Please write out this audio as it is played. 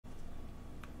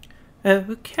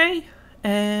Okay,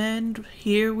 and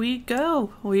here we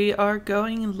go. We are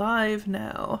going live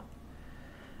now.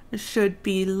 It should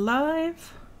be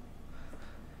live.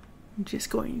 I'm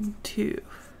just going to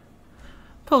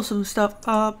pull some stuff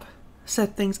up,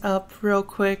 set things up real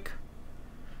quick.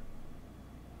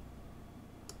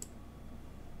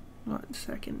 1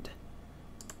 second.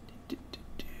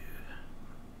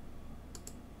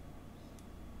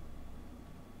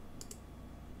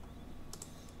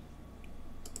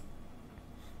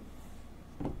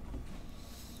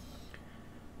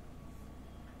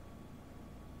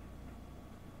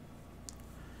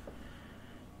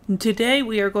 And today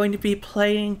we are going to be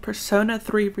playing Persona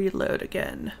 3 Reload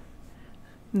again.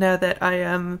 Now that I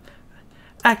am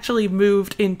actually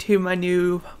moved into my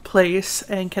new place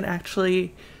and can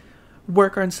actually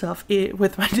work on stuff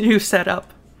with my new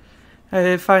setup.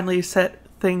 I finally set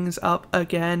things up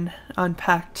again,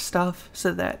 unpacked stuff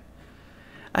so that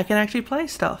I can actually play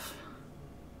stuff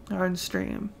on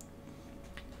stream.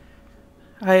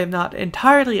 I have not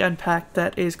entirely unpacked.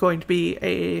 That is going to be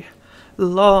a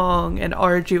long and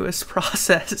arduous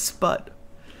process, but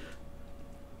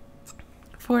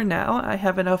for now I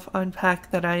have enough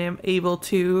unpacked that I am able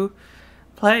to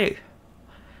play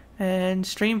and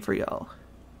stream for y'all.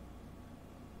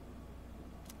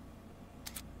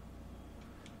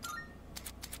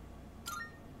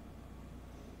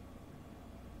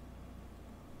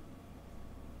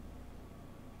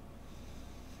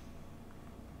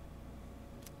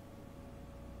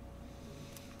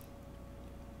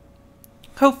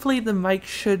 Hopefully the mic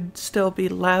should still be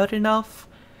loud enough.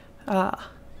 There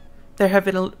have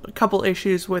been a couple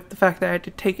issues with the fact that I had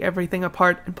to take everything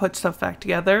apart and put stuff back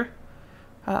together.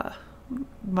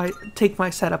 Take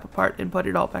my setup apart and put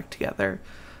it all back together.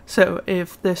 So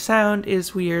if the sound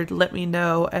is weird, let me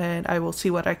know and I will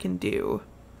see what I can do.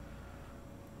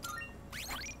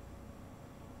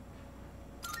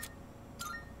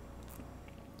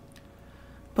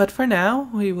 But for now,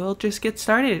 we will just get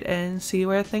started and see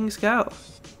where things go.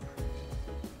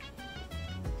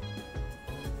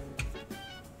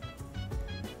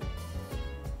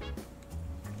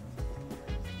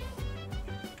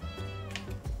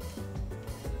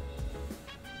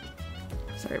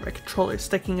 Sorry, my controller's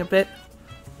sticking a bit.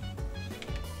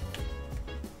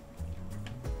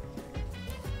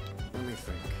 Let me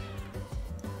think.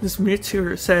 This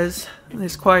Mitsuru says,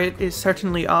 "This quiet is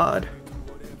certainly odd.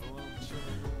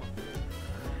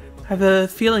 I have a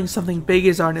feeling something big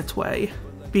is on its way.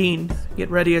 Bean, get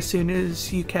ready as soon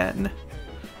as you can.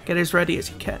 Get as ready as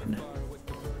you can."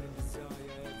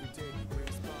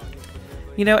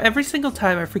 You know, every single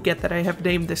time I forget that I have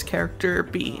named this character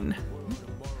Bean.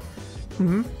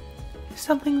 Is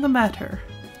something the matter?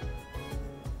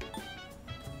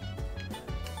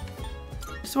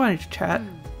 Just wanted to chat.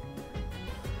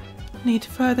 Need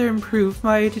to further improve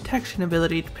my detection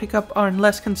ability to pick up on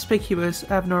less conspicuous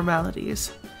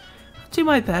abnormalities. Do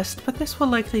my best, but this will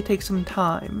likely take some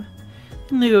time.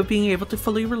 In lieu of being able to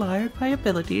fully rely on my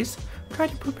abilities, try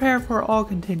to prepare for all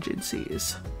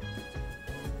contingencies.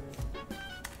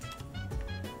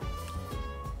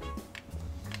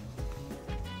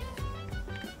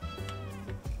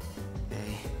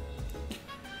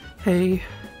 Hey,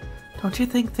 don't you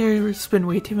think there's been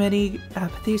way too many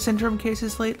apathy syndrome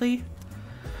cases lately?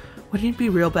 Wouldn't it be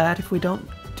real bad if we don't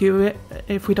do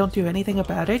anything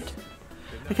about it?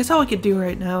 I guess all we can do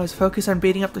right now is focus on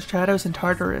beating up the shadows in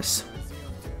Tartarus.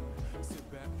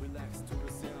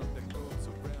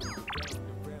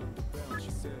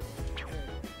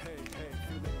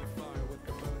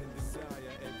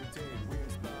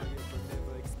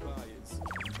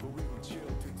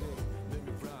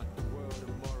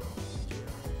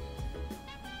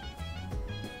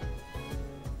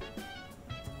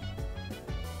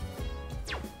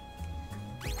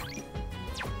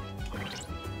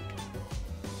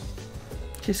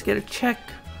 Just get a check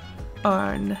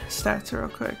on stats real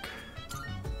quick.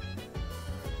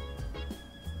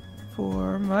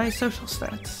 For my social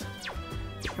stats,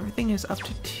 everything is up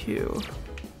to 2.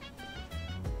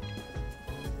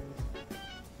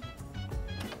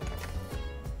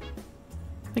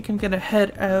 I think I'm gonna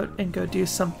head out and go do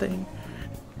something.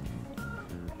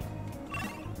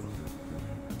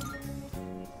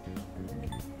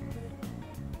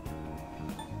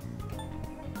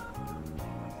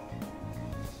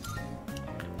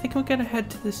 I think we're gonna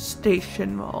head to the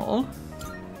station mall.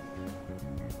 I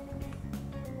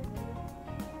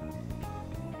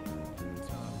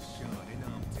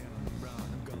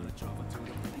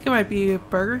think it might be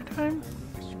burger time.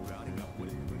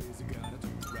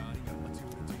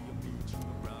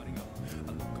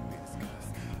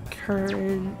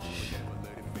 Courage.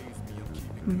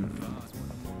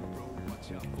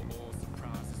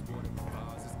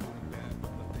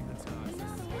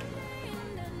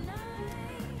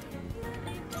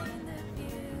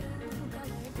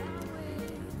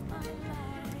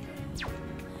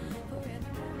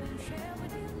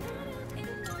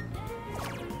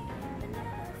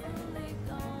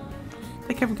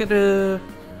 I think I'm gonna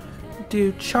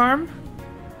do Charm.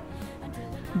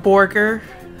 Borger.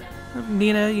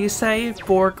 Nina, you say?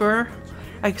 Borger?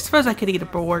 I suppose I could eat a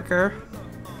Borger.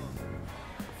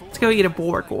 Let's go eat a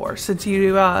Borgor, since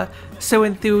you so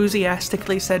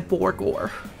enthusiastically said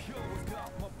Borgor.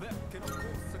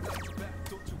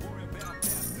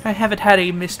 I haven't had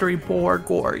a mystery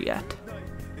Borgor yet.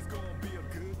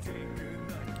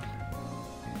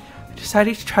 I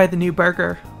decided to try the new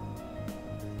burger.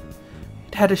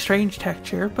 It had a strange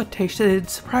texture, but tasted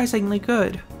surprisingly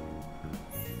good.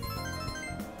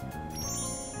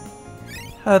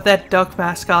 Oh, that duck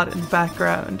mascot in the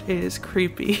background is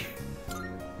creepy.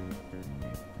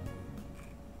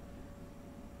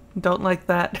 Don't like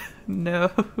that.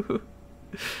 No.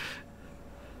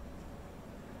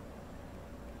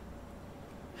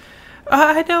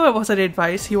 I know it wasn't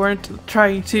advice. You weren't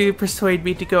trying to persuade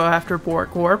me to go after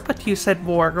Borgor, but you said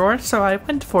Borgor, so I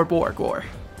went for Borgor.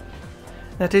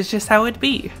 That is just how it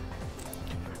be.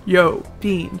 Yo,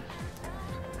 Dean.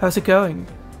 How's it going?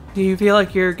 Do you feel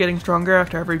like you're getting stronger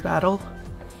after every battle?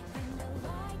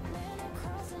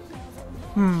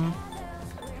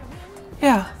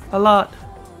 Yeah, a lot.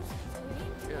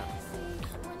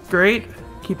 Great.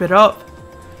 Keep it up.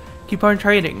 Keep on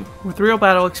training. With real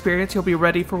battle experience, you'll be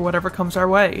ready for whatever comes our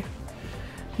way.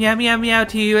 Meow meow meow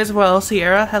to you as well,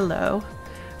 Sierra. Hello.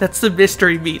 That's the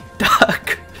mystery meat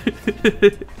duck.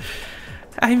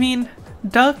 I mean,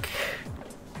 duck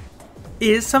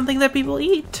is something that people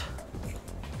eat.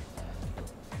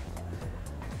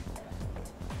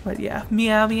 But yeah,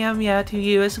 meow meow meow to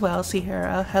you as well,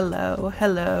 Sierra. Hello,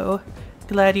 hello.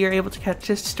 Glad you're able to catch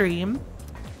this stream.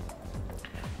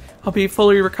 I'll be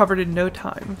fully recovered in no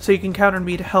time, so you can count on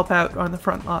me to help out on the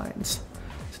front lines.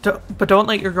 But don't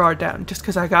let your guard down, just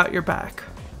because I got your back.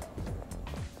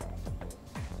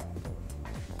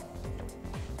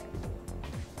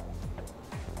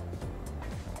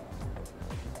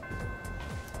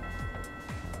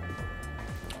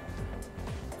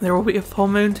 There will be a full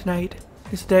moon tonight.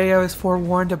 This day I was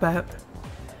forewarned about.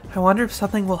 I wonder if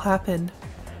something will happen.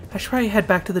 I should probably head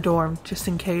back to the dorm, just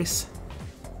in case.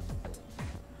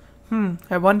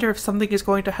 I wonder if something is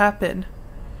going to happen.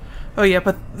 Oh yeah,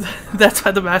 but that's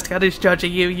why the mascot is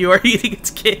judging you. You are eating its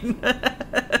skin.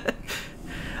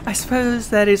 I suppose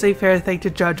that is a fair thing to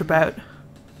judge about.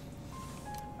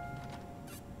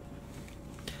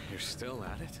 You're still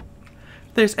at it?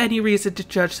 If there's any reason to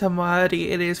judge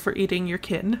somebody, it is for eating your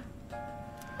kin.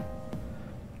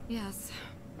 Yes,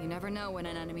 you never know when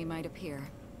an enemy might appear.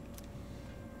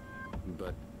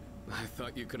 But I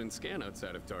thought you couldn't scan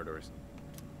outside of Tartarus.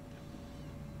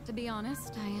 To be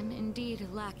honest, I am indeed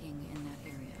lacking in that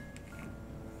area.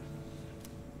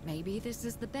 Maybe this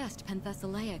is the best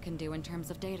Penthesilea can do in terms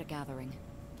of data gathering.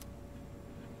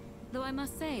 Though I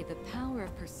must say, the power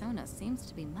of Persona seems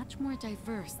to be much more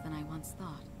diverse than I once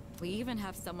thought. We even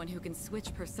have someone who can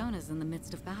switch personas in the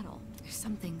midst of battle. There's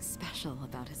something special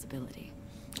about his ability.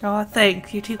 Oh,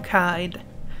 thanks. You're too kind.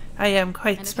 I am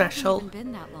quite special.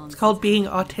 It's called being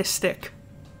autistic.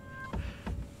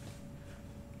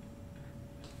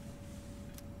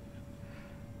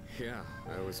 Yeah,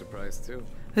 I was surprised too.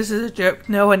 This is a joke.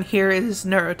 No one here is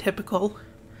neurotypical.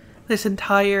 This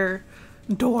entire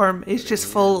dorm is just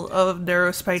full of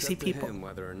neurospicy people. Him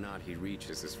whether or not he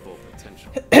reaches his full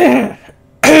potential.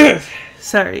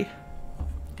 Sorry.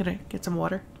 Gonna get some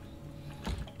water.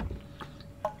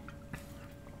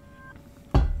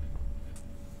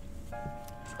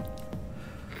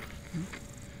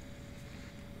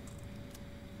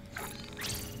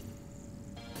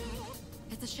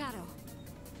 It's a shadow.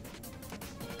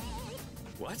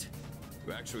 What?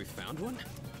 You actually found one?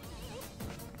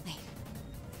 Wait,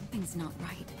 something's not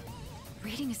right.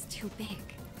 Reading is too big.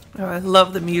 Oh, I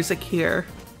love the music here.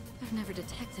 I've never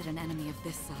detected an enemy of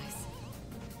this size.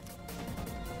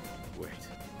 Wait.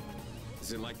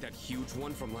 Is it like that huge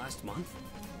one from last month?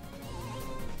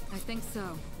 I think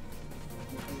so.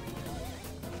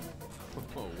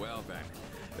 Oh, well then.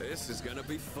 This is gonna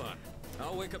be fun.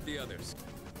 I'll wake up the others.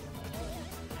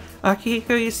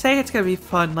 Akihiko, you say it's gonna be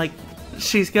fun, like,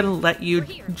 she's gonna let you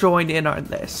join in on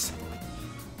this.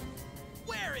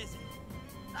 Where is it?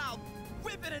 I'll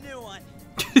rip it a new one.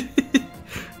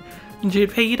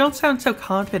 Junpei, you don't sound so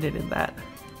confident in that.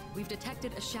 We've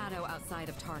detected a shadow outside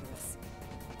of Tartarus.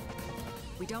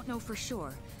 We don't know for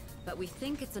sure, but we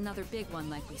think it's another big one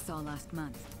like we saw last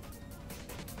month.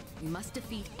 We must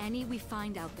defeat any we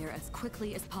find out there as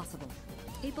quickly as possible.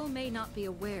 People may not be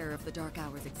aware of the Dark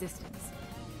Hour's existence,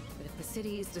 but if the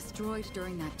city is destroyed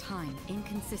during that time,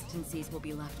 inconsistencies will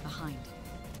be left behind.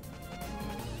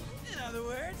 In other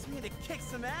words, we need to kick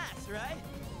some ass, right?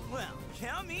 Well,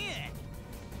 count me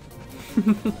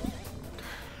in.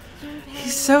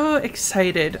 He's so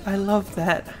excited. I love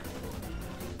that.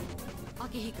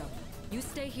 Akihiko, you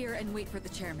stay here and wait for the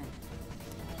chairman.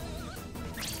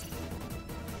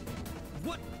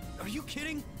 What? Are you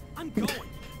kidding? I'm going.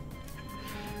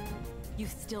 You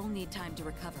still need time to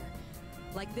recover.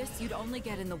 Like this, you'd only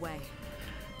get in the way.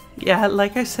 Yeah,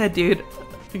 like I said, dude,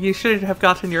 you shouldn't have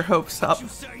gotten your hopes up. You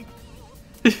say?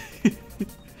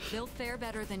 They'll fare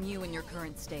better than you in your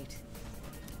current state.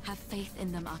 Have faith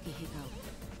in them, Akihiko.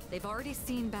 They've already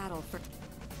seen battle for...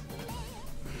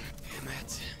 Damn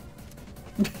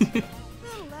it.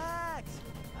 Relax.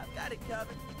 I've got it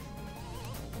covered.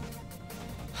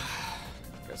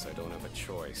 Guess I don't have a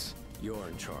choice. You're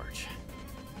in charge.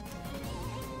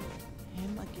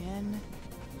 Him again?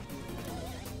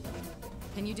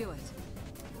 Can you do it?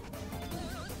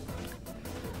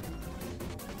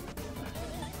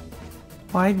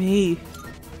 Why me?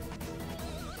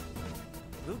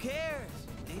 Who cares?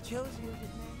 They chose you, didn't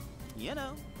they? You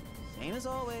know, same as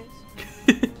always.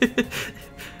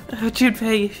 Oh,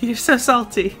 Junpei, you're so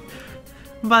salty.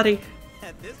 Buddy.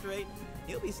 At this rate,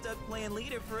 he'll be stuck playing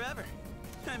leader forever.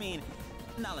 I mean,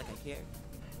 not like I care.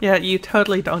 Yeah, you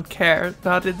totally don't care.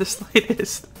 Not in the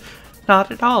slightest.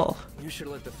 Not at all. You should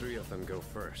let the three of them go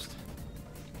first.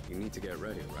 You need to get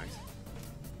ready, right?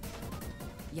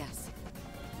 Yes.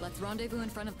 Let's rendezvous in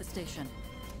front of the station.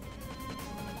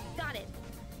 Got it.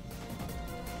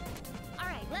 All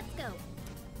right, let's go.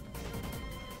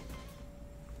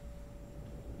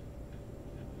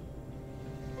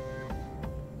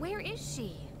 Where is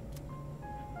she?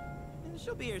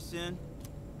 She'll be here soon.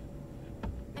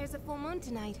 There's a full moon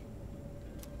tonight.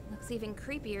 Looks even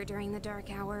creepier during the dark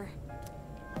hour.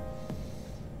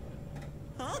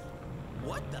 Huh?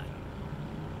 What the?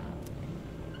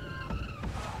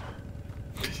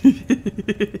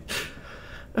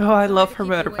 Oh, I love her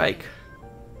Keep you motorbike. waiting.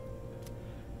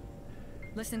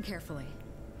 Listen carefully.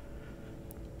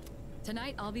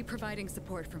 Tonight, I'll be providing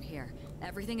support from here.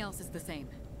 Everything else is the same.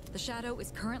 The Shadow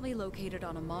is currently located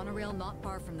on a monorail not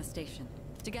far from the station.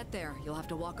 To get there, you'll have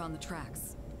to walk on the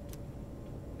tracks.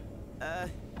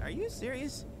 Are you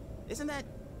serious? Isn't that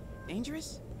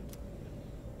dangerous?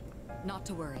 Not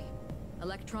to worry.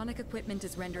 Electronic equipment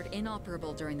is rendered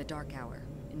inoperable during the dark hour,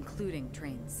 including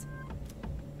trains.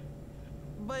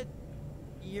 But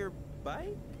your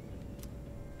bike?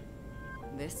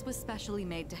 This was specially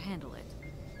made to handle it.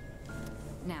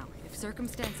 Now, if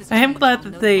circumstances I am change, glad I'll that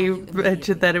notify they you mentioned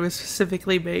immediately. that it was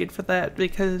specifically made for that,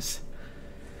 because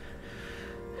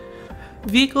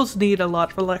vehicles need a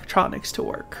lot of electronics to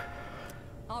work.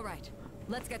 All right,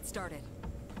 let's get started.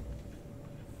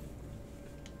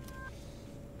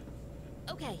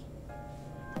 Okay.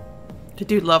 I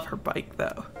do love her bike,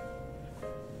 though.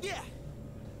 Yeah.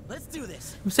 Let's do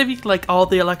this. I'm assuming like all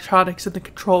the electronics in the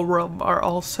control room are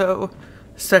also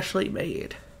specially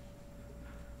made.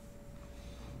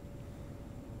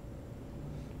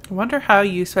 I wonder how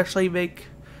you specially make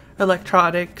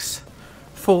electronics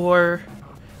for...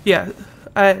 Yeah,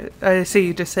 I see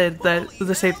you just said that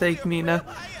the same thing, Nina,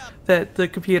 that the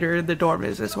computer in the dorm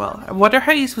is as well. I wonder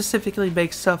how you specifically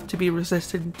make stuff to be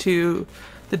resistant to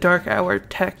the dark hour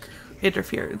tech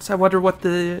interference. I wonder what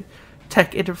the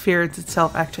tech interference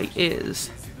itself actually is.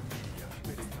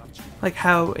 Like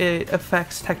how it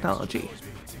affects technology.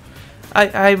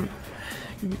 I'm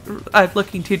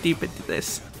looking too deep into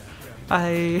this.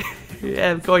 I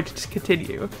am going to just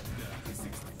continue.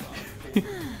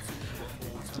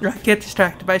 I get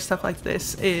distracted by stuff like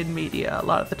this in media a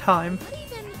lot of the time.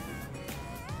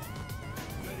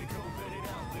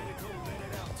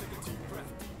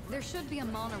 There should be a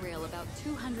monorail about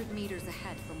 200 meters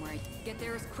ahead from where I get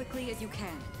there as quickly as you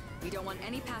can. We don't want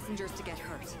any passengers to get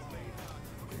hurt.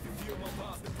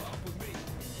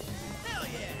 Hell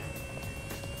yeah!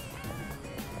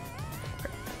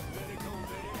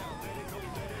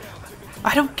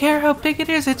 I don't care how big it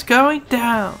is, it's going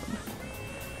down.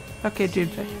 Okay,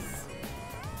 Junpei.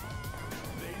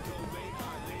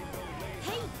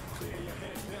 Hey,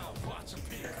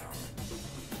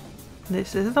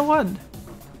 This is the one.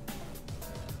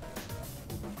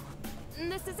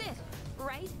 this is it,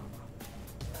 right?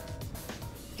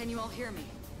 Can you all hear me?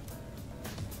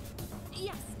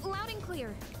 Yes, loud and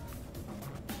clear.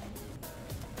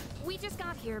 We just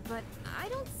got here, but I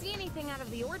don't see anything out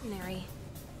of the ordinary.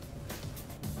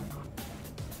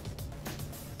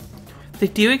 They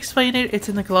do explain it. It's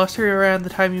in the glossary around the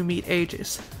time you meet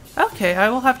Aegis. Okay, I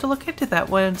will have to look into that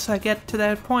once I get to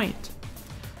that point.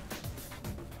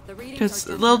 Because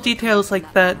little details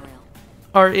like that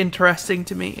are interesting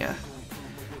to me.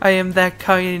 I am that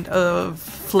kind of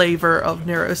flavor of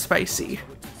neurospicy.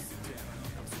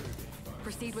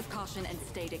 Proceed with caution and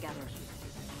stay together.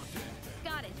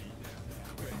 Got it.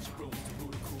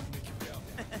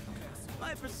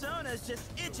 My persona's just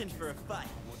itching for a fight.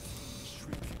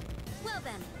 Well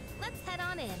then, let's head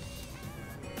on in.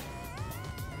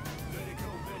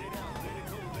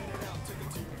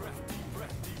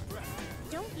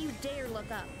 Don't you dare look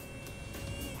up.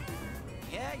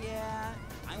 Yeah,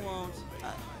 I won't.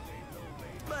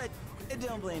 But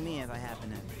don't blame me if I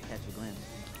happen to catch a glimpse.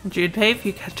 Junpei, if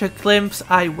you catch a glimpse,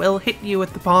 I will hit you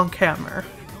with the bonk hammer.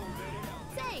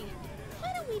 Say,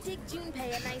 why don't we dig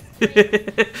Junpei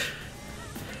a nice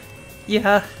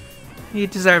Yeah, you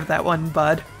deserve that one,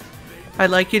 bud. I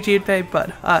like you, Junpei,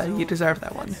 but you deserve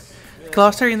that one. The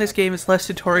glossary in this game is less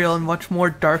tutorial and much more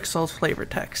Dark Souls flavor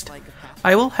text.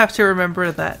 I will have to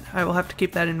remember that. I will have to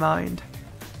keep that in mind.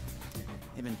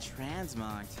 They've been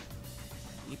transmogged.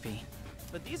 Creepy.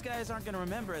 But these guys aren't gonna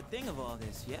remember a thing of all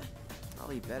this, yeah?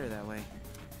 Probably better that way.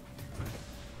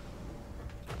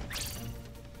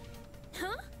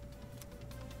 Huh?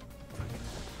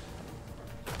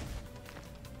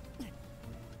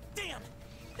 Damn!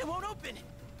 It won't open!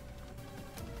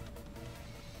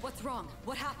 What's wrong?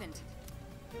 What happened?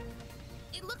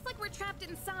 It looks like we're trapped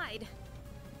inside.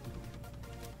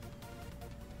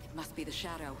 It must be the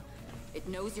shadow. It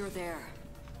knows you're there.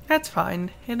 That's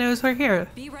fine. It knows we're here.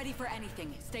 Be ready for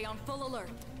anything. Stay on full alert.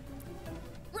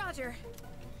 Roger.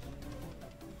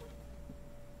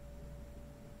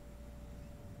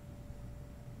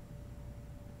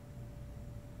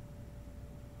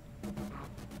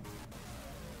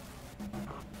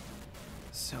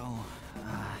 So,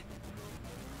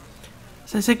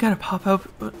 So is it gonna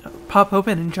pop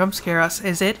open and jump scare us,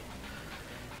 is it?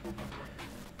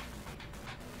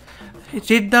 It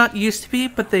did not used to be,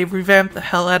 but they revamped the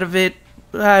hell out of it,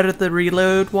 out of the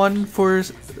reload one for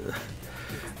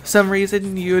some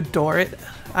reason. You adore it.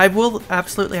 I will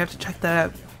absolutely have to check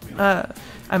that out.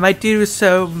 I might do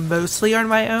so mostly on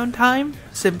my own time,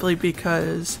 simply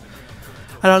because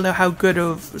I don't know how good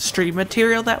of stream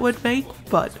material that would make,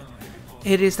 but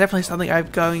it is definitely something I'm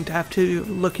going to have to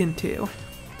look into.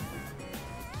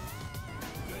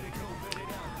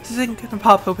 This isn't gonna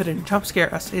pop open and jump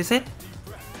scare us, is it?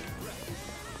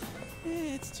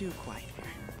 it's too quiet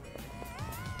here.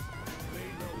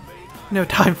 No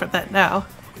time for that now.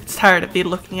 It's tired of me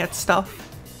looking at stuff.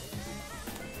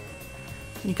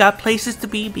 You got places to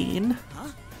be, Bean. Huh?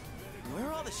 Where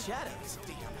are all the shadows?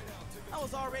 Damn. I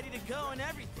was all ready to go and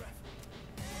everything.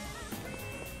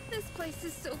 This place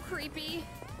is so creepy.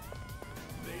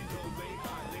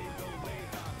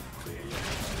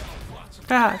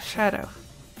 Ah, shadow.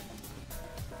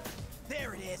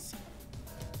 There it is.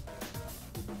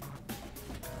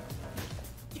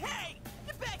 Hey!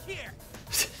 Get back here!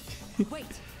 Wait!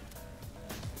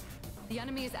 The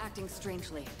enemy is acting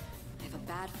strangely. I have a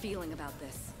bad feeling about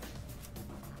this.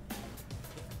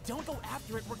 Don't go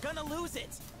after it. We're gonna lose it.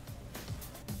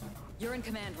 You're in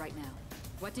command right now.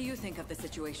 What do you think of the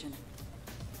situation?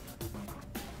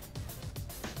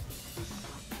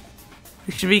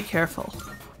 We should be careful.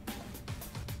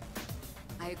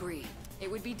 I agree. It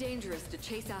would be dangerous to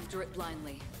chase after it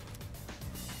blindly.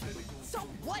 So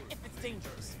what if it's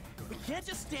dangerous? We can't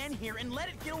just stand here and let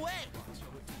it get away.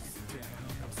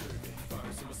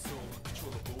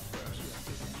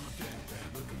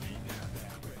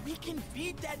 We can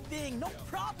beat that thing, no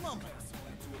problem.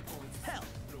 Hell,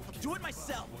 I'll do it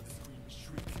myself.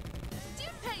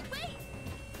 Junpei, wait!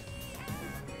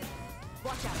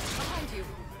 Watch out! Behind you!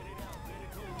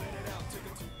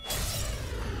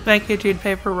 Thank you,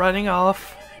 Junpei, for running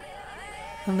off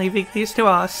and leaving these to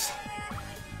us.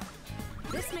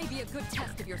 This may be a good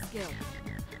test of your skill.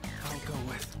 I'll go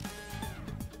with...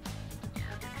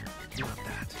 not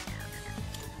that.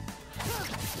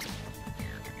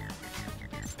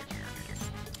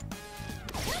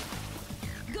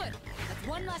 Good! That's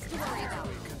one less to worry about.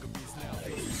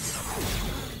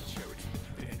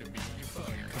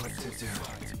 What to do?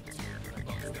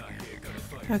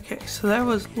 Okay, so that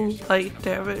was light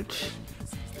damage.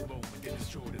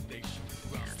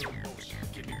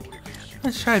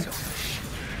 Let's try to...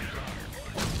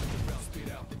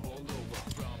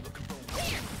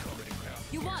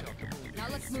 You won! Now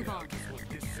let's move on.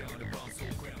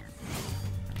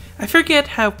 I forget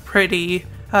how pretty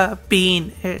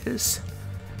Bean is.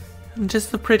 I'm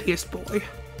just the prettiest boy.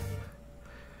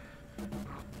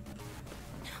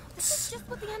 This is just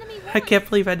what the enemy I wants. can't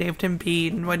believe I named him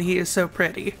Bean when he is so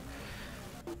pretty.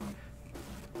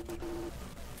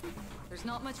 There's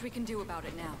not much we can do about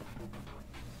it now.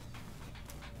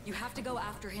 You have to go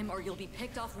after him or you'll be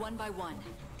picked off one by one.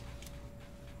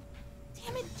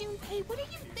 Damn it, Junpei, what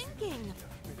are you thinking?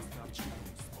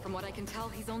 From what I can tell,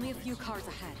 he's only a few cars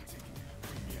ahead.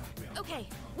 Okay,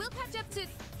 we'll catch up to...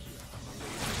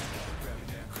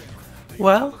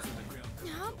 Well,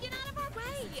 No, get out of our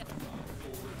way!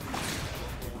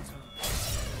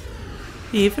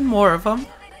 even more of them.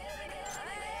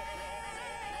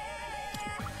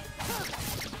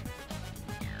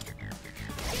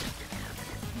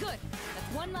 Good.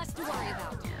 That's one less to worry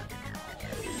about.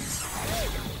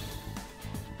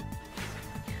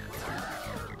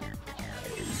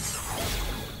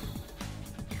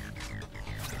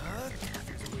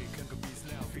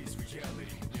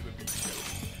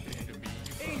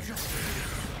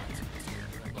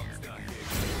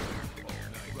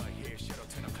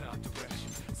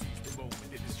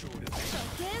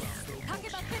 Focus. Talk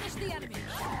about finish the enemy.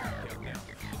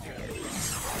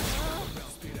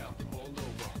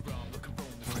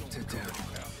 What to do?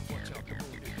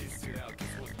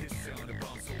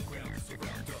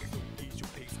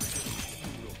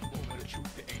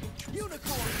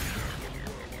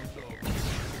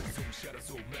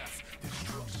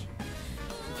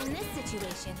 In this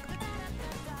situation...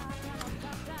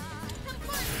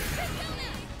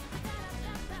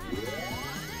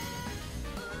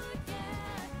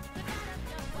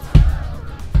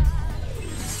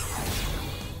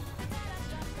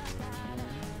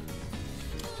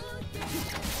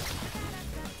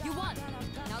 You won.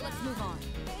 Now let's move on.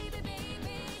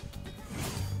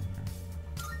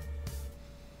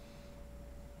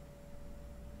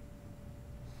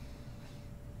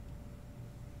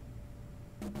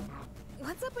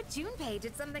 What's up with Junpei?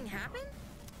 Did something happen?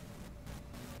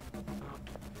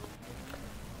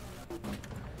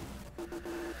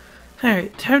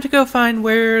 Alright, time to go find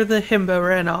where the himbo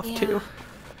ran off to.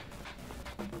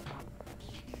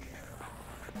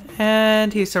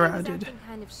 And he's He was surrounded. acting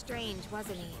kind of strange,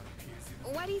 wasn't he?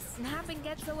 Why'd he snap and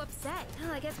get so upset?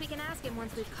 Well, I guess we can ask him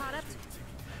once we've caught up to...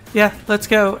 Yeah, let's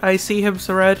go. I see him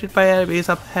surrounded by enemies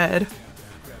up ahead.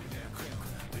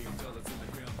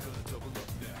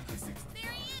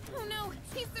 There he is! Oh no!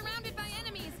 He's surrounded by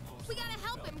enemies! We gotta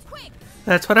help him, quick!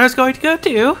 That's what I was going to go to.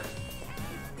 Junpei!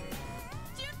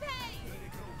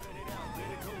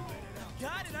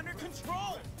 Got it under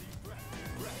control.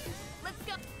 Let's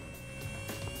go!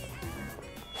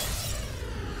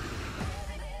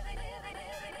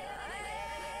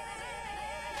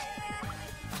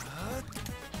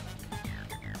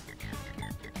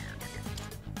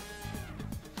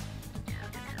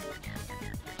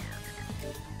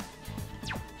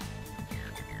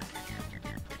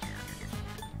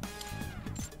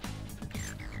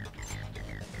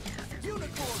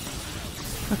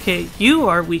 Okay, you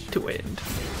are weak to wind.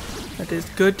 That is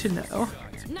good to know.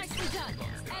 Nicely done.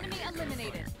 Enemy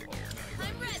eliminated.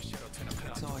 I'm ready!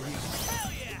 It's all you.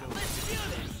 Hell yeah! Let's do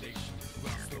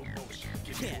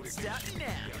this! Can't stop me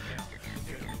now.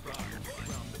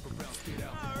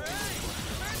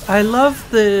 I love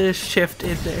the shift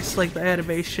in this, like the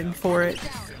animation for it.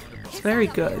 It's very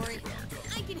good.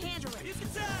 I can handle it!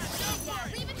 Yeah,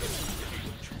 leave it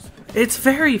to me! It's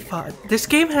very fun. This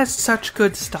game has such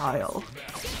good style.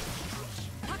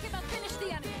 Talk about finish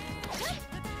the enemy.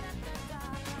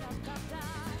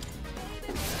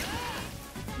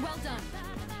 Well done.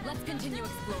 Let's continue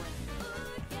exploring.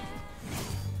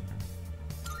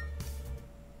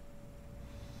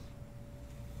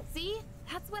 See?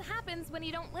 That's what happens when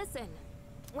you don't listen.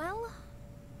 Well,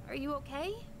 are you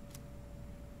okay?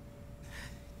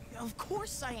 Of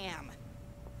course I am.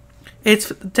 It's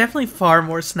definitely far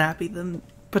more snappy than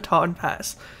Baton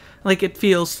Pass. Like, it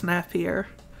feels snappier.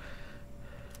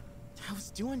 I was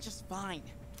doing just fine.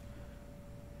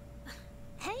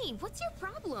 Hey, what's your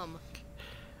problem?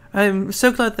 I'm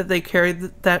so glad that they carried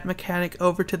that mechanic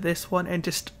over to this one and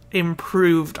just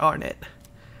improved on it.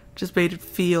 Just made it Be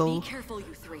feel careful,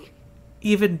 you three.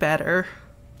 even better.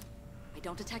 I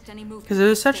don't detect any movement. Because it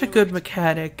was such a Stay good alert.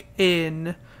 mechanic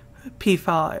in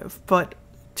P5, but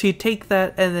to take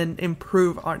that and then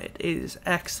improve on it is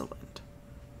excellent.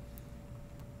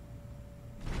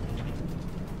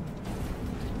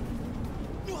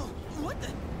 Whoa, what the?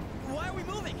 Why are we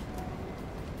moving?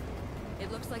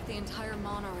 It looks like the entire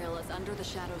monorail is under the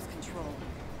Shadow's control.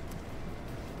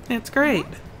 It's great.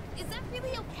 Is that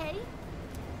really okay?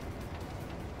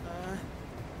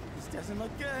 This doesn't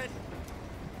look good.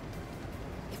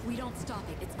 If we don't stop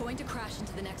it, it's going to crash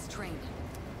into the next train.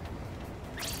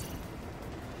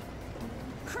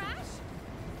 Crash?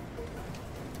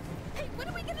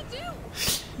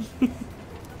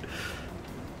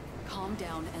 Calm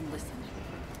down and listen.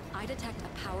 I detect a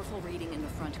powerful reading in the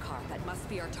front car. That must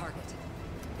be our target.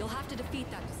 You'll have to defeat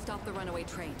that to stop the runaway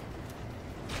train.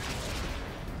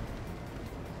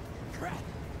 Crap!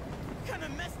 What kind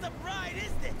of messed up ride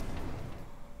is this?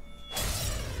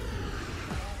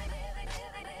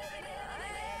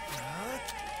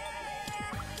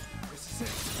 This is it.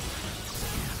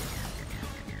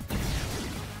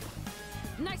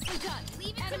 Nicely done.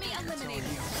 Leave it Enemy to me. eliminated.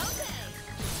 Okay.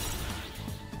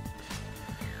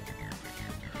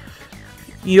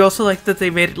 You also like that they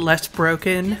made it less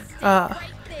broken. Right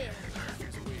there.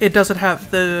 It doesn't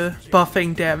have the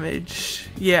buffing damage.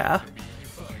 Yeah.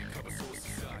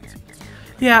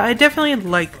 Yeah, I definitely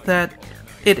like that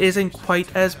it isn't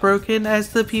quite as broken as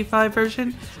the P5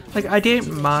 version. Like, I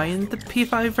didn't mind the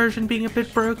P5 version being a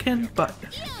bit broken, but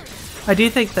I do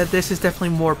think that this is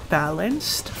definitely more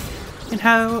balanced in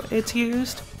how it's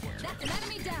used. That's an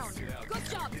enemy down. Good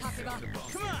job, Takuba.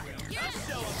 Come on! I'll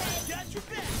show 'em I got your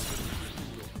back!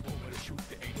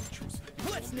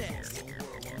 What's next?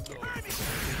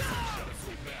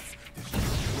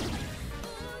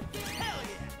 Hell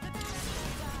yeah!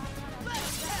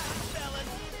 Let's go, fellas!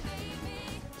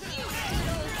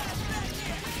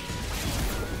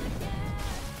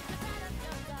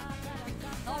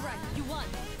 All right, you won.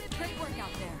 Great work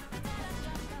out there.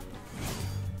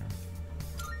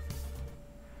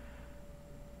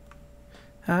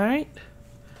 Alright.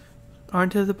 On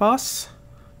to the boss.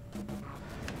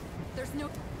 There's no...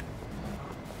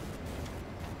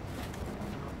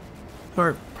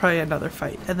 Or probably another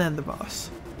fight, and then the boss.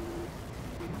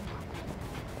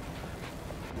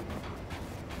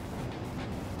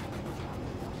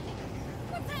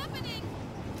 What's happening?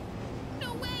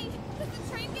 No way. Is the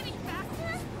train getting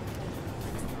faster?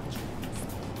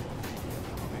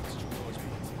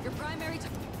 Your primary...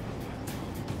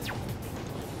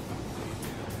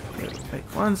 Wait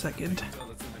 1 second.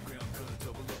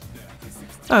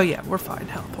 Oh yeah, we're fine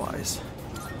health-wise.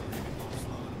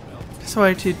 Just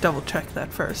wanted to double check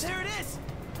that first. There it is!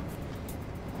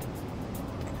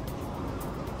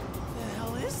 The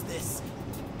hell is this?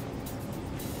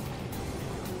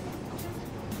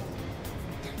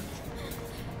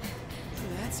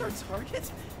 That's our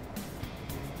target?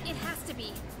 It has to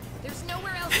be. There's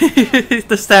nowhere else to go.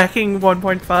 The stacking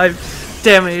 1.5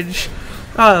 damage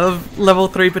of level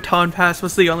 3 baton pass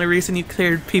was the only reason you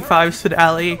cleared P5's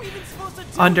finale What are we even supposed to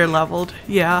do? under leveled.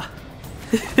 Yeah.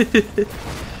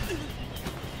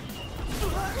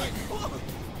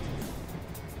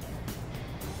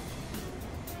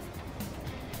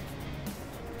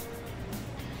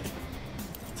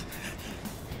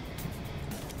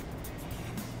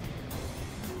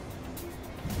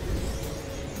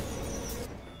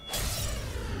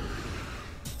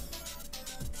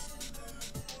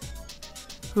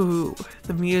 Ooh,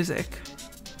 the music.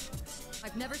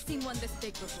 I've never seen one this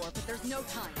big before, but there's no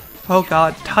time. Oh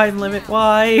god, time limit,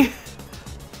 why?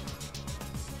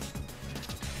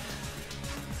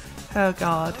 Oh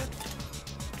god.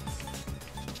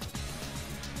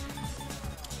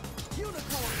 Unicorn!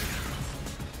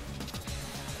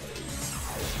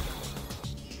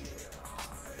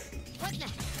 What's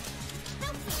next?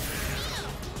 Help me.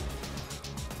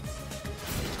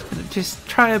 Just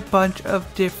try a bunch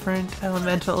of different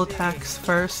elemental attacks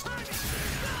first.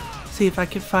 See if I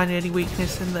can find any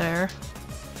weakness in there.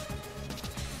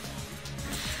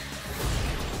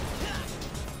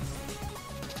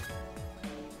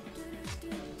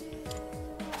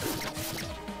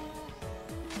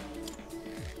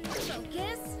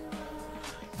 Focus.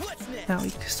 What's next? Now we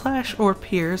can slash or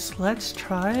pierce. Let's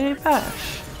try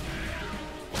bash.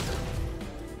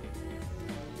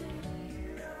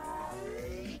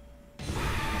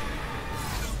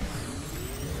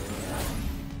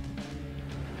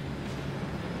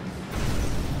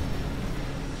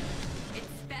 It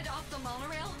sped off the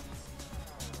monorail?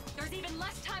 There's even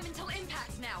less time until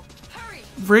impact now. Hurry!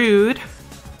 Rude. Hurry,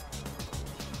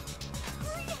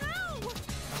 how? We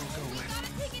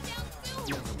gotta take it down soon.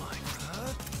 Never mind.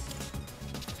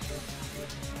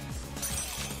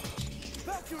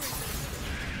 Valkyrie!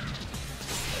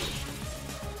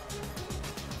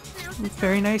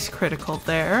 Very nice critical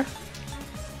there.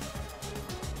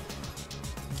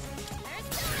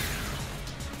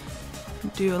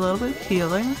 Do a little bit of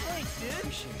healing. Thanks, dude.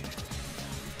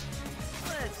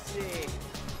 Let's see.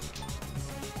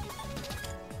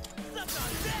 Suck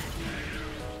on that!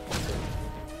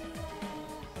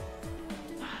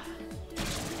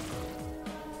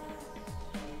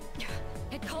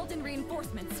 It called in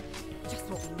reinforcements. Just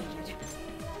what we needed.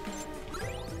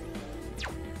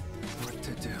 What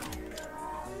to do?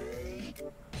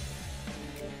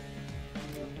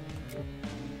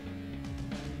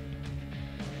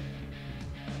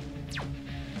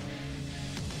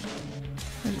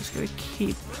 Just gonna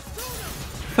keep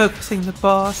focusing the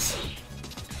boss.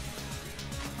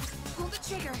 Pull the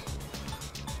trigger.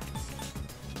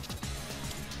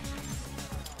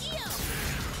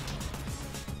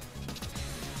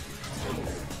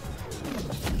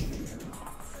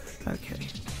 Okay.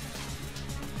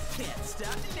 Can't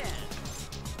stop it now.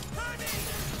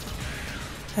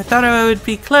 I thought I would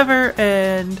be clever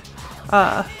and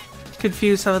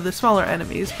confuse some of the smaller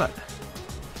enemies, but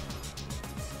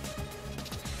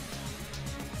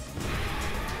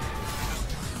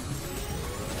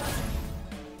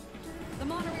The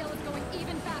monorail is going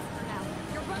even faster now.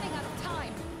 You're running out of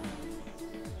time.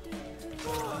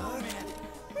 Oh man,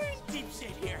 we're in deep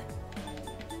shit here.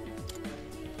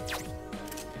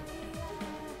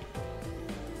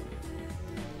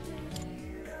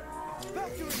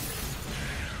 Valkyrie!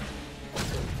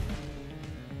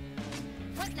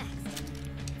 What next?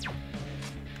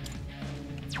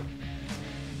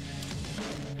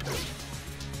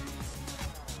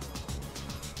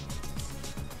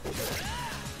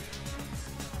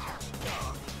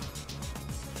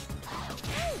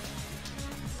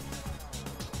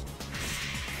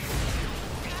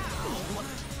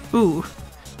 ooh,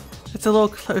 it's a little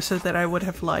closer than I would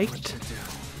have liked.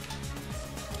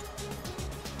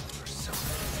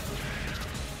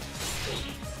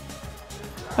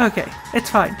 Okay, it's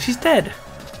fine. She's dead.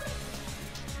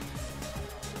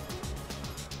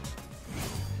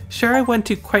 Sure, I went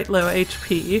to quite low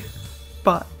HP,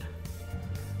 but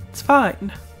it's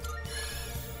fine.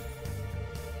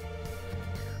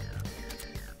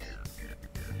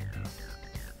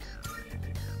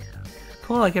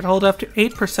 Cool, I can hold up to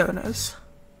 8 personas.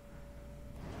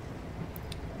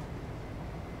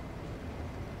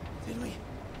 Did we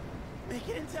make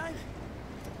it in time?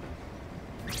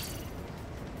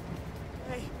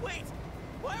 Hey, wait!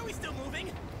 Why are we still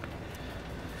moving?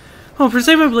 Well,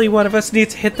 presumably one of us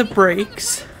needs to hit the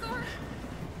brakes.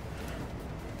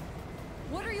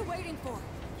 What are you waiting for?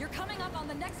 You're coming up on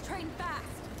the next train fast.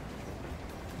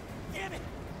 Damn it!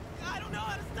 I don't know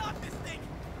how to stop this thing!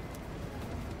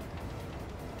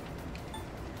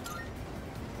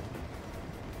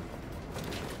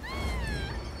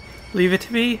 Leave it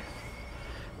to me.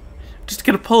 Just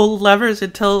gonna pull levers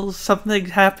until something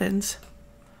happens.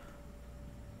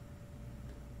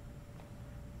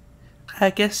 I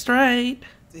guessed right.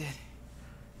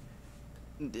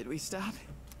 Did we stop?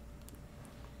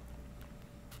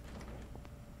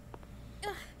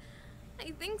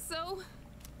 I think so.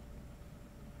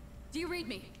 Do you read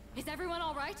me? Is everyone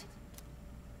all right?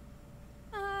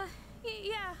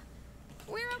 Yeah.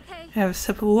 We're okay. Have a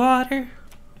sip of water.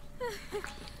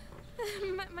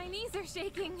 My knees are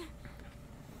shaking.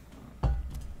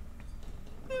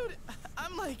 Dude,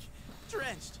 I'm like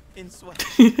drenched in sweat.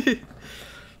 It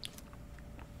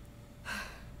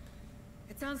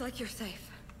sounds like you're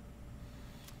safe.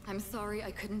 I'm sorry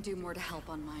I couldn't do more to help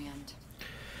on my end.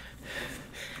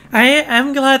 I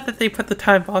am glad that they put the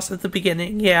time boss at the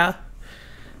beginning, yeah.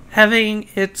 Having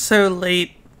it so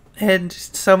late and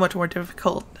just so much more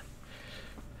difficult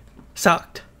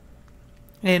sucked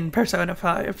in Persona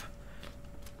 5.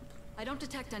 I don't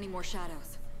detect any more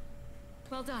shadows.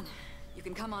 Well done. You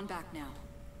can come on back now.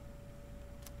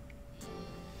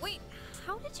 Wait,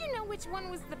 how did you know which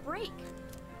one was the break?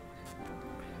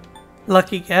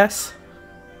 Lucky guess.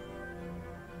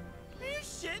 Are you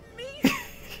shitting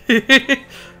me?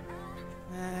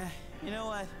 You know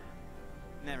what?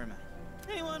 Never mind.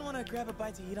 Anyone want to grab a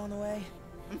bite to eat on the way?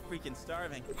 I'm freaking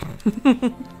starving.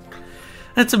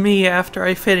 That's me after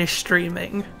I finish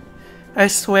streaming. I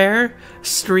swear,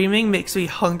 streaming makes me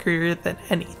hungrier than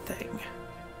anything.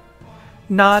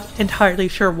 Not entirely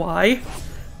sure why,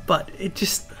 but it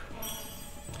just...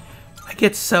 I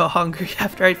get so hungry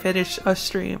after I finish a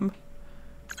stream.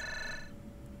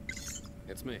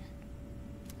 It's me.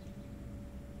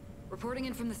 Reporting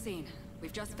in from the scene.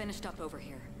 We've just finished up over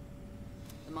here.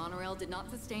 The monorail did not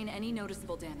sustain any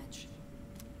noticeable damage.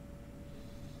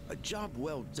 A job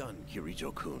well done,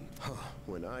 Kirito-kun.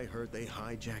 When I heard they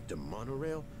hijacked a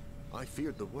monorail, I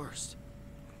feared the worst.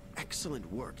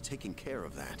 Excellent work taking care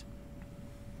of that.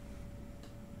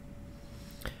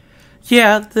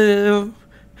 Yeah, the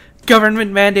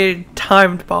government-mandated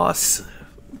timed boss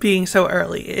being so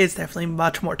early is definitely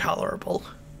much more tolerable.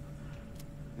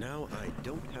 Now I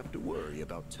don't have to worry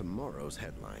about tomorrow's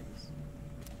headlines.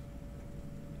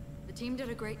 The team did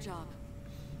a great job.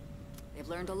 They've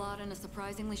learned a lot in a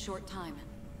surprisingly short time.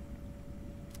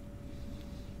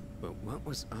 But what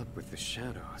was up with the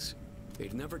shadows?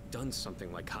 They'd never done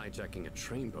something like hijacking a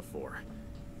train before.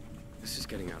 This is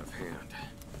getting out of hand.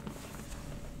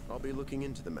 I'll be looking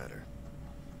into the matter.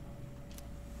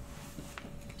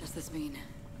 Does this mean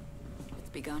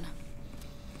work begun?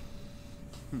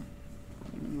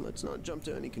 Let's not jump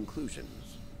to any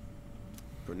conclusions.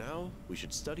 For now, we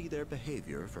should study their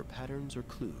behavior for patterns or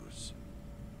clues.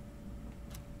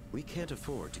 We can't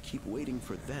afford to keep waiting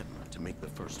for them to make the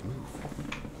first move.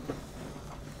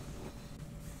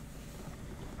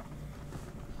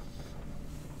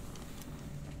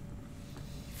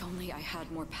 If only I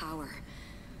had more power,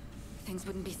 things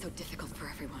wouldn't be so difficult for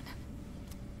everyone.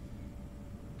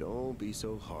 Don't be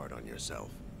so hard on yourself.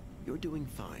 You're doing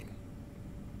fine.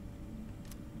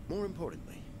 More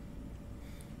importantly,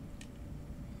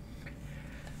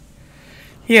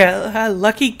 Yeah,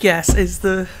 lucky guess is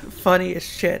the funniest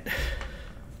shit.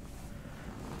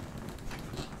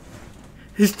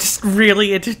 He's just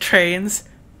really into trains.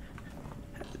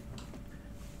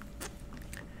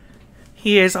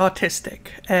 He is autistic,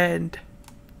 and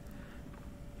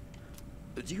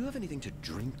do you have anything to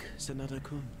drink,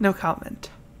 Sanada-kun? no comment.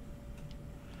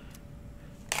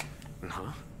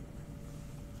 Huh?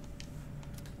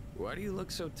 Why do you look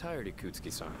so tired,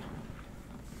 Ikutsuki-san?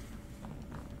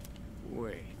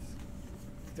 Wait.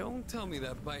 Don't tell me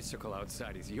that bicycle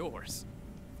outside is yours.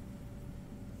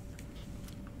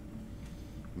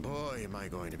 Boy, am I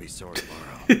going to be sore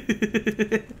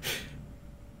tomorrow.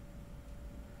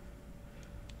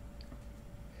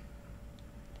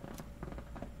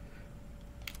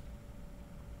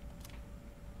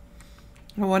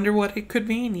 I wonder what it could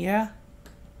mean, yeah?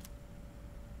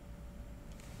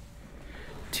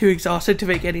 Too exhausted to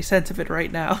make any sense of it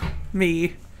right now.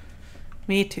 Me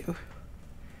too.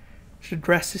 Should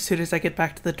rest as soon as I get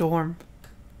back to the dorm.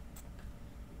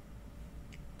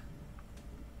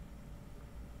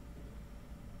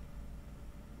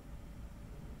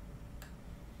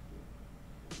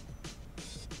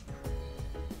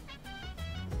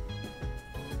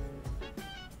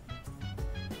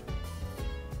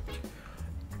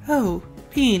 Oh,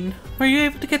 Bean, were you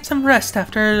able to get some rest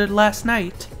after last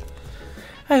night?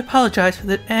 I apologize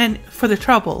for the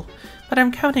trouble, but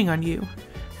I'm counting on you.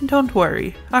 And don't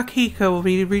worry, Akihiko will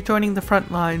be rejoining the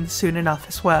front lines soon enough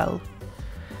as well.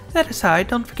 That aside,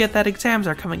 don't forget that exams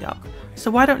are coming up, so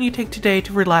why don't you take today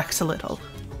to relax a little?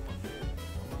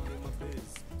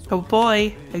 Oh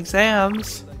boy,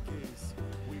 exams!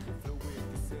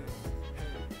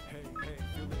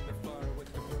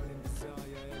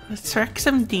 Let's wreck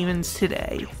some demons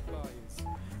today.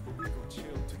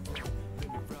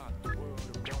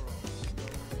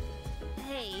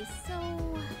 Hey,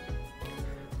 so...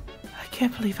 I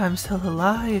can't believe I'm still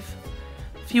alive.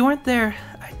 If you weren't there,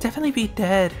 I'd definitely be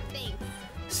dead. Thanks.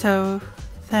 So,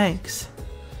 thanks.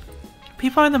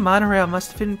 People on the monorail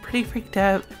must have been pretty freaked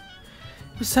out.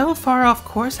 It was so far off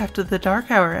course after the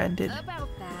dark hour ended. About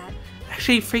that.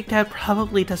 Actually, freaked out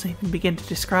probably doesn't even begin to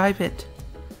describe it.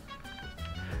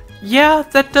 Yeah,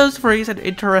 that does raise an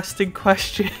interesting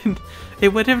question. It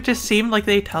would have just seemed like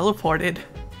they teleported.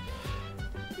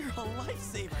 You're a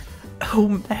lifesaver.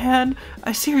 Oh man,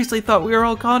 I seriously thought we were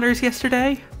all goners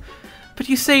yesterday. But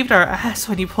you saved our ass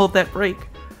when you pulled that brake.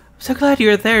 I'm so glad you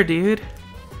were there, dude.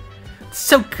 It's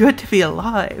so good to be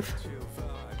alive.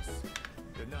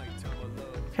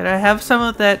 Can I have some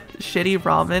of that shitty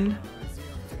ramen?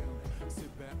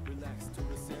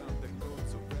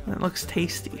 That looks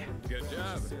tasty. Good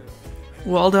job.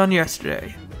 Well done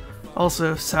yesterday.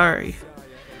 Also, sorry.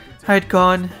 If I had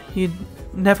gone, you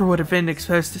never would have been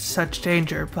exposed to such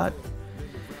danger, but...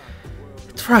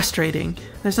 it's frustrating.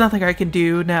 There's nothing I can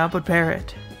do now but bear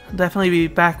it. I'll definitely be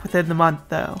back within the month,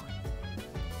 though.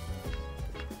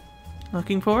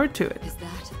 Looking forward to it. Is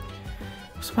that?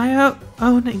 It was my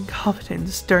own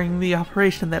incompetence during the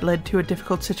operation that led to a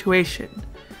difficult situation.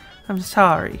 I'm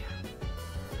sorry.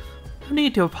 No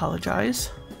need to apologize.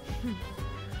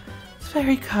 It's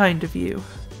very kind of you.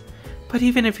 But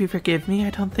even if you forgive me, I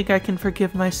don't think I can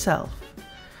forgive myself.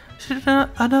 Should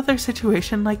another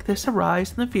situation like this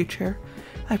arise in the future,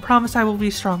 I promise I will be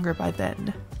stronger by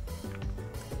then.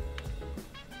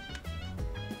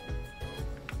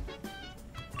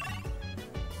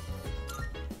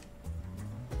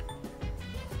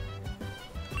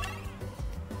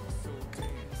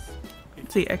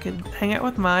 Let's see, I can hang out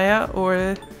with Maya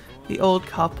or the old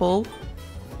couple.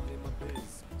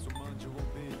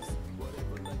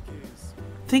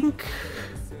 Think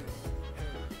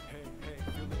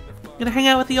gonna hang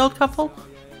out with the old couple?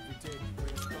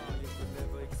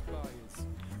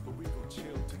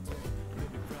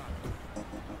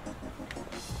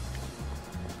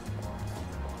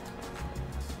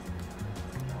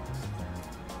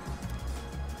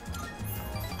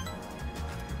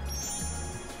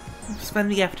 Spend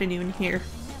the afternoon here.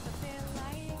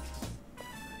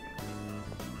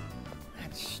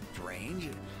 That's strange.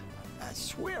 I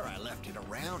swear I left it around.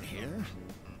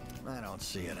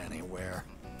 see it anywhere.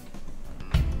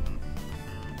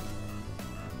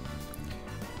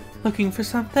 Looking for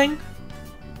something?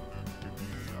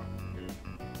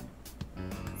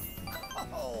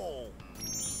 Oh!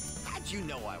 How'd you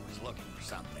know I was looking for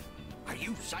something? Are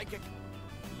you psychic?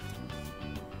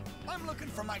 I'm looking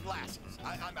for my glasses.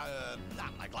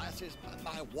 Not my glasses,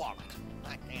 my wallet.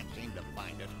 I can't seem to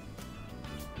find it.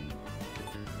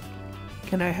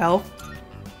 Can I help?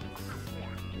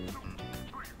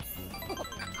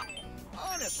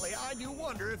 Honestly, I do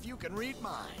wonder if you can read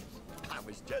minds. I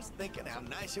was just thinking how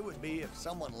nice it would be if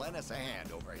someone lent us a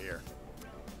hand over here.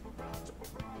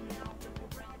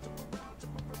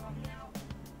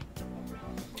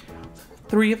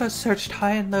 Three of us searched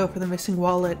high and low for the missing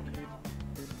wallet.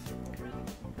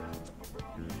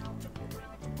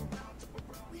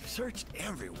 We've searched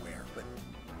everywhere, but...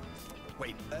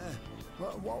 Wait,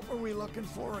 what were we looking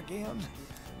for again?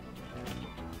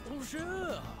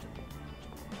 Bonjour!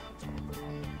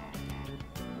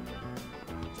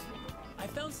 I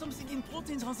found something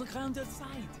important on the ground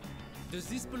outside. Does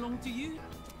this belong to you?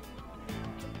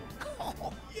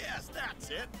 Oh, yes, that's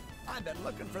it. I've been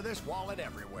looking for this wallet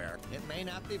everywhere. It may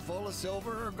not be full of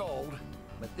silver or gold,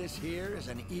 but this here is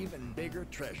an even bigger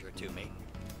treasure to me.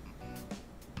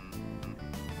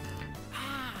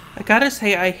 I gotta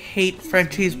say, I hate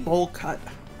Frenchie's bowl cut.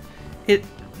 It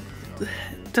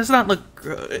does not look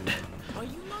good. Are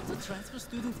you not the transfer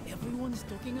student everyone is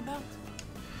talking about?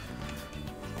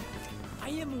 I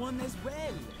am one as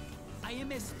well. I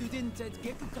am a student at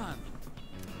Gekukan.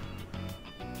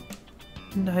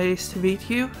 Nice to meet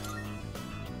you.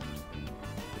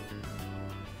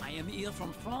 I am here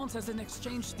from France as an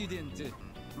exchange student.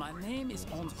 My name is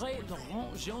André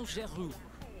Laurent Jean Geroux.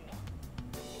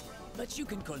 But you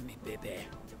can call me Bébé.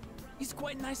 It's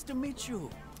quite nice to meet you.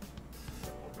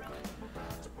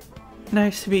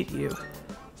 Nice to meet you.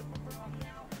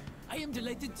 I am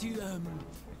delighted to,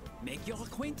 make your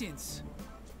acquaintance.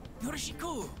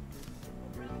 Yorishiko!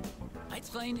 I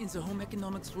train in the home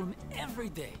economics room every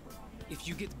day. If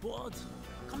you get bored,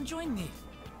 come join me.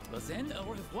 Well then, au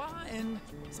revoir and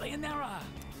sayonara.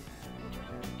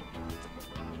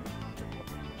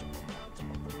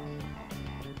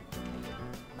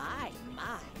 My,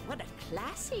 what a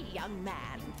classy young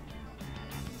man.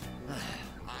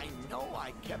 I know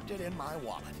I kept it in my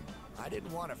wallet. I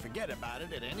didn't want to forget about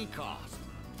it at any cost.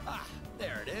 Ah,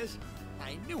 there it is.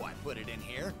 I knew I put it in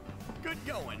here. Good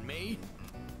going, me.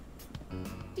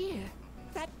 Dear,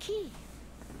 that key.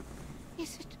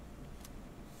 Is it?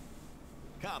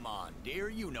 Come on, dear,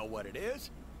 you know what it is.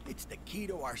 It's the key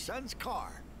to our son's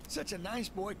car. Such a nice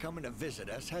boy coming to visit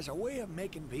us has a way of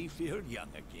making me feel young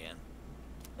again.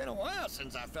 Been a while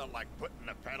since I felt like putting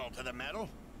the pedal to the metal.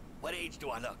 What age do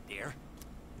I look, dear?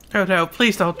 Oh no,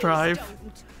 please don't Please drive.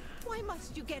 don't. Why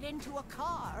must you get into a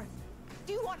car?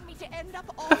 Do you want me to end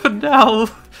up all Oh no.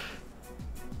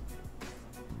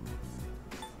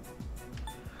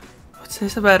 What's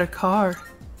this about a car?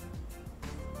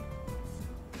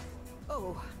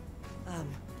 Oh,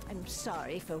 I'm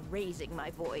sorry for raising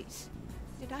my voice.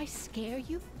 Did I scare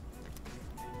you?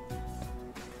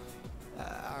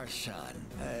 Our son.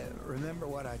 Remember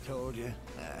what I told you?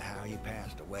 How he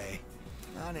passed away?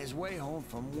 On his way home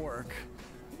from work,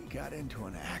 he got into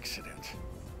an accident.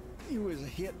 He was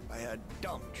hit by a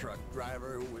dump truck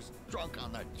driver who was drunk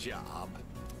on the job.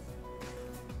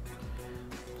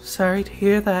 Sorry to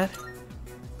hear that.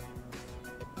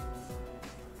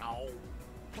 Oh,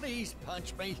 please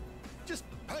punch me. Just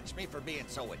punch me for being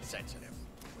so insensitive.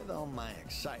 With all my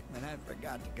excitement, I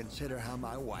forgot to consider how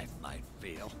my wife might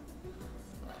feel.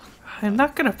 I'm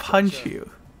not gonna punch you.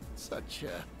 Such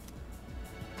a...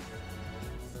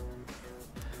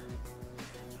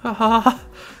 Ah.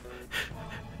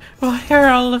 Why are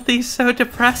all of these so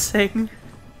depressing?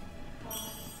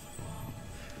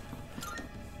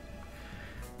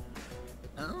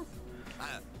 Huh?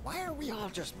 Why are we all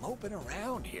just moping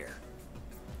around here?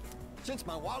 Since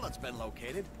my wallet's been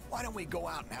located, why don't we go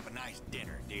out and have a nice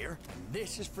dinner, dear? And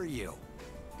this is for you.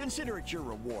 Consider it your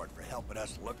reward for helping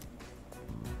us look...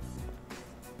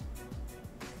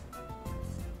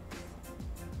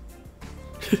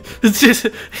 It's just,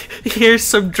 here's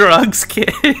some drugs,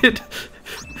 kid.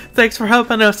 Thanks for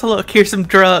helping us. Look, here's some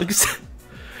drugs.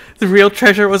 The real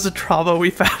treasure was a trauma we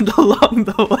found along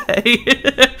the way.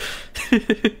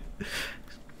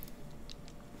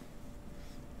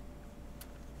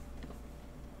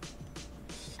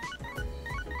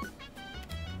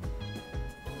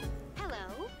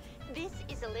 Hello, this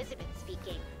is Elizabeth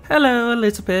speaking. Hello,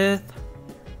 Elizabeth.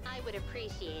 I would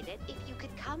appreciate it if you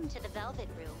could come to the Velvet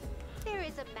Room. There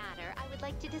is a matter I would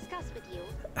like to discuss with you.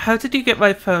 How did you get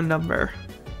my phone number?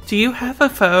 Do you have a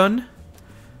phone?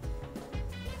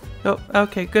 Oh,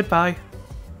 okay, goodbye.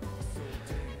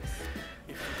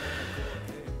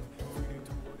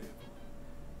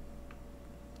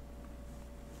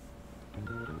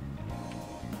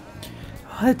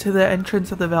 I'll head to the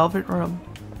entrance of the Velvet Room.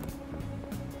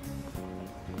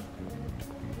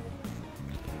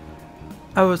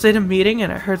 I was in a meeting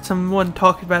and I heard someone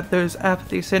talk about those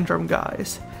apathy syndrome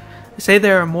guys. They say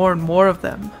there are more and more of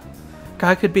them.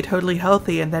 Guy could be totally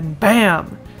healthy and then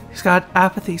BAM! He's got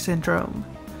apathy syndrome.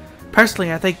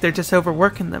 Personally, I think they're just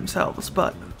overworking themselves,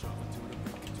 but...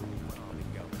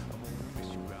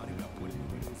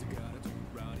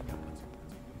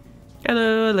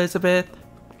 Hello, Elizabeth.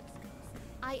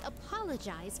 I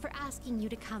apologize for asking you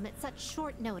to come at such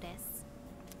short notice.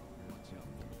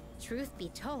 Truth be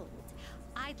told,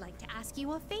 I'd like to ask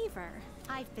you a favor.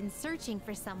 I've been searching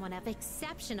for someone of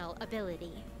exceptional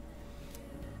ability.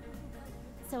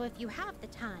 So if you have the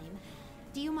time,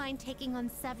 do you mind taking on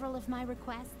several of my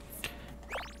requests?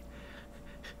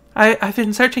 I've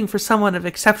been searching for someone of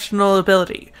exceptional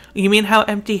ability. You mean how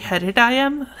empty-headed I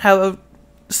am? How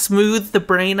smooth the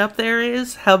brain up there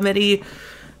is? How many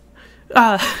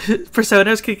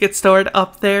personas could get stored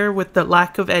up there with the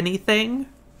lack of anything?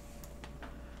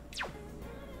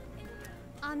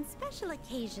 On special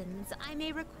occasions, I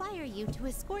may require you to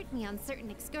escort me on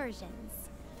certain excursions.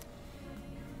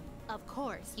 Of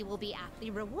course, you will be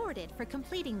aptly rewarded for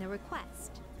completing the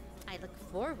request. I look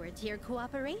forward to your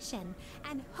cooperation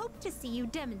and hope to see you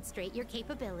demonstrate your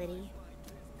capability.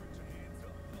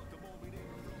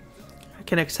 I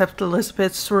can accept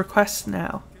Elizabeth's request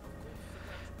now.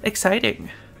 Exciting.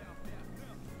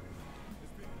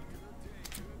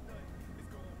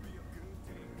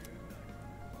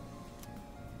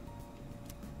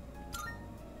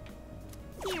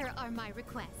 Here are my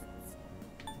requests.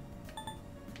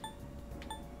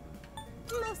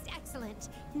 Most excellent.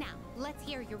 Now, let's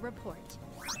hear your report.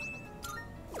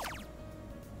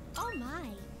 Oh my,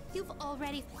 you've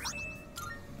already...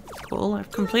 Cool, I've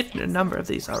completed a number of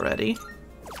these already.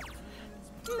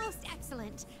 Most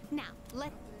excellent. Now,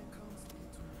 let's...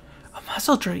 A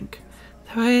muzzle drink.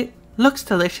 Though it looks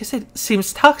delicious, it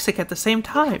seems toxic at the same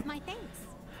time. My thanks.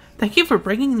 Thank you for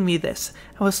bringing me this.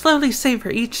 I will slowly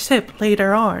savor each sip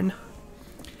later on.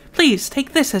 Please,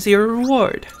 take this as your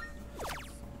reward.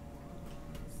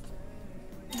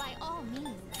 By all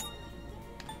means.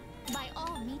 By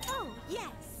all means. Oh,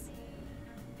 yes.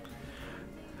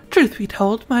 Truth be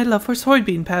told, my love for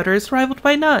soybean powder is rivaled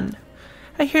by none.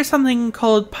 I hear something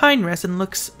called pine resin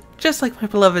looks just like my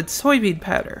beloved soybean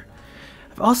powder.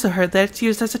 I've also heard that it's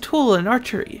used as a tool in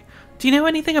archery. Do you know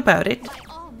anything about it? By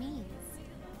all means.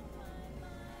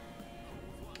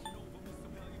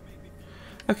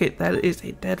 Okay, that is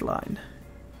a deadline.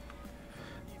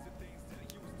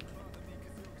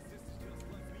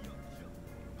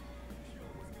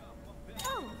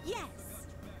 Oh, yes.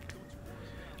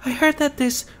 I heard that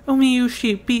this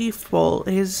Omiyushi beef bowl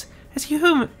is, as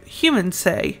humans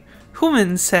say,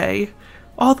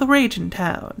 all the rage in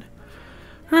town.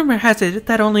 Rumor has it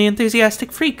that only enthusiastic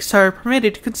freaks are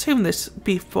permitted to consume this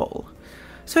beef bowl.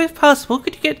 So if possible,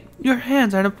 could you get your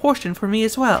hands on a portion for me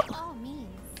as well? By all means.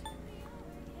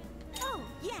 Oh,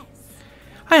 yes.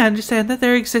 I understand that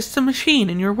there exists a machine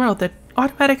in your world that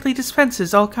automatically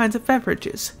dispenses all kinds of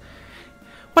beverages.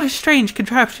 What a strange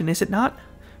contraption, is it not?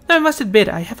 Though I must admit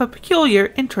I have a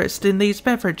peculiar interest in these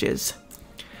beverages.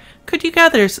 Could you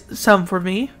gather some for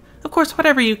me? Of course,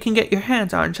 whatever you can get your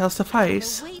hands on shall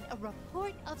suffice. Await a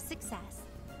report of success.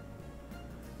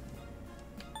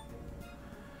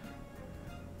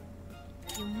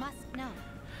 You must know.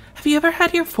 Have you ever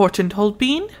had your fortune told,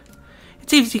 Bean? It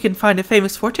seems you can find a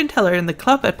famous fortune teller in the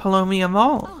club at Palomia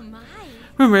Mall. Oh my.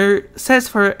 Rumor says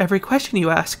for every question you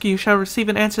ask, you shall receive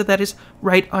an answer that is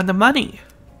right on the money.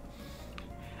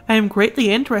 I am greatly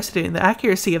interested in the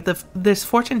accuracy of this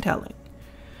fortune telling.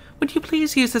 Would you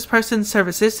please use this person's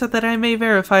services so that I may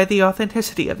verify the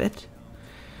authenticity of it?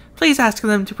 Please ask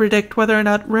them to predict whether or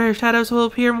not rare shadows will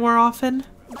appear more often.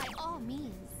 By all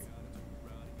means.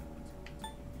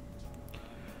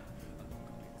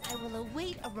 I will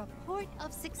await a report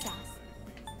of success.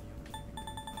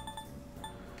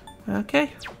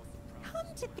 Okay. Come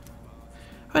to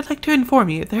I would like to inform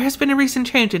you, there has been a recent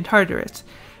change in Tartarus.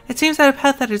 It seems that a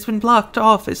path that has been blocked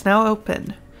off is now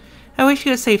open. I wish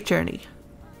you a safe journey.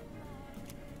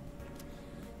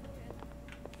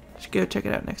 Should go check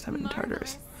it out next time in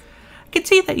Tartarus. I can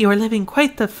see that you are living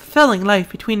quite the fulfilling life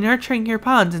between nurturing your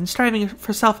pawns and striving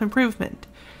for self-improvement.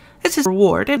 This is a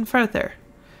reward and further.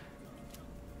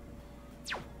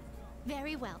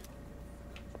 Very well.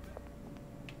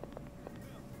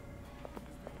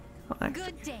 actually.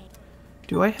 Good day.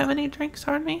 Do I have any drinks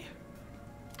on me?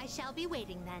 I shall be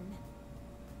waiting then.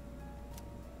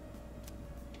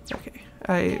 Okay,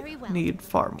 I Very well. need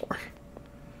far more.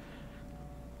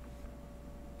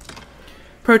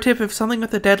 Pro tip, if something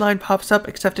with a deadline pops up,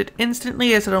 accept it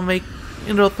instantly as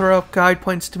it'll throw up guide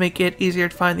points to make it easier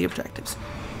to find the objectives.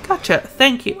 Gotcha,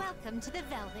 thank you. Welcome to the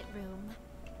Velvet Room.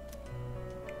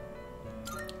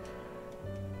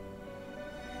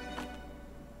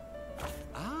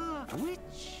 Ah,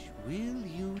 which will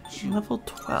you choose? Level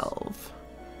 12.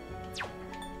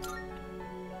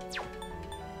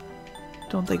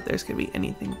 Don't think there's gonna be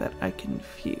anything that I can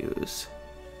fuse.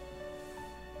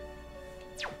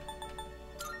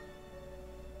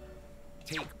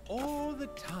 Take all the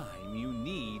time you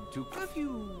need to have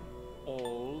you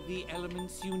all the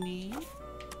elements you need.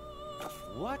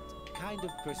 What kind of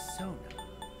persona?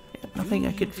 Yeah, nothing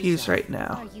I could fuse right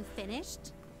now. Are you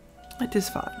finished? It is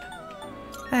fine.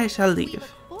 I shall We leave. look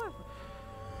forward.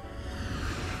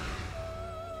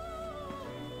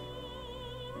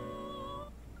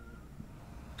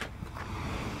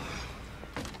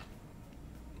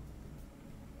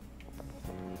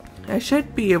 I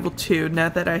should be able to, now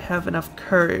that I have enough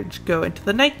courage, go into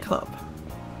the nightclub.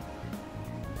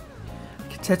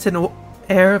 I can sense an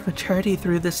air of maturity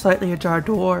through the slightly ajar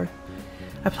door.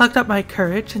 I plucked up my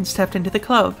courage and stepped into the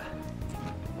club.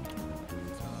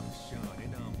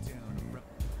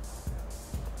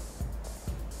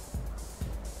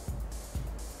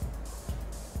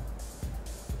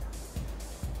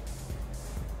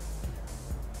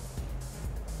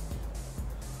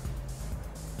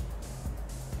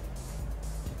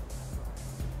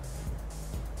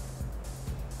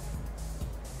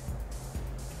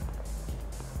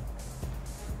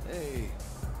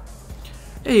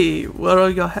 Hey, what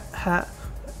do you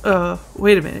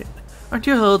wait a minute. Aren't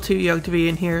you a little too young to be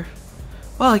in here?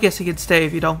 Well, I guess you can stay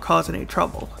if you don't cause any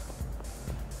trouble.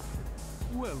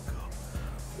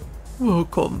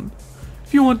 Welcome.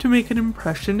 If you want to make an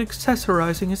impression,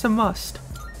 accessorizing is a must.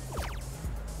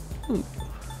 Ooh.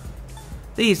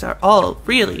 These are all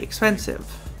really expensive.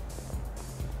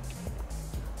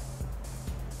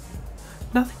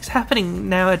 Nothing's happening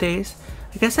nowadays.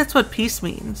 I guess that's what peace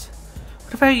means.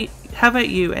 How about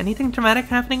you? Anything dramatic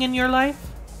happening in your life?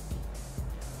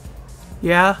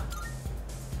 Yeah.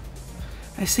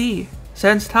 I see.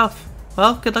 Sounds tough.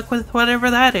 Well, good luck with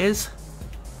whatever that is.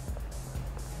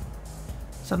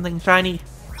 Something shiny.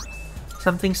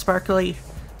 Something sparkly.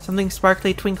 Something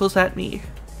sparkly twinkles at me.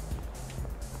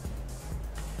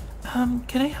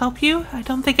 Can I help you? I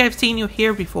don't think I've seen you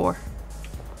here before.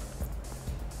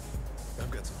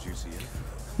 I've got some juicy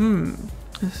info.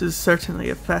 This is certainly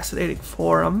a fascinating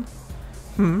forum.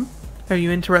 Are you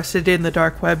interested in the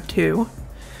dark web too?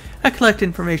 I collect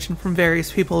information from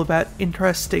various people about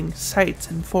interesting sites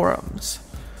and forums.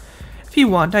 If you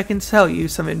want, I can sell you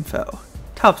some info.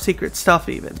 Top secret stuff,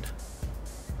 even.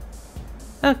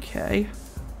 Okay.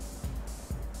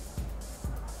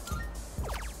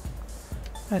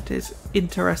 That is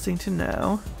interesting to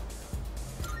know.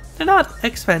 They're not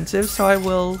expensive, so I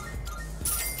will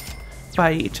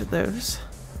buy each of those.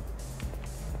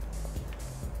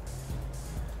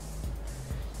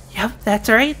 Yep, that's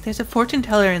right. There's a fortune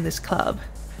teller in this club.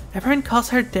 Everyone calls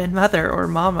her Den Mother or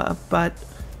Mama, but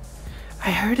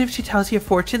I heard if she tells you a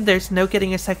fortune, there's no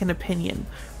getting a second opinion.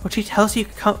 What she tells you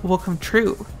will come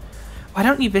true. Why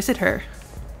don't you visit her?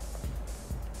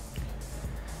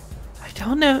 I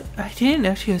don't know. I didn't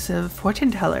know she was a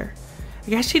fortune teller. I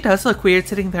guess she does look weird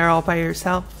sitting there all by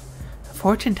herself. A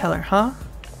fortune teller, huh?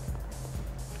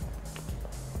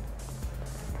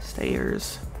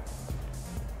 Stairs.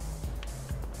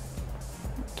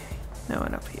 Okay, no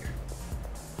one up here.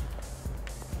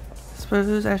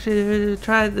 Suppose I should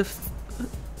try the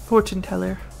fortune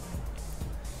teller.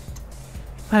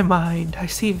 In my mind, I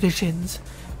see visions,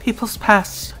 people's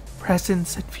pasts,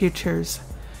 presents, and futures.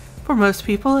 For most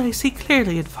people, I see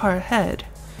clearly and far ahead.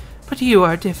 But you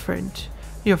are different.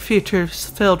 Your future is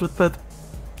filled with both...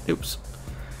 Oops.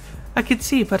 I can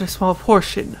see but a small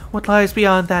portion. What lies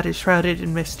beyond that is shrouded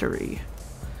in mystery.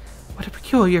 What a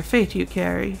peculiar fate you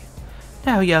carry.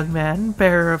 Now, young man,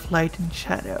 bearer of light and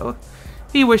shadow,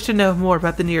 if you wish to know more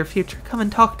about the near future, come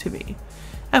and talk to me.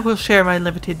 I will share my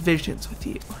limited visions with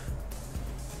you.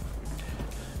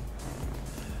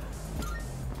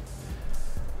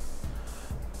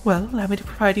 Well, allow me to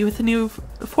provide you with a new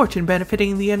fortune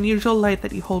benefiting the unusual light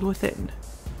that you hold within.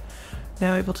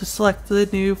 Now able to select the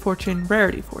new fortune,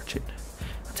 rarity fortune.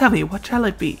 Now tell me, what shall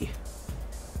it be?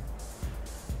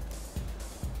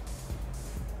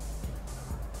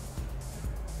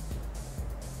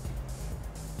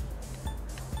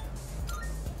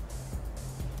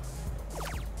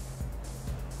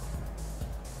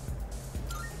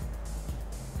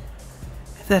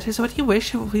 If that is what you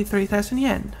wish, it will be 3,000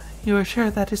 yen. You are sure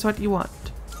that is what you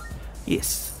want?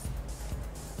 Yes.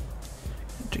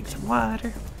 Drink some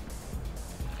water.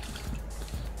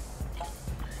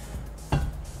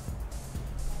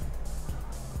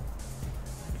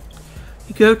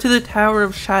 You go to the Tower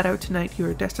of Shadow tonight. You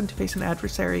are destined to face an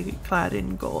adversary clad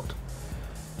in gold.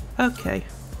 Okay.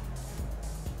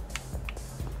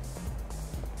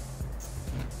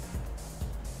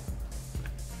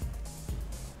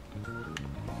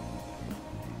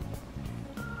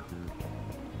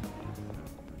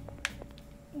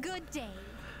 Good day.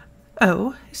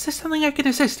 Oh, is this something I can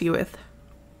assist you with?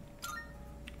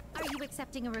 Are you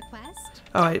accepting a request?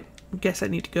 Oh, I guess I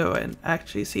need to go and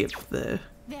actually see if the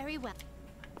Very well.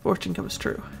 fortune comes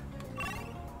true.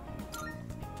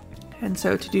 And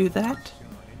so to do that,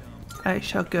 I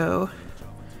shall go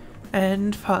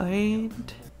and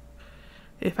find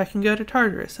if I can go to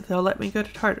Tartarus, if they'll let me go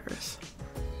to Tartarus.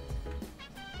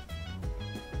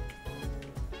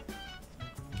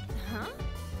 Huh?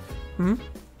 Hmm?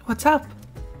 What's up?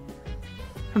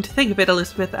 Come to think of it,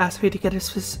 Elizabeth asked me to get a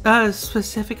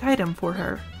specific item for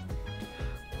her.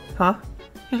 Huh?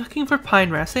 You're looking for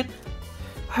pine resin?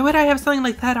 Why would I have something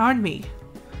like that on me?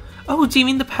 Oh, do you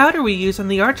mean the powder we use on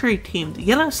the archery team, the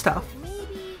yellow stuff?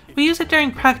 We use it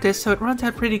during practice, so it runs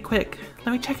out pretty quick.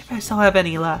 Let me check if I still have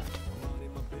any left.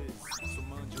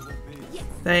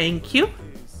 Thank you.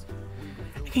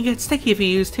 It can get sticky if you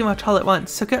use too much all at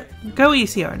once, so go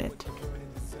easy on it.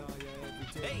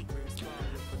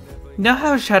 You know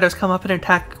how shadows come up and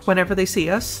attack whenever they see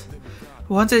us?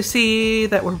 Once they see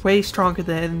that we're way stronger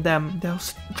than them, they'll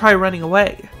try running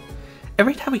away.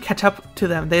 Every time we catch up to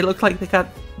them, they look like they got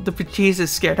the bejesus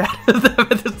scared out of them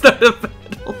at the start of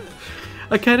battle.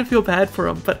 I kind of feel bad for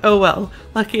them, but oh well.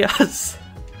 Lucky us.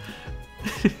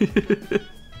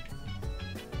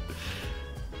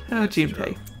 Oh,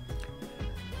 Junpei.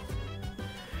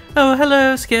 Oh,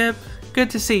 hello, Skip. Good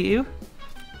to see you.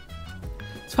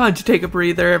 It's fine to take a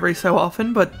breather every so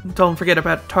often, but don't forget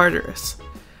about Tartarus.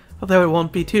 Although it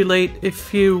won't be too late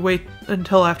if you wait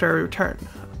until after I return.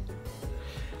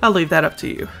 I'll leave that up to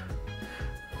you.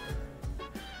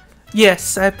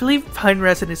 Yes, I believe pine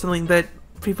resin is something that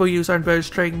people use on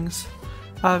bowstrings.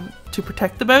 To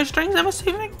protect the bowstrings, I'm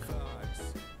assuming?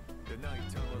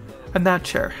 I'm not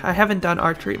sure. I haven't done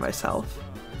archery myself.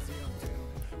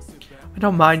 I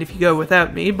don't mind if you go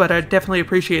without me, but I'd definitely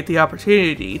appreciate the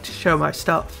opportunity to show my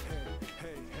stuff.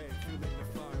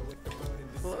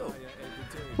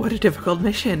 What a difficult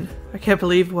mission. I can't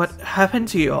believe what happened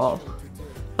to you all.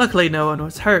 Luckily no one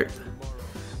was hurt.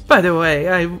 By the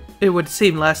way, it would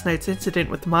seem last night's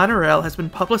incident with the monorail has been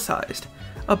publicized.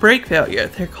 A brake failure,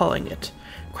 they're calling it.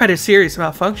 Quite a serious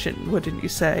malfunction, wouldn't you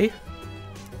say?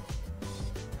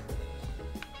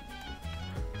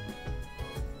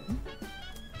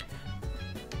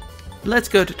 Let's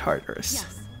go to Tartarus.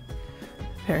 Yes.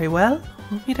 Very well.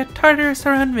 We'll meet at Tartarus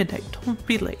around midnight. Don't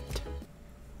be late.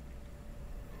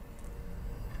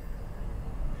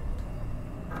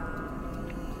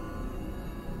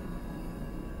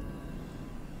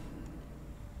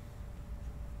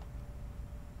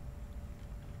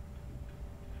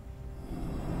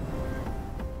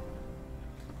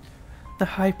 The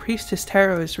High Priestess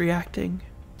Tarot is reacting.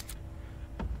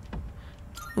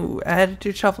 Ooh, added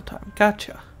to shuffle time.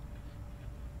 Gotcha.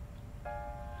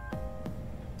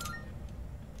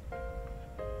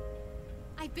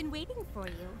 I've been waiting for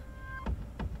you.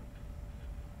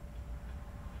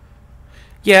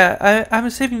 Yeah, I'm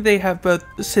assuming they have both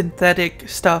synthetic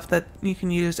stuff that you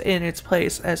can use in its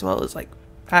place as well as like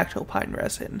actual pine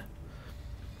resin.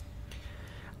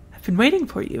 I've been waiting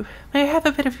for you. May I have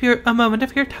a moment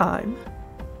of your time?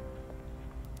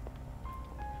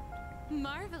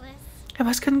 Marvelous. I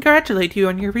must congratulate you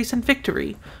on your recent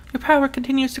victory. Your power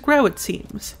continues to grow, it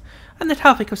seems. On the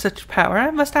topic of such power,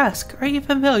 I must ask, are you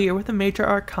familiar with the Major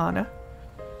Arcana?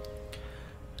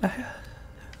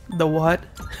 The what?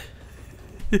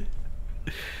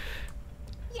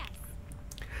 Yes.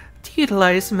 To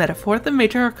utilize metaphor, the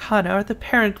Major Arcana are the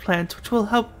parent plants which will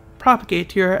help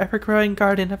propagate your ever-growing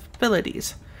garden of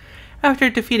abilities.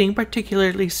 After defeating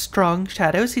particularly strong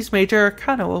shadows, these Major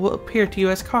Arcana will appear to you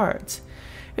as cards.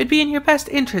 It would be in your best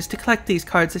interest to collect these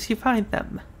cards as you find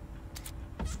them.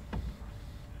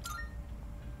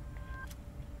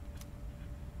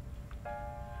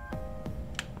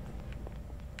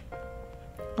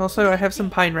 Also, I have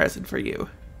some pine resin for you.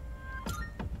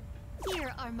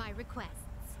 Here are my requests.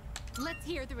 Let's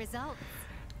hear the results.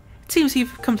 It seems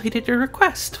you've completed your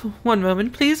request. One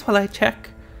moment, please, while I check.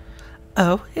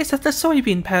 Oh, is that the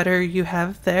soybean powder you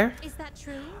have there? Is that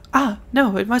true? Ah,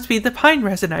 no, it must be the pine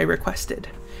resin I requested.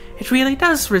 It really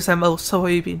does resemble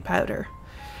soybean powder.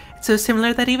 It's so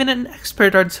similar that even an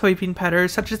expert on soybean powder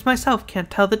such as myself can't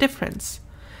tell the difference.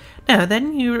 Now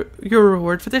then, your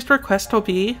reward for this request will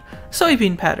be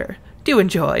soybean powder. Do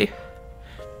enjoy.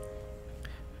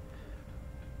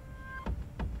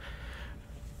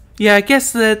 Yeah, I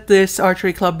guess that this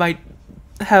archery club might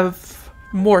have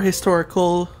more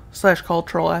historical /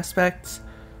 cultural aspects.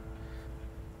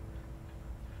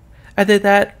 Either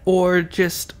that or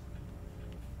just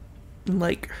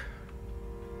like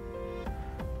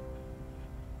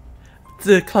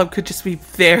the club could just be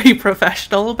very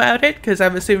professional about it, because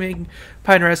I'm assuming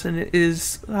pine resin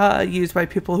is used by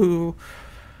people who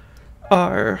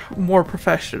are more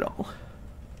professional.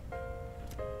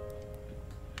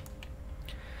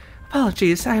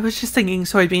 Apologies, I was just thinking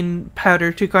soybean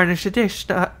powder to garnish a dish.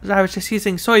 I was just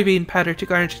using soybean powder to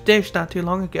garnish a dish not too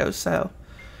long ago, so...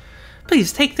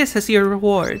 Please take this as your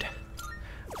reward.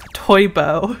 A toy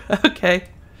bow. Okay.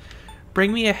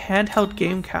 Bring me a handheld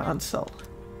game console.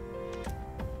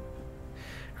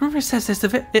 Rumor says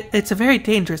it's a very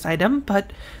dangerous item,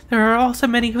 but there are also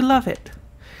many who love it.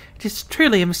 It is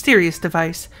truly a mysterious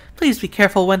device. Please be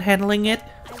careful when handling it.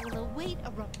 I will await a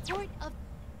report of...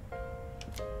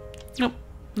 Nope,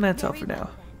 that's all for now.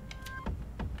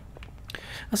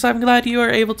 So I'm glad you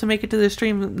were able to make it to the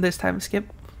stream this time, Skip.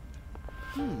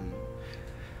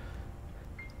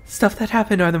 Stuff that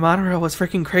happened on the monorail was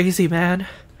freaking crazy, man.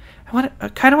 I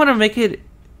kind of want to make it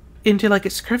into like a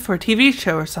script for a TV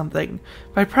show or something,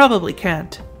 but I probably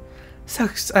can't.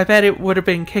 Sucks. I bet it would have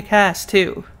been kick-ass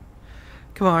too.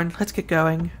 Come on, let's get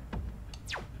going.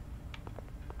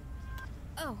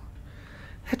 Oh.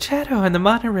 That shadow on the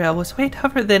monorail was way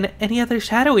tougher than any other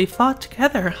shadow we fought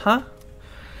together, huh?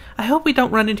 I hope we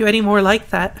don't run into any more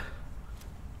like that.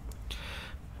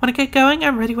 Wanna get going?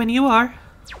 I'm ready when you are.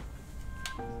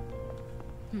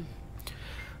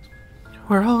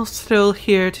 We're all still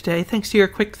here today thanks to your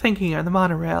quick thinking on the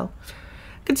monorail.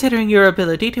 Considering your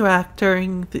ability to act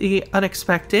during the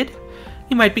unexpected,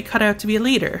 you might be cut out to be a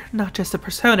leader, not just a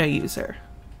Persona user.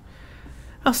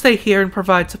 I'll stay here and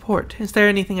provide support. Is there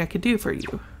anything I could do for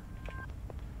you?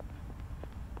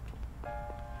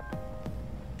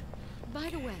 By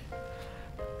the way,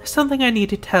 There's something I need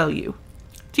to tell you.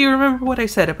 Do you remember what I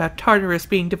said about Tartarus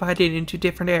being divided into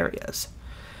different areas?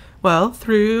 Well,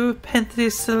 through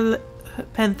Penthesilea's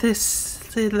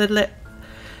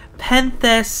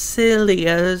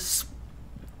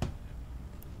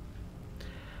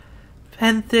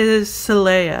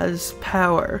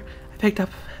power, I picked up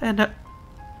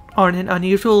on an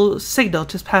unusual signal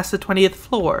just past the 20th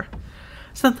floor.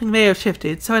 Something may have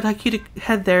shifted, so I'd like you to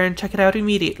head there and check it out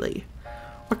immediately.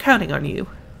 We're counting on you.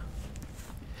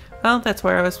 Well, that's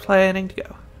where I was planning to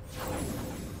go.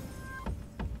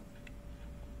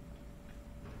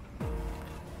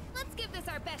 let's give this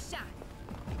our best shot.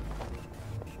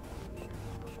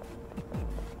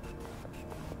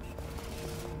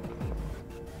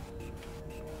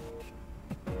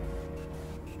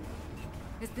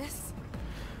 Is this?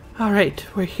 Alright,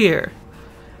 we're here.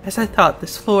 As I thought,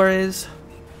 this floor is...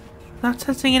 not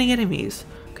sensing any enemies.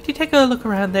 Could you take a look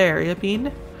around the area,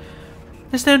 Bean?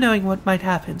 There's no knowing what might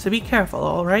happen, so be careful,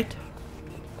 alright?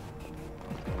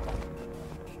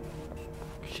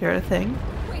 Sure thing.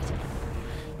 Wait.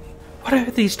 What are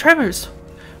these tremors?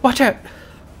 Watch out!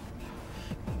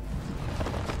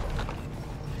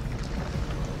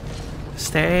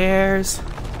 Stairs.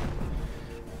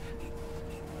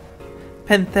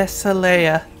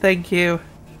 Penthesilea, thank you.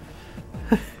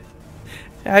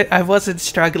 I wasn't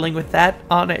struggling with that,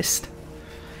 honest.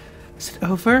 Is it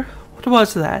over? What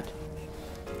was that?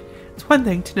 It's one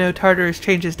thing to know Tartarus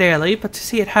changes daily, but to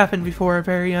see it happen before our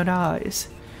very own eyes.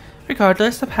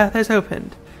 Regardless, the path has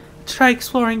opened. Let's try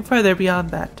exploring further beyond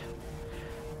that.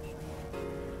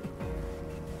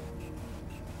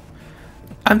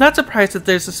 I'm not surprised that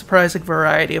there's a surprising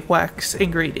variety of wax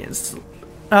ingredients.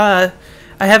 I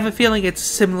have a feeling it's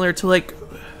similar to like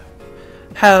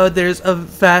how there's a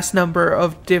vast number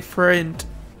of different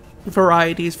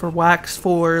varieties for wax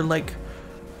for like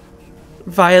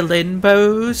violin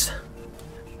bows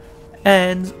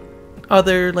and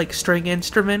other like string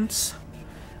instruments.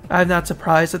 I'm not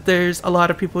surprised that there's a lot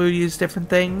of people who use different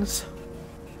things.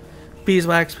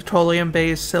 Beeswax, petroleum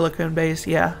based, silicone based,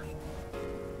 yeah.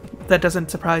 That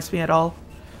doesn't surprise me at all.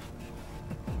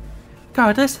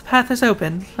 Regardless, the path is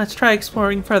open. Let's try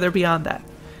exploring further beyond that.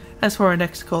 As for our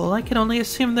next goal, I can only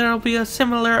assume there will be a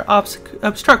similar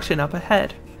obstruction up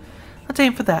ahead. Let's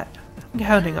aim for that. I'm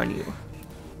counting on you.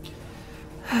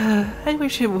 I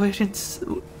wish it wouldn't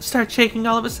start shaking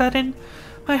all of a sudden.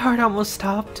 My heart almost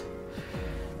stopped.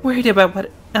 Worried about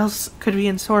what else could be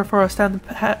in store for us down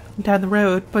the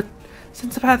road, but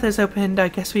since the path is opened, I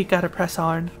guess we gotta press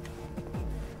on.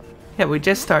 Yeah, we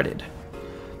just started.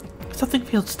 Something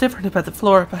feels different about the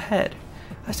floor up ahead.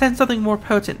 I sense something more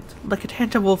potent, like a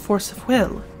tangible force of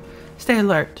will. Stay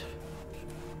alert.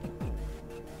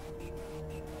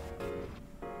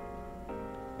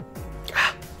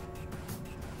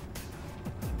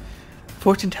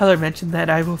 Fortune teller mentioned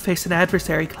that I will face an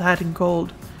adversary clad in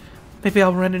gold. Maybe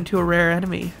I'll run into a rare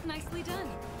enemy. Nicely done.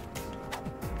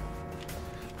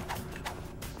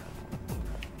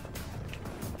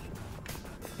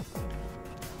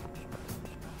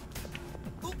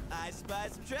 Ooh, I spy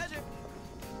some treasure.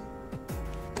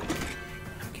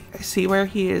 I see where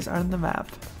he is on the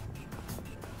map.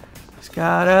 He's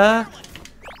gotta...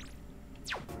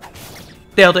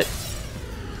 Nailed it.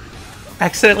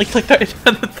 Accidentally clicked on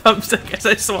the thumbstick as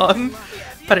I swung,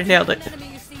 but I nailed it.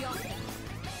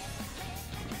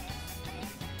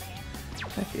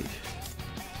 Okay.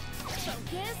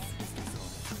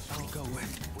 I'll go in.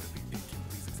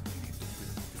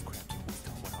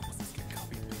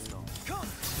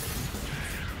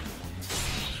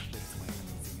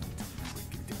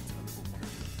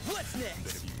 What's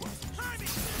next?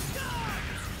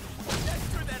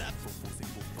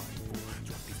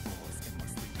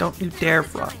 Don't you dare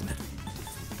run.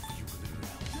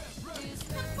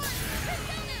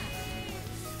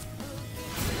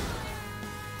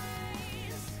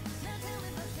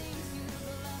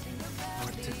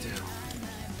 What to do?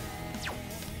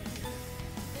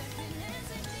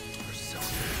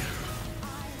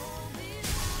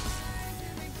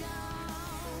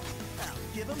 I'll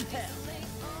give 'em hell.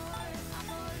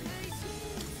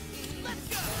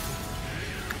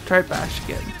 Try bash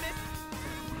again.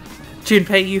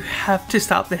 Junpei, you have to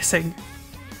stop missing.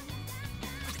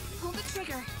 Pull the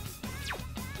trigger.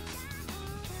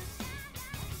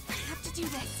 I have to do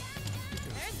this.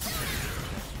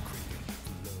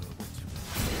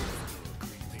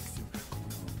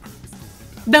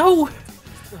 No!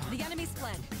 The enemy's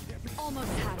fled. Almost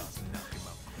had it.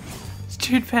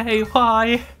 Junpei,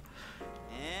 why?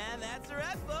 And that's a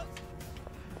wrap, folks.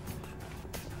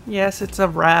 Yes, it's a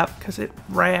wrap because it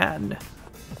ran.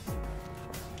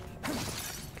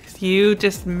 You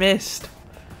just missed.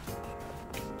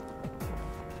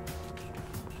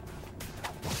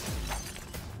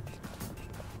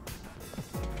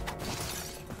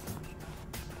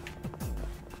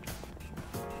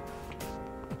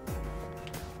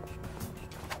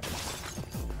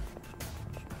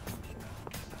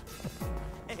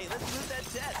 Hey, let's move that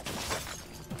chest.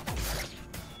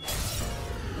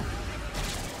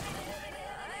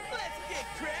 Let's get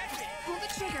cracking. Pull the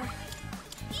trigger.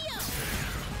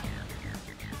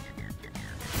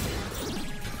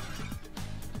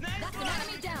 That's an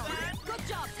enemy down. Good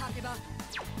job, Takeba.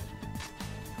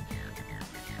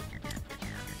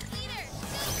 Leader,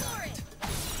 go for it!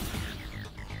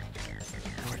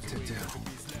 What to do?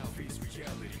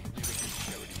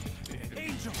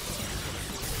 Angel.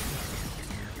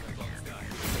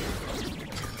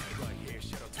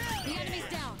 The enemy's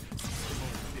down.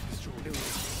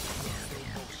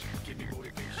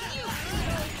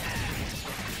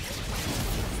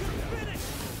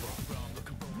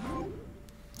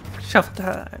 Shuffle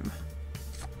time.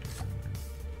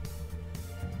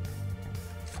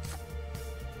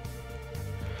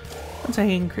 Once I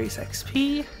increase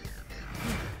XP.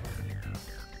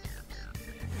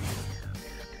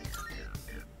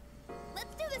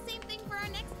 Let's do the same thing for our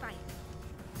next fight.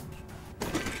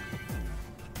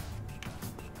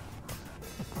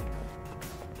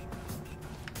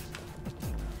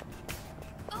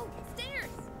 Oh,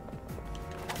 stairs!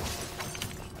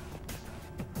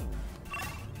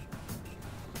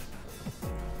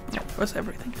 That was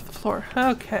everything to the floor.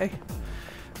 Okay.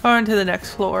 On to the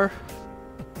next floor.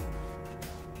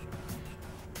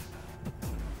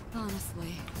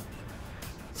 Honestly.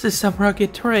 This is some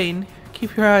rugged terrain.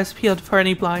 Keep your eyes peeled for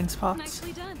any blind spots.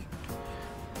 Nicely done.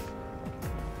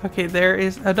 Okay, there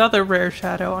is another rare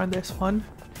shadow on this one.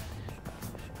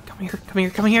 Come here, come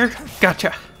here, come here.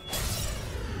 Gotcha.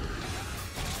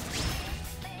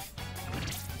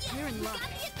 You're in luck.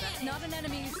 That's not an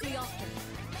enemy you see often.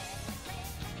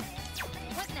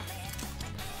 What next?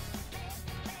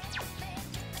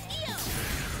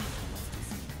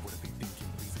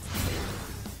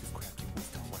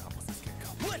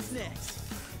 What's next?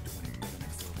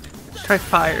 Try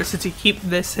fire since you keep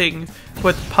missing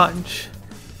with punch.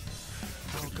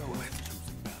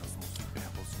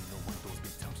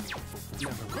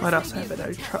 What else haven't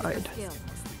I tried?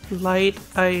 Light,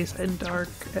 ice, and dark,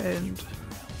 and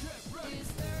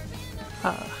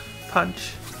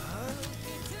punch.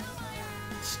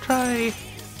 Let's try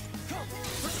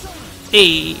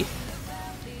Hey.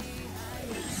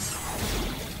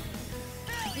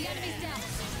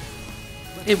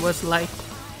 It was light.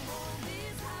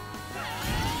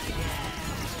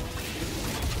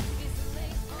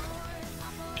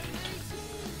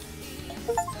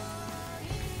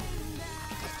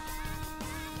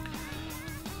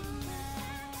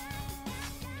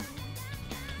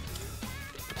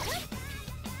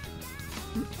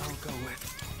 I'll go with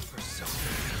Persona.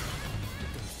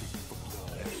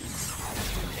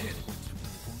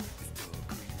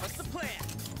 What's the plan?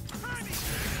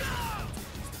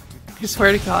 I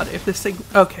swear to God, if this thing...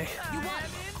 Okay. You won.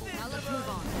 Now let's move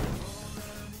on.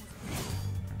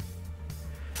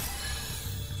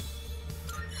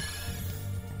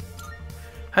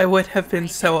 I would have been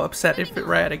so upset if it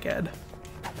ran again.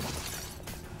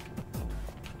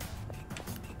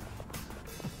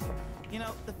 You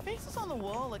know, the faces on the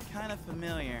wall look kind of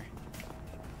familiar.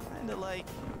 Kinda like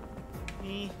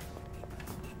me.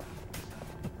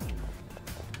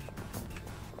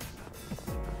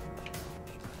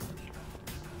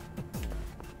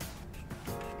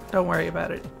 Don't worry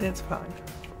about it. It's fine.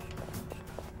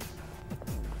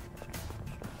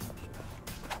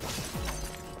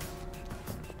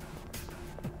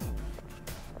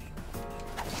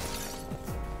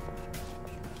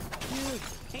 Dude,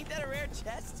 ain't that a rare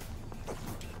chest?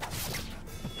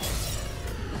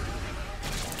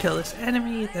 Kill this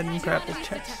enemy, then grab the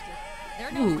chest.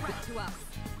 They're no Ooh. threat to us.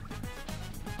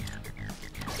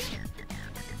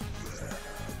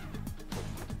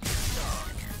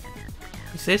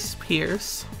 Is this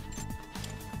Pierce?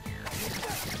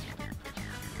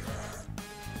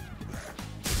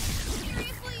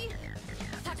 Seriously?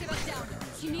 Takeba's down.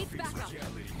 She needs backup.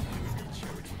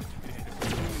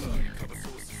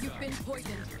 You've been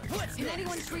poisoned. Can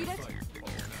anyone treat it?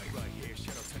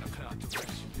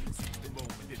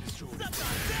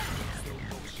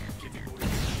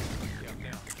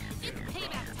 It's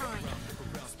payback time.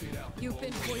 You've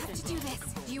been poisoned. Let's do this.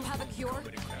 Do you have a cure?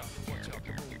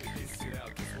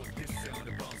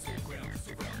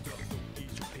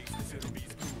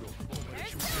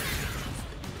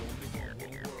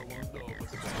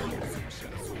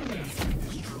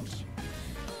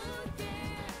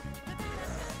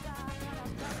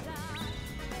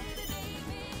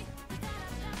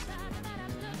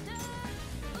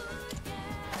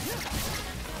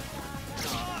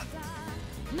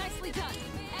 Nicely done.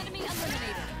 Enemy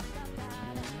eliminated.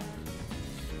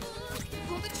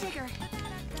 Pull the trigger.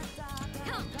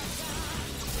 Come.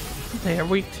 They are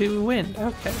weak to wind.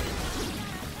 Okay.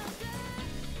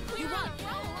 You won.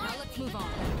 Now let's move on.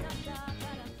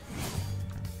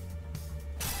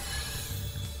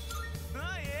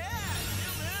 Oh yeah!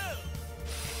 New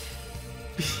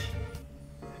move!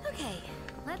 Okay,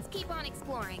 let's keep on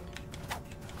exploring.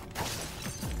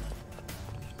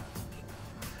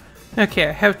 Okay,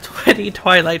 I have 20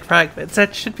 Twilight Fragments.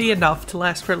 That should be enough to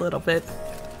last for a little bit.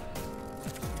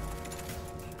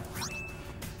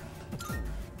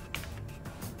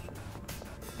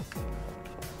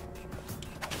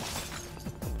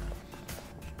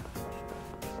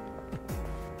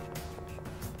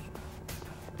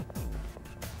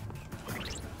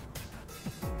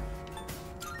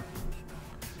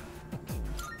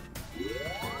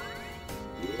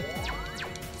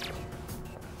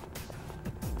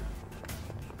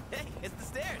 Hey, it's the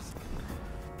stairs.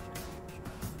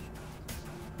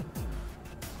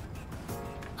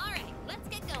 All right, let's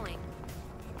get going.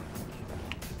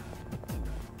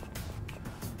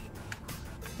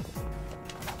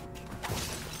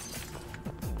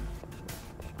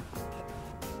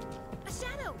 A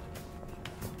shadow.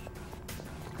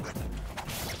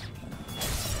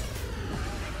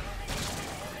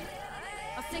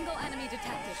 A single enemy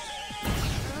detected.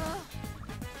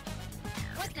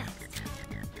 What's next?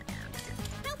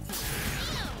 Help me.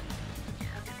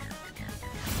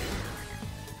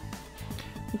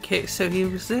 Okay, so he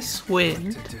resists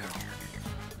wind.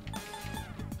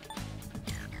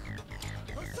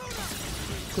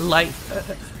 Light.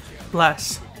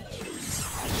 Less.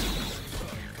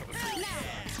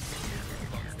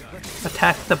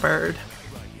 Attack the bird.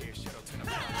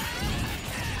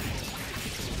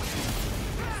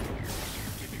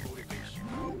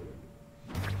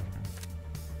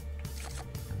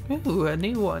 Ooh, a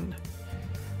new one.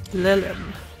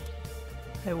 Lilin.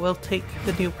 I will take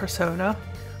the new persona,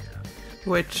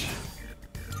 which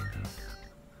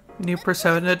new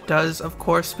persona does of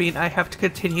course mean I have to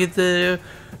continue the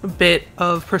bit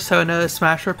of Persona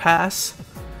Smasher Pass.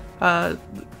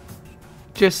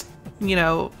 Just, you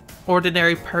know,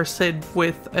 ordinary person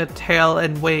with a tail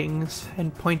and wings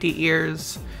and pointy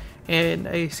ears and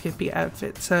a skimpy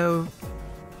outfit. So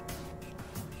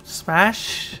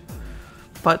Smash,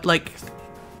 but like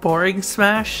boring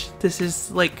Smash. This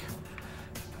isn't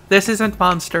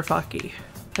monster fucky.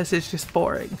 This is just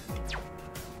boring.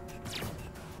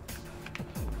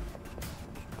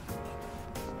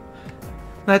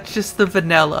 That's just the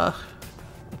vanilla.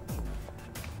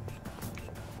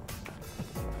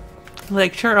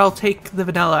 Like, sure, I'll take the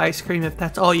vanilla ice cream if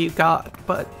that's all you got,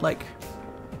 but like,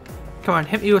 come on,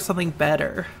 hit me with something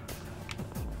better.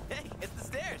 Hey, it's the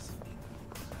stairs.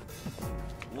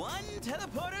 One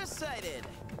teleporter sighted.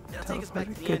 It'll take us back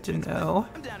to the Good to entrance, but know.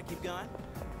 I'm down to keep going.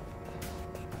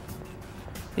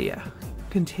 Yeah,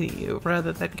 continue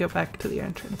rather than go back to the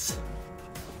entrance.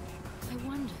 I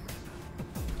wonder.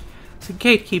 There's a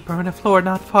gatekeeper on a floor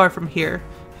not far from here.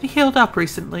 He healed up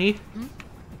recently.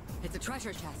 It's a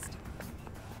treasure chest.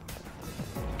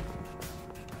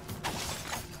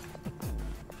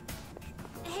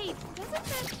 Hey, doesn't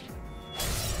this...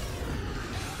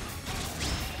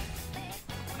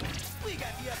 We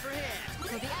got the upper hand. So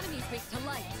the enemy's weak to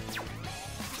light.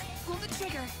 Pull the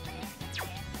trigger.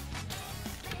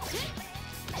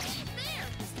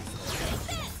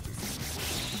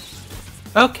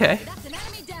 Okay. That's an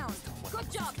enemy down.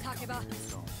 Good job, Takeba.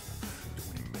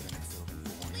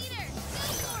 Leader, go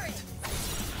for it.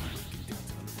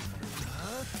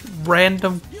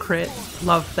 Random crit.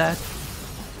 Love that.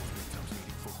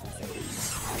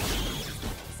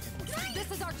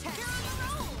 This is our chance.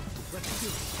 Let's do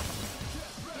it.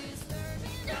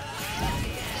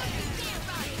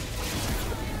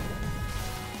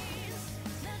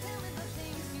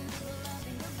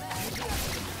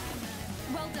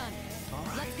 Well done.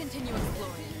 Let's continue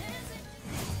exploring.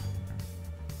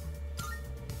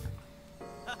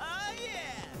 Yeah!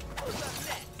 Who's up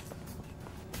next?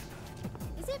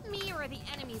 Is it me or are the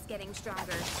enemies getting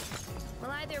stronger?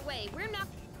 Well, either way, we're not...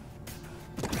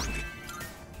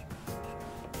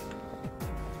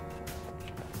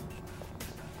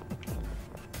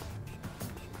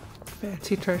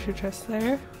 Fancy treasure chest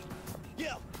there.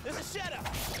 Yo, there's a shadow.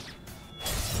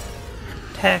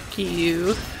 Attack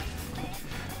you.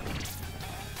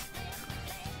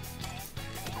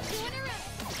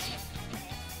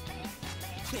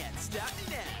 Can't stop me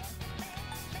now.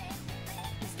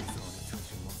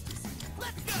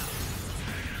 Let's go.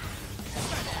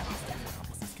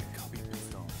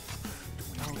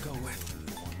 I'll go with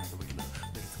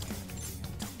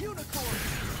Unicorn.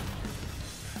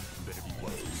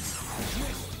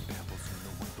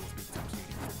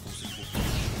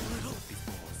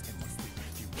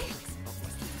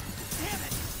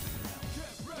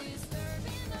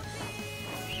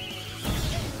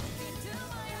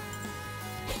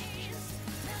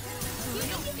 You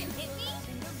think you can hit me?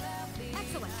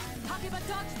 Excellent. Takeba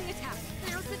dodged the attack.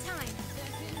 Now's the time.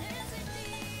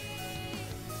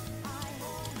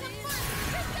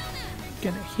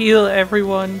 Gonna heal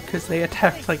everyone because they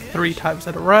attacked like 3 times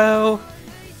in a row.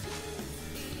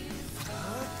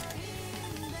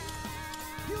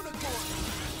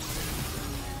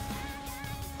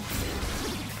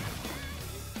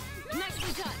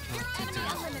 Nicely done. Enemy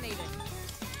eliminated.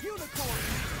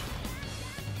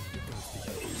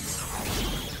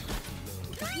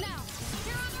 Now,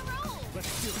 you're on a roll.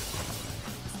 Let's do it.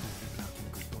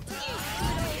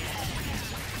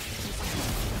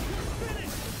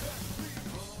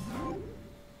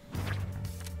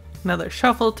 Another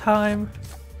shuffle time. I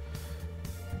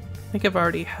think I've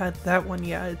already had that one.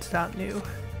 Yeah, it's not new.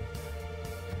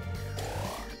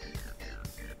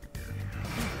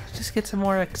 Just get some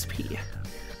more XP.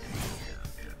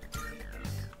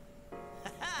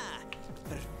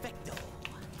 Perfecto.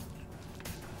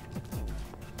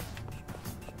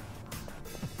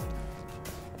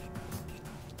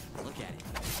 Look at it.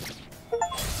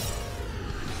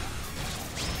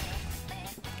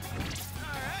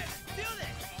 Alright, do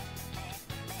this.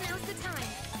 Now's the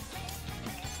time.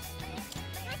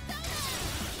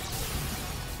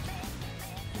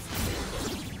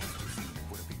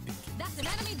 That's an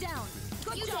enemy down.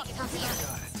 Good job,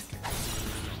 Takeba.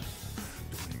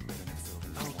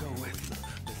 I'll go with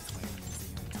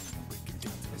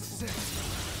this is it.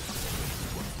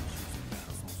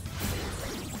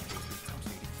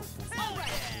 All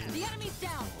right, the enemy's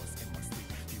down.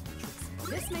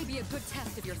 This may be a good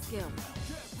test of your skill.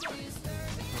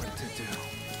 What to do?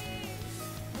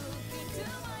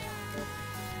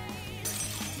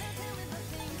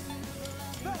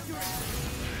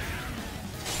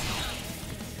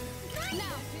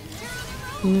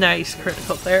 Nice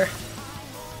critical there.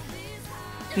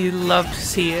 You love to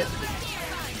see it.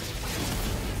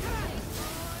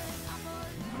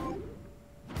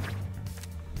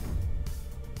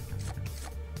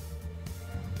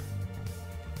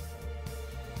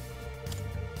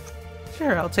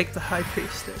 Sure, I'll take the High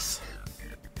Priestess.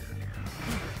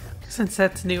 Since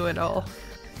that's new and all.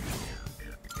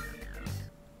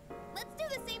 Let's do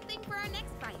the same thing for our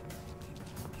next fight.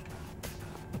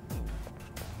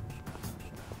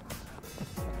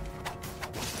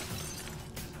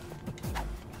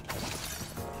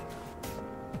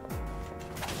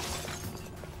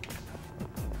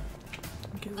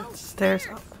 Get the stairs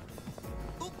up.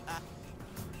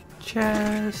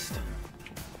 Chest.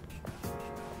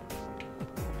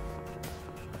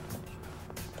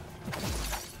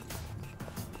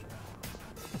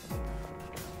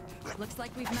 Looks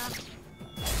like we've mapped.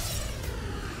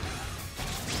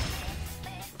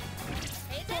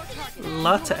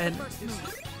 Lots of enemies.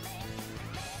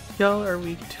 Y'all are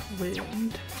weak to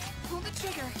wind. Pull the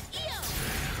trigger.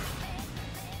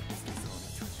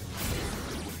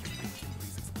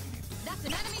 That's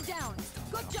an enemy down.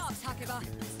 Good job, Takeba.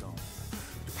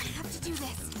 I have to do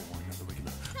this.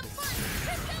 Have fun,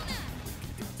 Persona!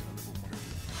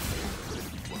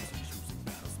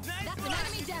 That's an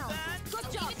enemy down. Good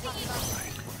job, Takeba.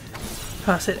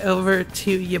 Pass it over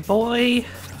to ya boy.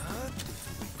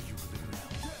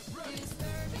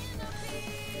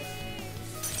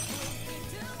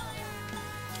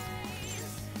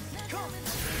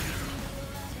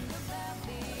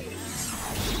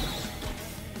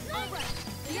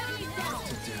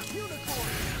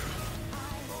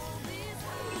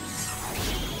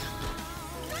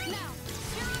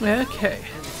 Okay.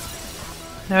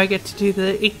 Now I get to do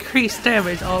the increased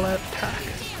damage all-out attack.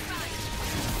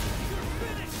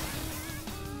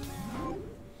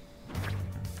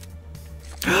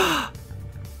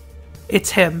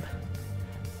 It's him.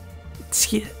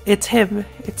 It's him.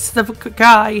 It's the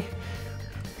guy.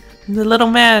 The little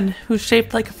man who's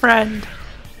shaped like a friend.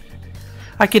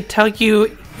 I could tell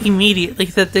you immediately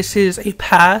that this is a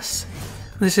pass.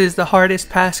 This is the hardest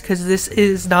pass because this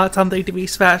is not something to be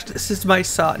smashed. This is my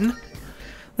son.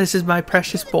 This is my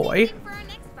precious boy.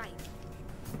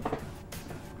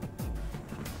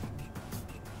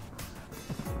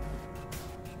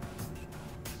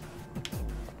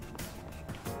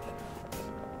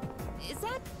 Is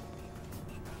that...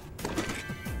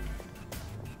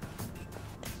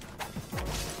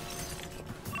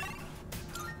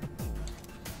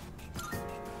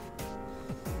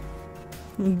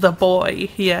 The boy,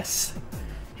 yes.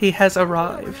 He has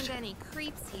arrived. Any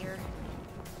creeps here?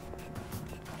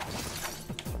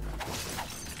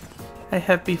 I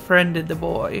have befriended the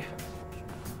boy.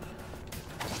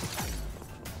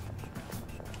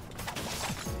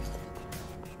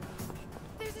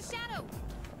 There's a shadow.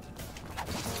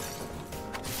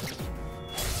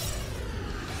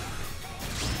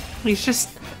 He's just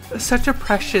such a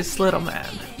precious little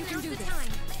man. You can do this.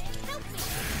 Help me.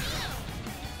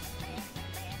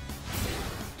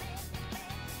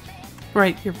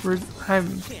 Right, I'm...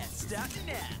 Can't stop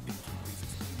now.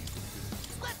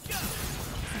 Let's go.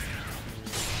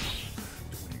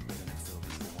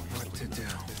 What to do?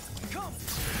 Come.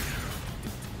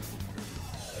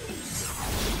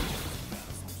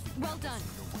 Well done.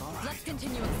 Let's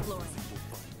continue exploring.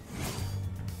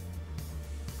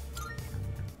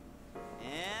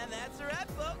 And that's a wrap,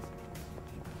 folks.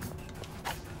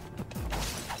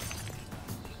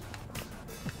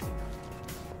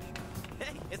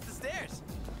 Hey, it's the stairs.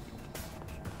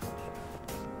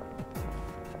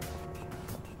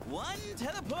 One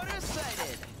teleporter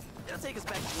sighted. It'll take us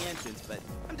back to the entrance, but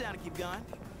I'm down to keep going.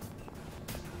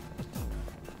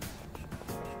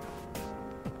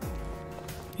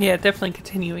 Yeah, definitely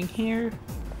continuing here.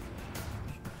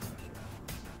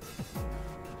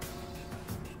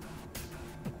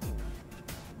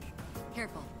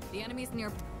 Careful. The enemy's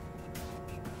near.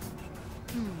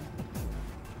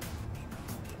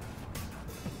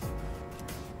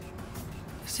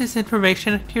 This is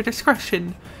information at your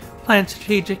discretion. Plan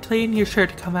strategically and you're sure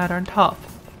to come out on top.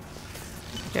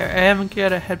 Yeah, I am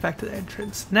gonna head back to the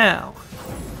entrance now.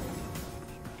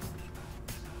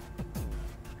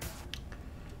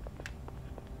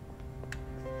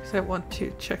 So I want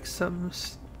to check some...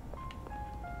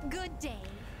 Good day.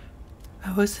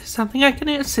 Oh, is there something I can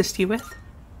assist you with?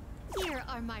 Here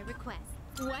are my requests.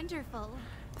 Wonderful.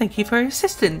 Thank you for your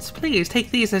assistance. Please take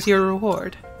these as your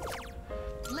reward.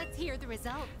 Let's hear the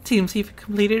result. Seems you've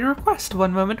completed a request.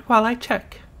 One moment while I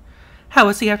check. How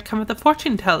was the outcome of the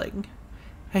fortune telling?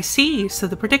 I see, so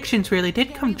the predictions really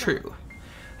did come true.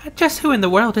 Just who in the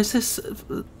world is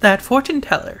that fortune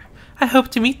teller? I hope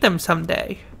to meet them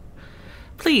someday.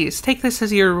 Please, take this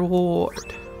as your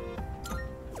reward.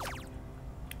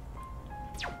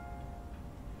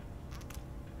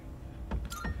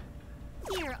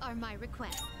 Here are my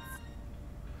requests.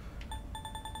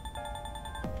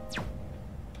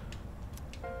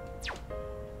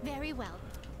 Very well.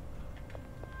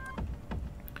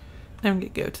 Now I'm gonna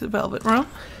go to the Velvet Room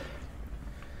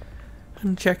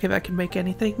and check if I can make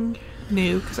anything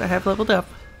new because I have leveled up.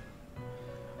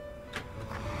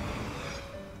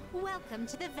 Welcome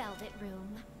to the Velvet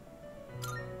Room.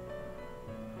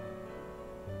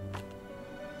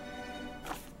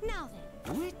 Now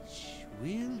then. Which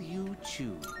will you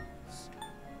choose?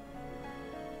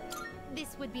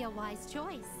 This would be a wise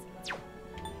choice.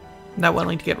 Not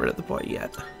willing to get rid of the boy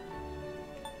yet.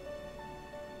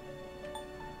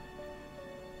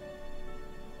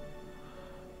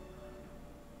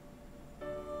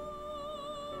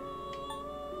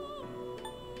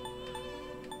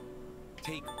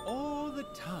 Take all the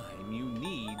time you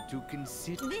need to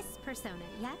consider. This persona,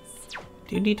 yes?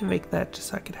 Do you need to make that just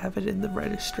so I can have it in the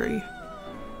registry?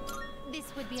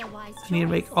 This would be a wise choice. I need to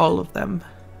make all of them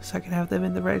so I can have them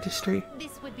in the registry.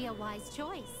 This would be a wise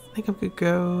choice. I think I'm gonna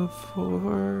go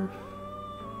for...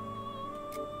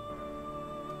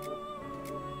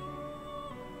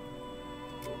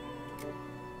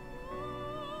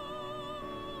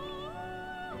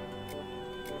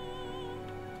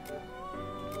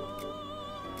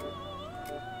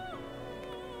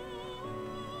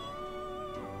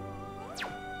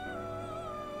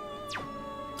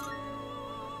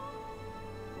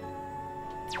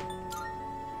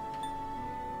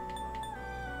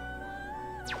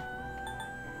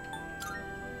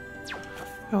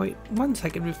 Oh wait, 1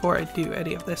 second before I do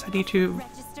any of this, I need to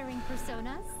Registering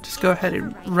personas? just go ahead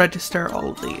and register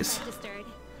all of these. Registered.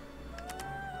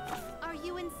 Are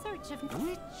you in search of...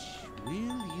 Which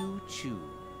will you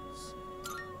choose?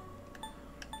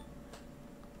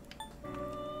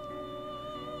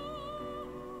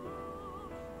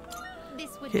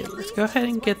 This would Okay, be at let's least go ahead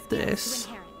and what get skills this. to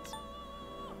inherit.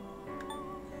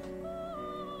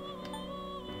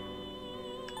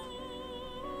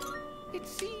 It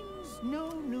seems no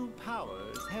new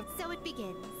powers have. So it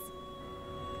begins.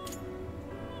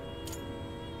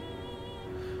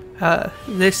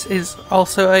 This is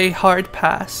also a hard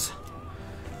pass.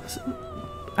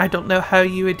 I don't know how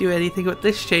you would do anything with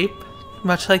this shape.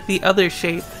 Much like the other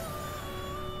shape,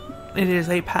 it is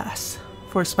a pass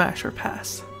for Smash or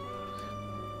Pass.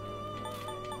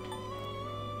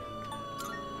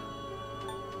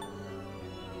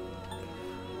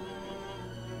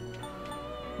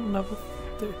 Level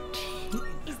 13.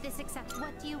 Is this accept?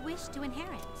 What do you wish to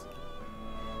inherit?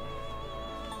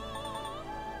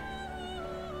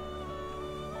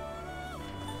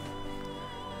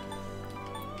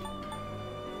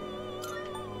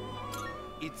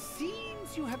 It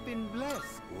seems you have been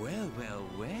blessed. Well, well,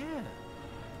 well.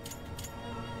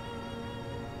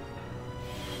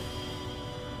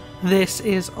 This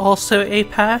is also a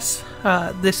pass.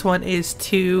 This one is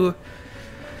too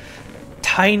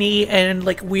tiny and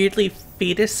like weirdly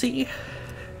fetusy.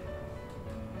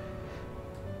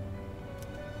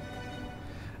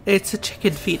 It's a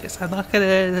chicken fetus. I'm not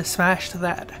gonna smash to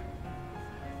that.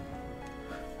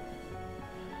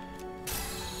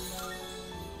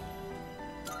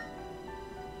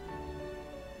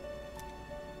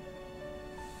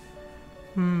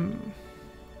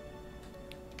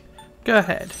 Go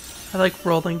ahead. I like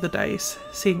rolling the dice,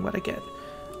 seeing what I get.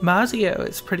 Mazio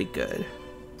is pretty good.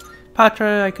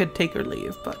 Patra, I could take or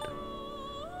leave, but...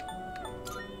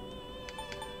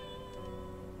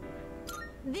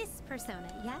 This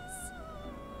persona, yes?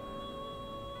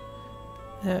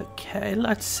 Okay,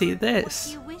 let's see What do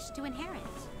this. you wish to inherit?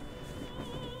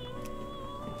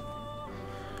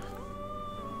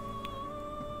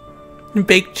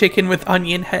 Baked chicken with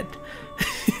onion head.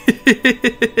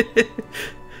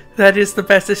 That is the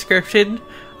best description.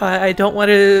 I don't want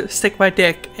to stick my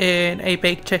dick in a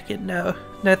baked chicken. No.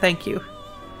 No, thank you.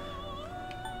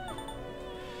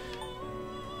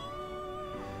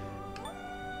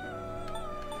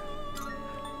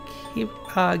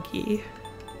 Kibagi.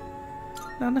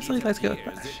 Honestly, let's go with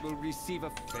Appears Bash. It will receive a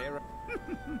fair.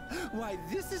 Why,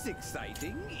 this is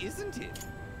exciting, isn't it?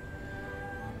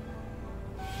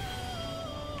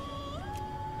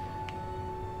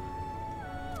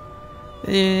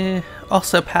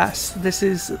 Also pass. This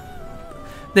is...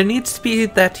 There needs to be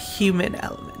that human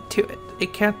element to it.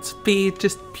 It can't be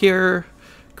just pure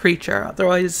creature,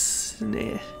 otherwise...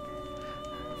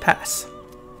 Pass.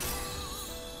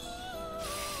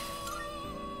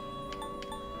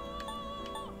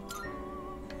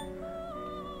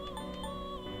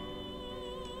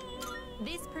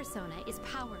 This persona is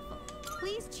powerful.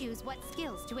 Please choose what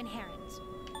skills to inherit.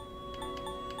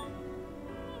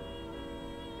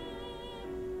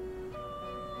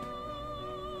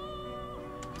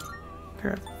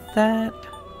 Grab that.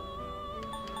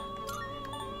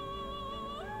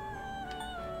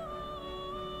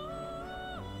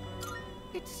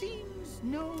 It seems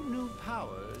no new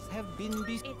powers have been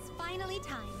It's finally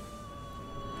time.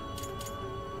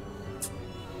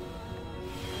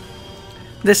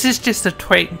 This is just a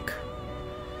twink.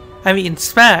 I mean,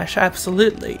 Smash,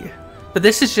 absolutely. But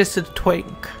this is just a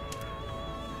twink.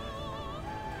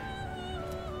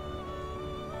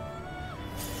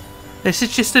 This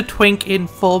is just a twink in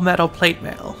Full Metal Plate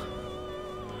Mail.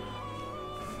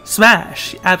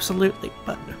 Smash, absolutely,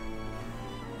 but...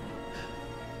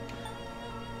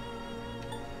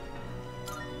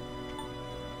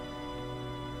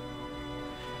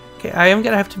 Okay, I am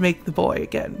gonna have to make the boy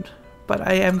again, but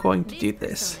I am going to do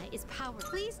this.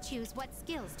 Please choose what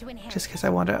skills to inherit. Just because I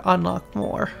want to unlock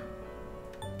more.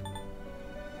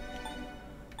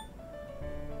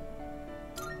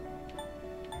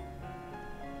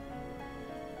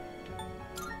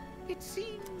 It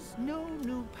seems no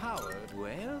new power.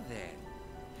 Well then,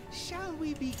 shall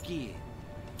we begin?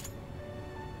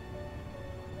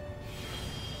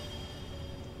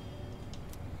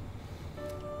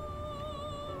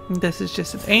 This is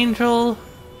just an angel.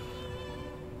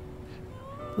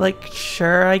 Like,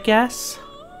 sure, I guess.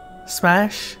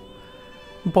 Smash.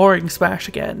 Boring Smash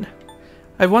again.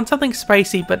 I want something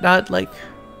spicy, but not like...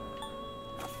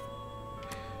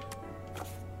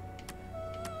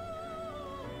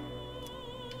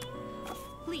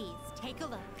 Please take a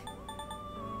look.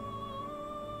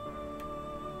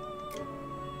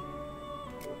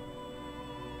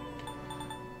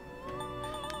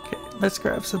 Okay, let's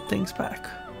grab some things back.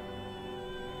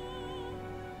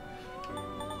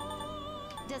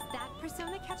 Does that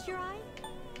persona catch your eye?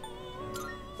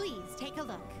 Please take a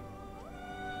look.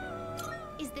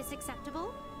 Is this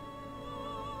acceptable?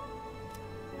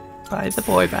 Buy the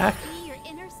boy back. See your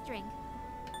inner strength.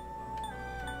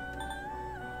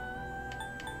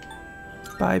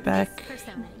 Buy back. This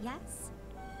persona, yes?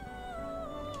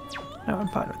 No, I'm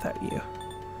fine without you.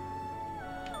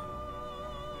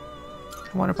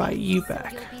 I want to buy you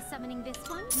back. So you'll be summoning this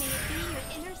one? May it be your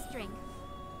inner strength.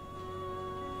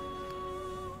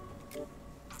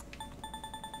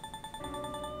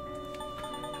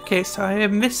 Okay, so I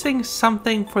am missing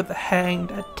something for the Hanged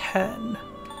at 10.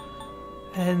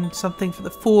 And something for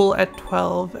the Fool at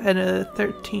 12 and a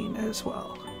 13 as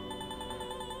well.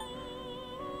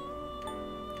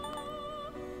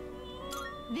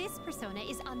 This persona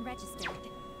is unregistered.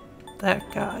 That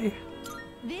guy.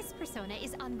 This persona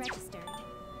is unregistered.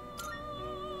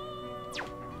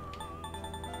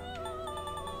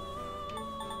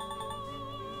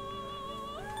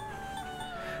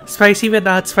 Spicy but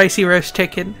not spicy roast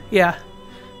chicken. Yeah.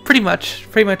 Pretty much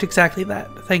exactly that.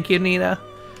 Thank you, Nina.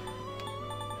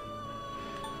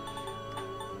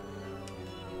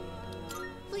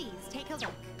 Please take a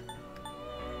look.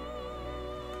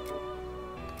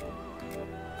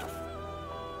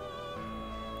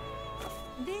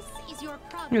 This is your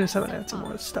progress. I'm gonna summon so out some far.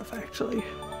 more stuff actually.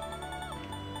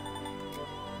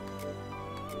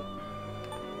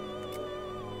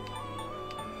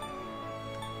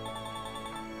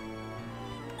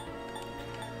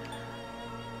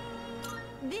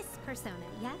 This persona,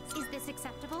 yes? Is this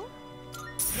acceptable?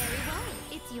 Very well,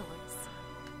 it's yours.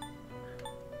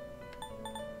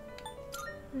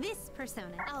 This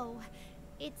persona. Oh,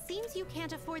 it seems you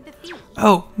can't afford the fee.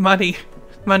 Oh, money.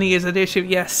 Money is an issue,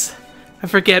 yes. I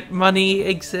forget money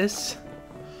exists.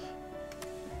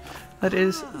 That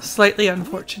is slightly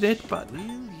unfortunate, but... Will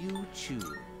you choose?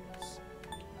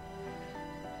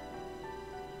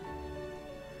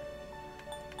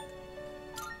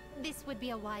 This would be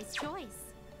a wise choice.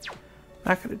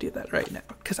 Not gonna do that right now,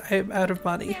 because I am out of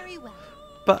money. Very well.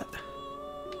 But...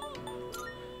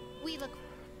 We look.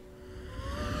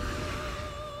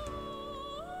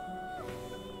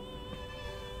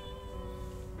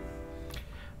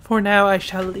 For now, I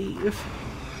shall leave.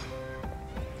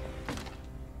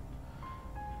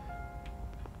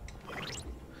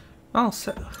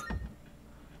 Also...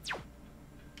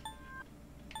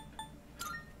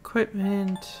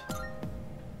 Equipment...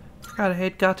 Forgot I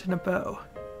had gotten a bow.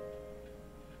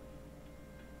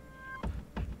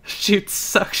 Shoots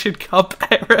suction cup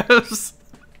arrows.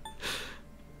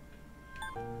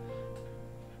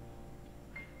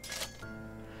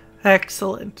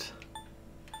 Excellent.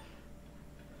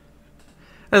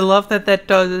 I love that that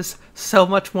does so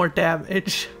much more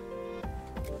damage.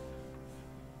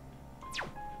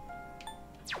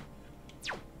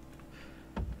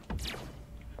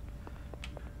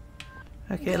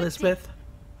 Okay, Elizabeth.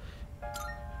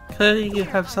 Clearly you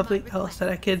have something else that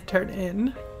I can turn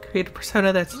in. Create a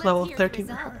persona that's level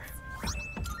 13 or higher.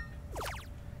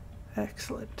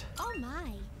 Excellent. Oh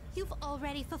my, you've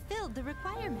already fulfilled the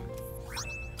requirements.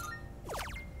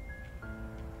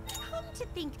 Come to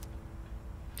think,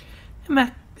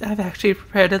 I've actually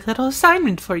prepared a little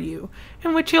assignment for you,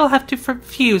 in which you'll have to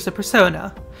fuse a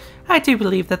persona. I do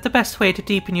believe that the best way to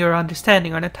deepen your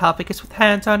understanding on a topic is with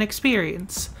hands-on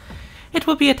experience. It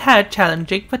will be a tad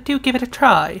challenging, but do give it a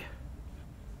try.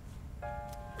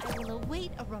 I will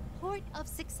await a report of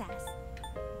success.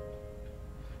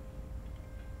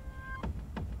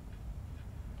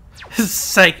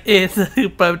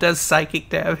 Bo does psychic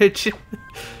damage.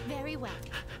 Very well.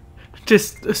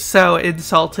 Just so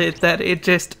insulted that it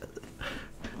just...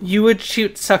 You would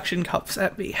shoot suction cups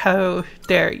at me. How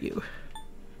dare you?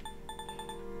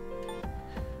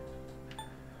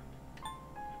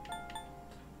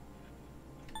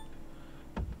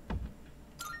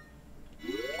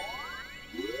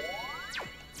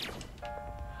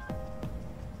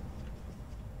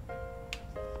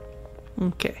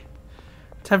 Okay.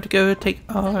 Time to go take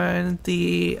on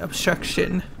the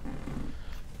obstruction.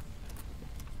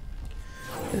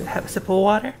 Have a sip of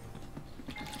water.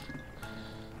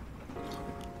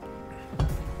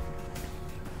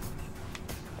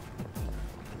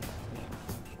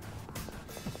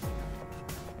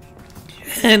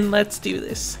 And let's do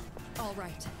this. All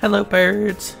right. Hello,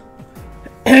 birds.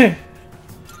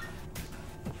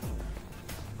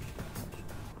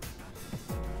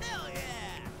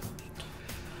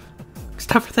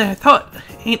 Tougher than I thought.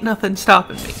 Ain't nothing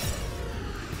stopping me.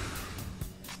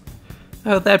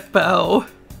 Oh, that bow.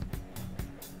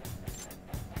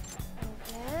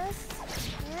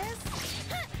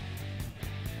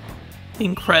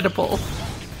 Incredible.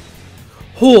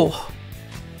 Oh.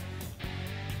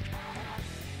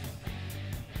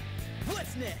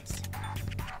 What's next?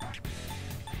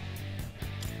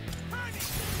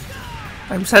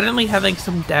 I'm suddenly having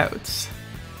some doubts.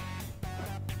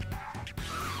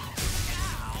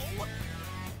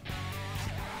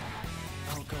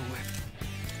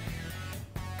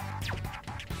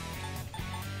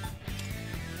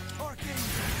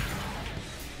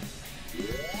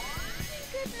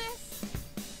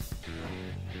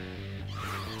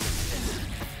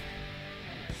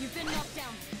 You've been knocked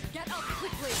down. Get up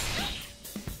quickly.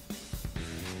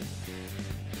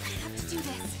 I have to do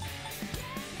this.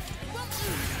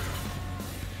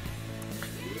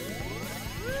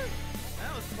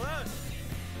 That was close.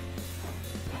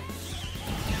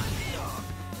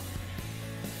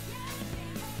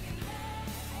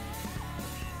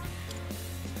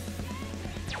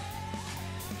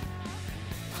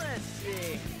 Let's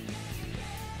see.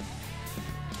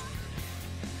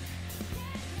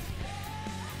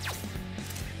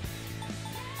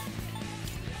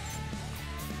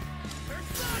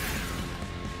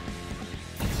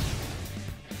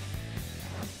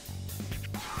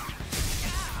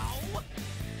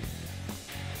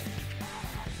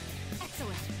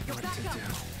 Excellent. Go back up.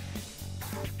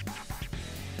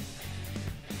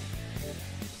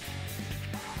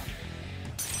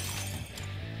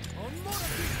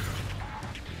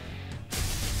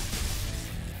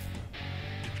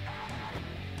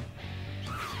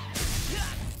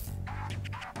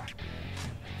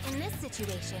 In this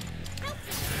situation,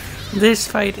 This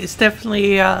fight is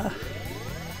definitely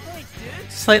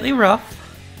slightly rough.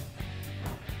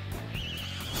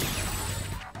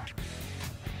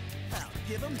 I'll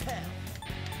give 'em hell.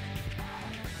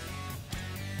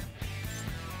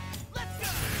 Let's go.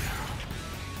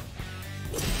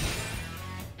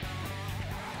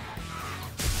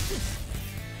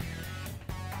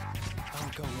 I'll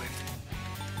go with.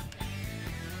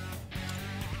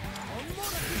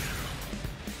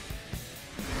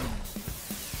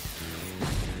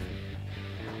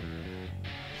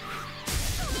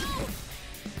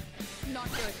 Not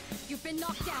good. You've been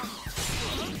knocked down.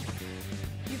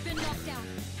 You've been knocked down.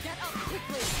 Get up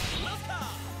quickly.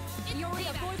 Yuri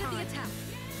avoided the attack.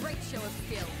 Great show of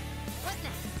skill. what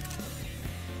next?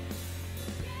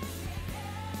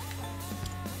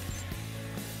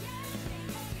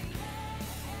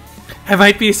 I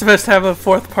might be supposed to have a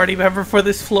fourth party member for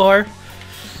this floor.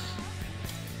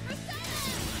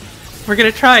 We're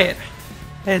gonna try it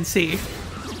and see. That's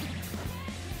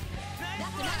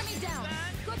an enemy down.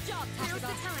 Good job, Now's the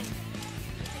Takeda. time.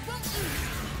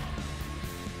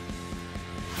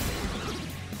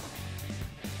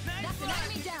 That's an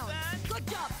enemy down. Good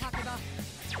job, Takeda.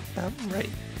 Right,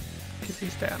 because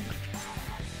he's down.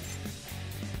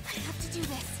 I have to do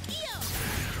this. Hey,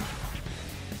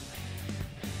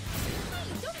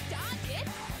 don't dodge it.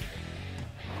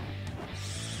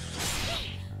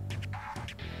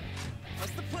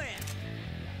 What's the plan?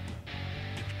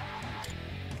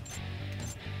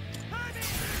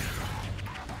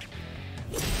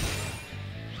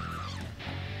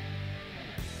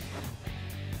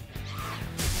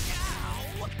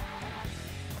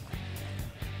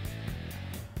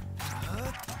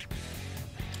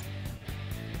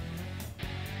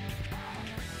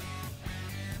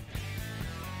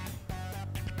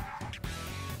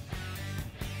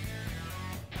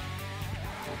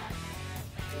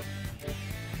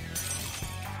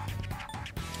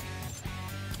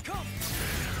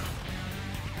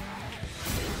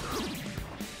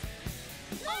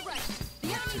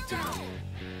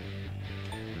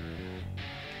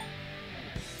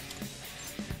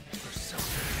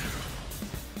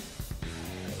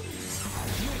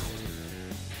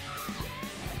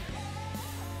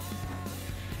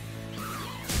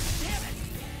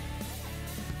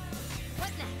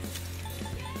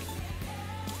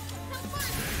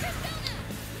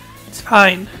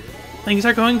 Fine. Things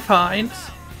are going fine.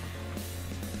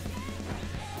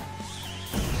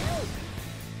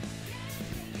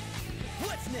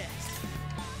 What's next?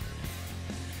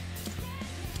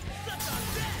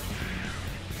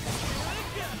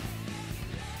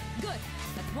 Good.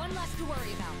 That's one less to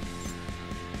worry about.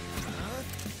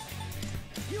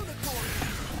 Unicorn.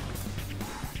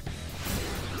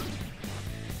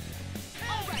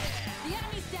 All right. The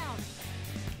enemy's down.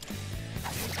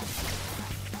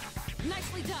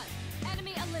 Nicely done.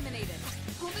 Enemy eliminated.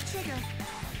 Pull the trigger.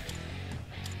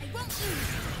 I won't lose.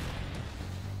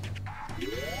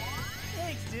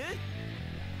 Thanks, dude.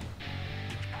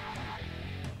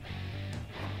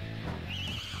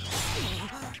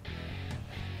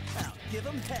 I'll give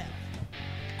him hell.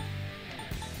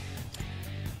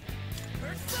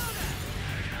 Persona!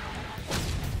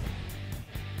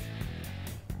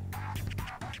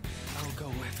 I'll go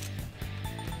with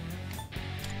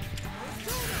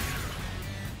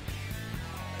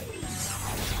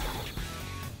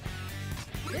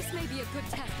This may be a good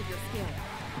test of your skill.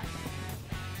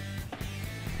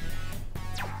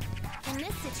 In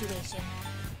this situation,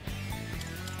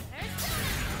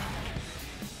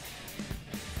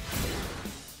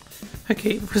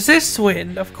 Okay, resist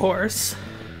wind, of course.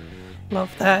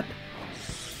 Love that.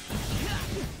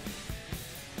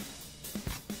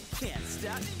 Can't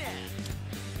stop me now.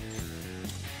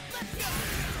 Let's go.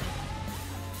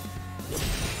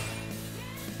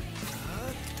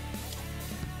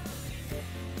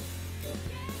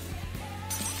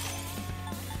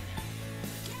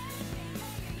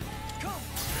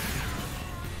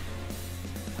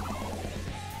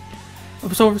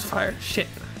 Absorbs fire. Shit.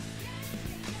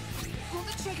 pull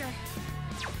the trigger.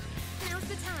 Now's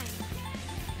the time.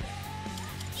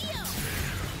 Ew.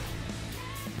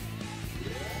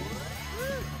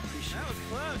 That was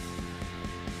close.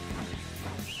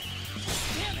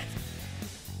 Damn it!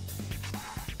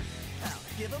 I'll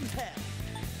give him hell.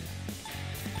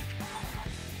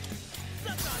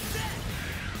 Suck on that!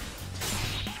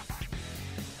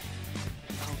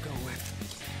 I'll go with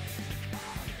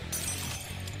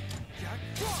Jack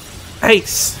Frost.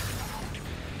 Ace.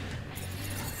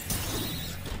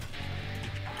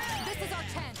 This is our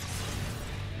chance.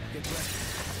 Good work.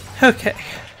 Okay.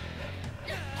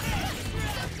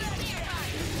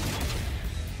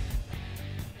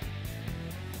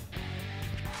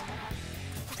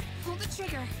 Pull the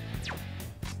trigger. 2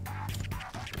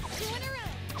 in a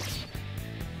row.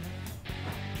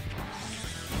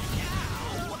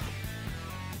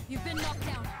 You've been knocked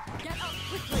down. Get up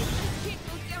quickly. You can't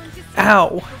go down just yet. Ow.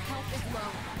 Your health is low.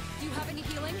 Do you have any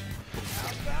healing?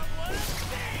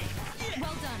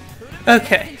 Well done.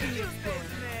 Okay. Continue exploring.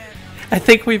 I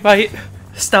think we might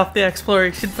stop the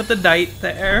exploration for the night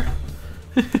there.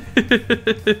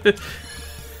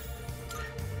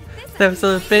 That was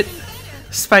a bit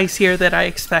spicier than I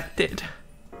expected.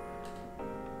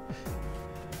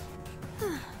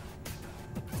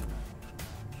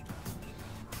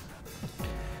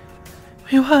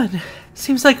 We won.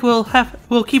 Seems like we'll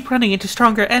keep running into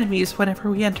stronger enemies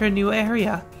whenever we enter a new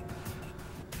area.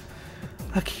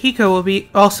 Akihiko will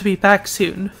also be back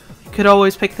soon. We could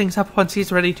always pick things up once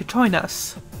he's ready to join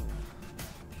us.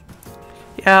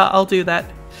 Yeah, I'll do that.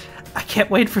 I can't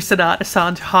wait for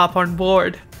Sanada-san to hop on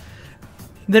board.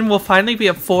 Then we'll finally be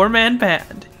a 4-man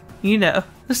band. You know,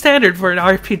 the standard for an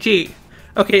RPG.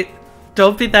 Okay,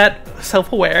 don't be that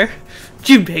self-aware.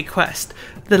 Junpei Quest.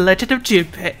 The Legend of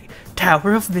Junpei.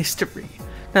 Tower of Mystery.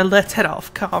 Now let's head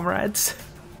off, comrades.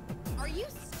 Are you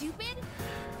stupid?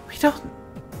 We don't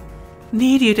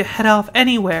need you to head off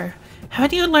anywhere.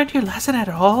 Haven't you learned your lesson at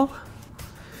all?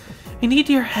 We need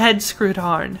your head screwed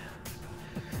on.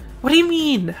 What do you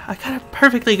mean? I got a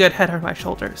perfectly good head on my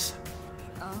shoulders.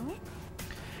 Oh?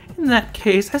 In that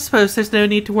case, I suppose there's no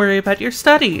need to worry about your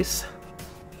studies.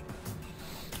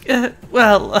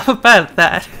 Well, about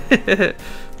that.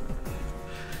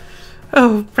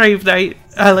 Oh, brave knight,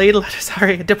 Ali, let us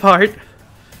hurry and depart.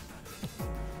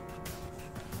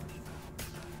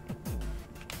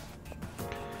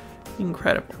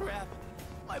 Incredible. Crap.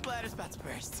 My bladder's about to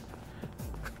burst.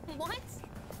 What?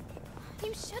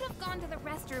 You should have gone to the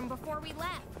restroom before we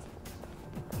left.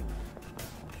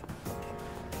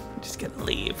 I'm just gonna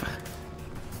leave.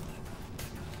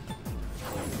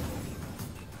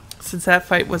 Since that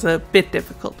fight was a bit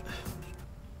difficult.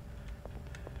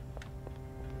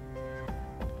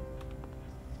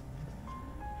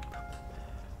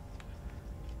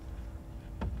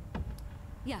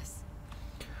 Yes.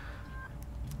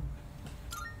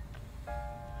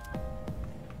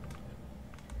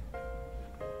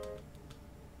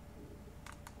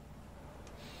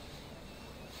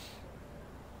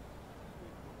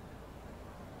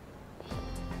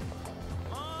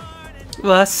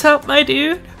 What's up, my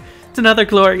dude? It's another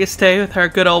glorious day with our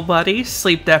good old buddy,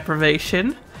 sleep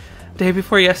deprivation. Day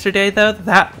before yesterday, though,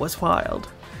 that was wild.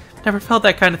 Never felt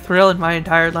that kind of thrill in my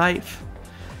entire life.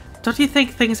 Don't you think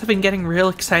things have been getting real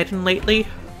exciting lately?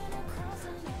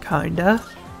 Kinda.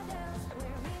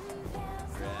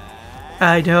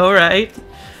 I know, right?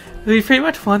 We pretty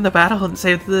much won the battle and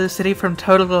saved the city from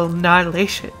total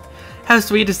annihilation. How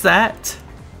sweet is that?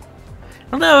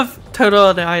 I don't know if total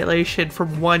annihilation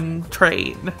from one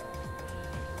train.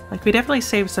 Like, we definitely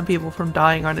saved some people from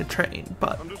dying on a train,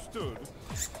 but... Understood.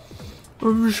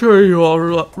 I'm sure you all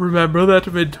remember that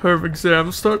midterm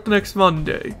exams start the next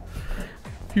Monday.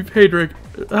 If you paid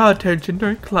attention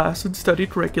during class and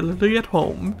studied regularly at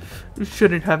home, you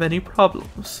shouldn't have any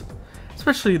problems.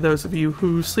 Especially those of you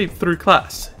who sleep through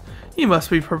class. You must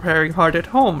be preparing hard at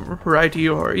home, right,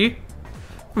 Iori?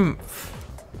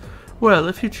 Well,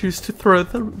 if you choose to throw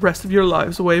the rest of your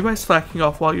lives away by slacking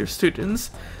off while you're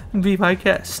students, then be my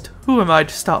guest. Who am I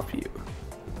to stop you?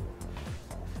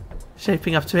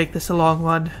 Shaping up to make this a long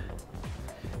one.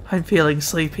 I'm feeling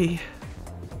sleepy.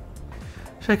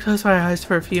 Should I close my eyes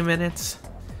for a few minutes?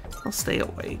 I'll stay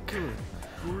awake.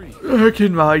 Back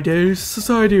in my days,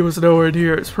 society was nowhere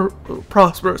near as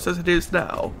prosperous as it is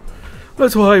now.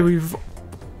 That's why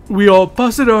we all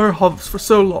busted our humps for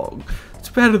so long. It's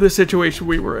better the situation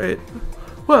we were in.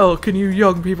 Well, can you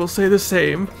young people say the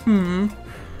same?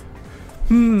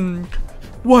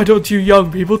 Why don't you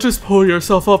young people just pull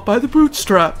yourself up by the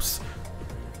bootstraps?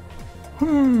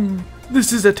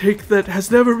 This is a take that has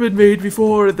never been made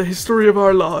before in the history of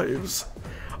our lives.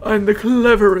 I'm the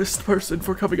cleverest person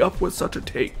for coming up with such a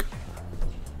take.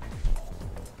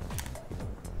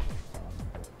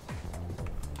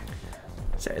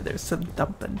 Sorry, there's some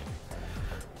thumping.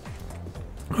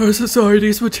 Our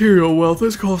society's material wealth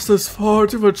has cost us far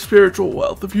too much spiritual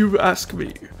wealth, if you ask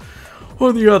me.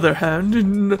 On the other hand,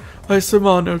 in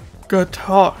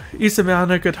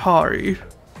Isamonogatari,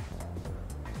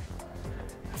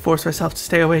 I force myself to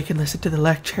stay awake and listen to the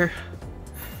lecture.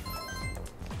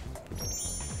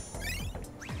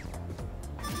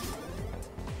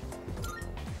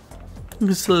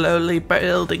 I'm slowly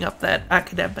building up that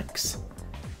academics.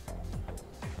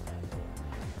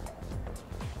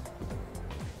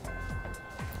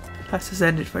 Class has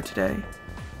ended for today.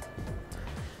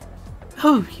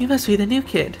 Oh, you must be the new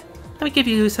kid. Let me give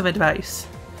you some advice.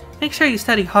 Make sure you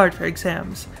study hard for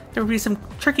exams. There will be some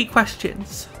tricky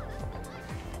questions.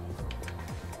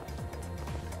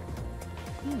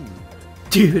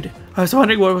 Dude, I was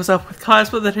wondering what was up with class,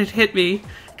 but then it hit me.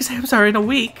 Exams are in a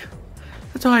week.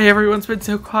 That's why everyone's been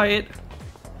so quiet.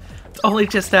 It's only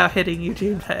just now hitting you,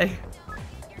 Junpei.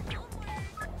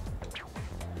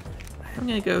 I'm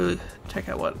gonna go check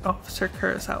out what Officer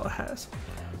Kurosawa has.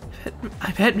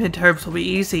 I bet midterms will be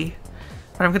easy,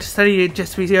 but I'm gonna study it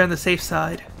just to be on the safe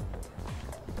side.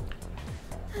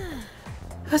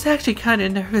 I was actually kinda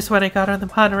nervous when I got on the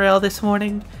monorail this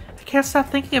morning. I can't stop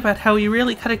thinking about how we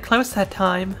really cut it close that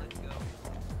time.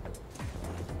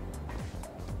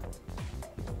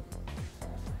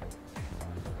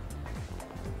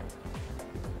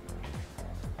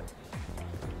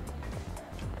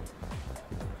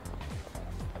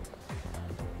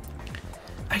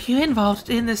 Are you involved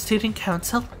in the student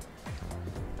council?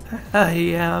 I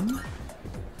am.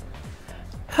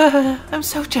 I'm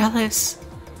so jealous.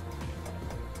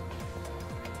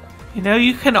 You know,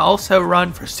 you can also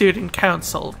run for student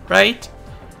council, right?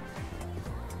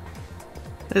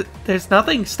 There's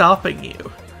nothing stopping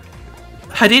you.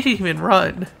 I didn't even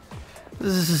run.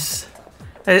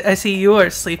 I see you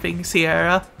are sleeping,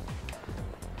 Sierra.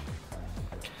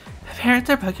 My parents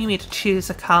are bugging me to choose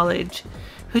a college.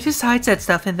 Who decides that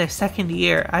stuff in their second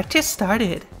year? I've just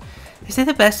started. They say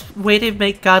the best way to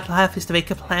make God laugh is to make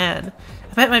a plan.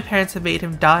 I bet my parents have made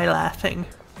him die laughing.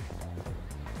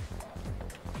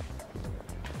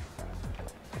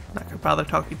 I'm not gonna bother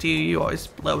talking to you, you always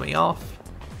blow me off.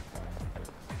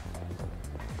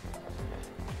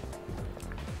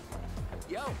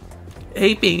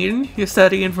 Hey Bean, you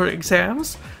studying for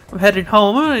exams? I'm heading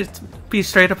home. It'd be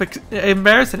straight up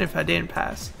embarrassing if I didn't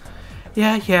pass.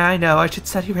 Yeah, I know, I should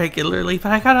study regularly,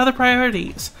 but I got other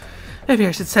priorities. Maybe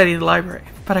I should study in the library,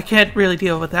 but I can't really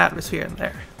deal with the atmosphere in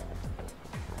there.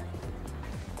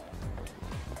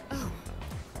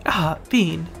 Ah,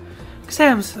 Bean.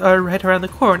 Exams are right around the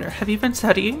corner. Have you been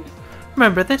studying?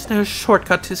 Remember, there's no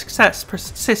shortcut to success.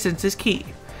 Persistence is key.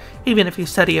 Even if you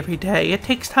study every day, it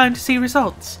takes time to see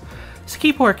results. So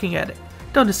keep working at it.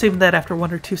 Don't assume that after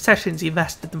 1 or 2 sessions you've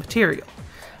mastered the material.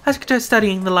 I suggest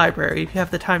studying in the library if you have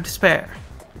the time to spare.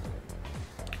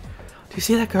 Do you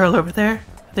see that girl over there?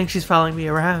 I think she's following me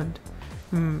around.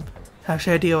 How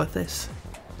should I deal with this?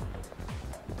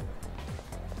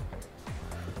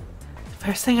 The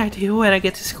first thing I do when I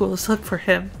get to school is look for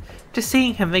him. Just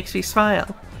seeing him makes me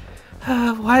smile.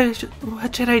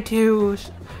 What should I do?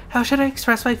 How should I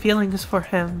express my feelings for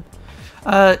him?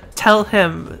 Tell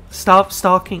him, stop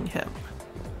stalking him.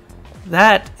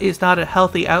 That is not a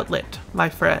healthy outlet, my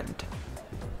friend.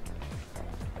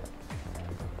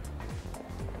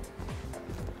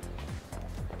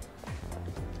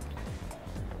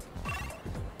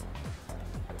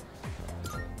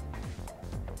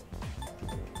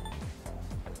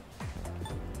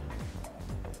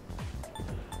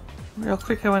 Real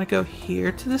quick, I want to go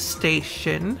here to the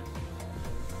station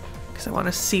because I want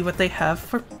to see what they have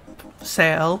for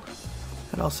sale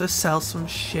and also sell some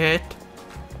shit.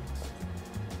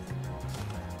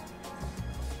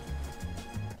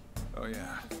 Oh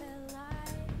yeah.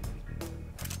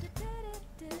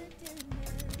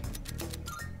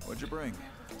 What'd you bring?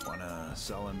 Wanna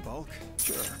sell in bulk?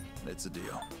 Sure, it's a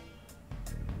deal.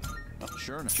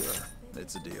 Sure,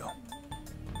 it's a deal.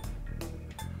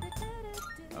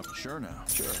 Sure now.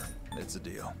 Sure. It's a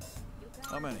deal.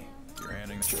 How many? You're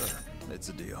handing... Sure. It's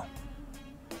a deal.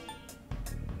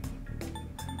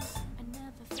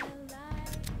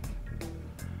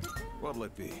 What'll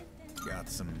it be? Got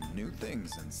some new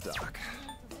things in stock.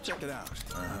 Check it out.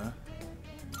 Uh-huh.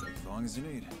 Take as long as you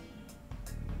need.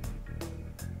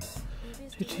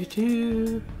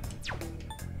 Do.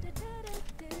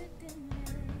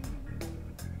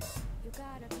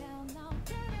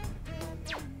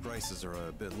 Prices are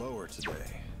a bit lower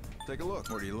today. Take a look.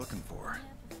 What are you looking for?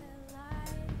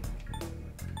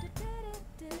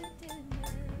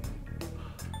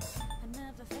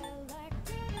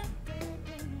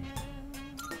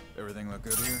 Everything look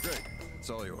good here? Great. It's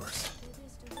all yours.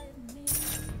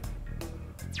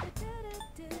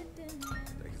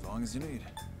 Take as long as you need.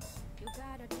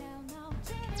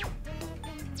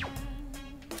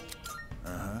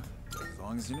 Uh-huh. Take as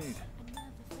long as you need.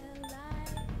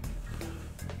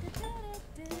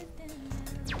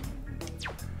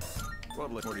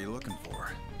 What are you looking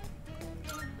for?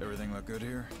 Everything look good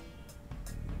here?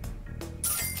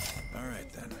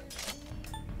 Alright then.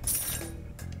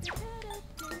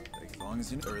 Take as long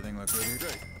as you need. Everything look good here?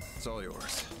 Great. It's all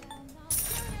yours.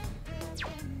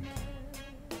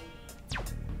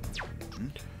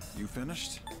 You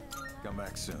finished? Come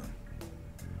back soon.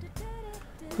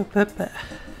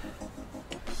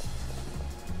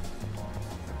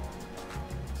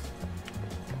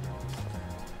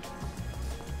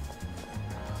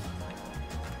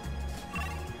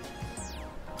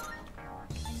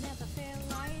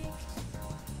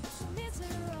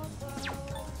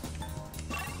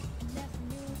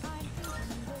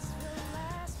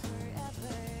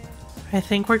 I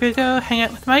think we're gonna go hang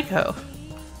out with Maiko.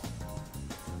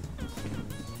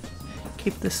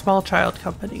 Keep the small child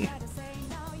company.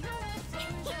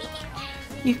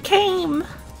 You came!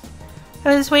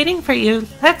 I was waiting for you.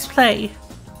 Let's play.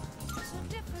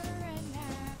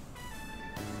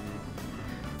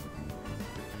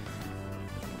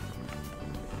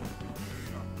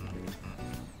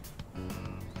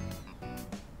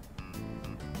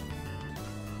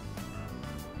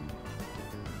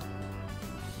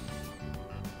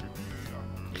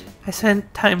 I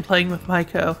spent time playing with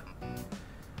Maiko.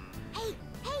 Hey,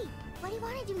 what do you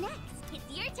want to do next?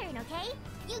 It's your turn, okay?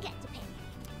 You get to pick.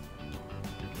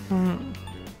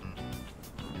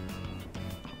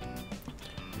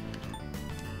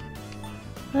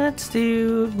 Let's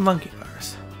do monkey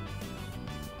bars.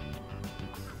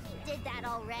 You did that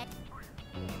already.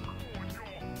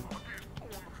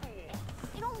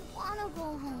 I don't want to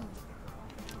go home.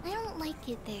 I don't like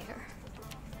it there.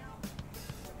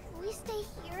 Will we stay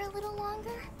here a little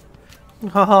longer?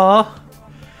 Aww.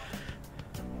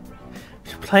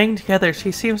 Playing together,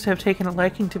 she seems to have taken a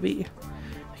liking to me.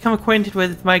 Become acquainted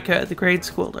with Micah, the grade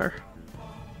schooler.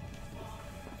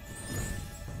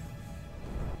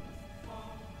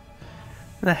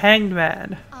 The Hanged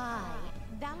Man.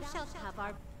 Thou shalt have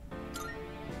our...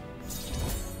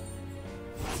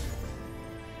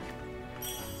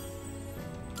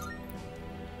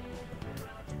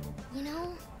 You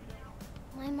know,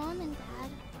 my mom and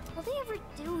dad, all they ever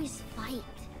do is fight.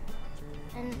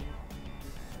 And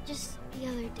just the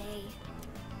other day,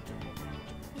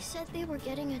 they said they were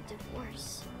getting a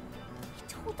divorce. I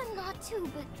told them not to,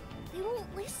 but they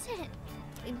won't listen.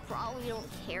 They probably don't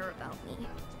care about me.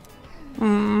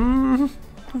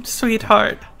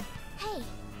 Sweetheart. Hey,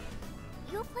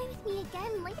 you'll play with me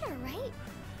again later, right?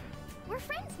 We're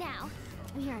friends now.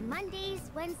 I'm here on Mondays,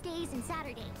 Wednesdays, and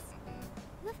Saturdays.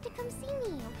 You have to come see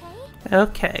me, okay?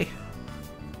 Okay.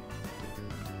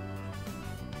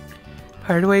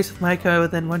 Parted ways with Maiko,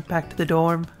 then went back to the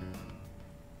dorm.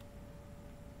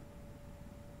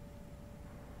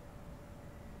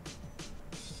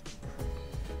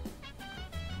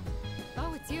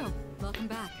 Oh, it's you. Welcome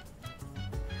back.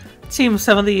 It seems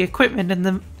some of the equipment in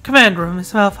the command room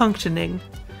is malfunctioning.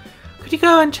 Could you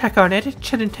go and check on it? It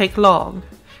shouldn't take long.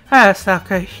 I asked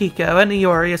Akihiko and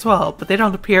Iori as well, but they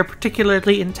don't appear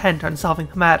particularly intent on solving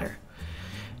the matter.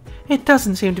 It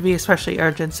doesn't seem to be especially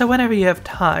urgent, so whenever you have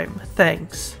time,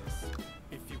 thanks.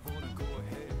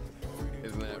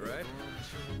 Isn't that right?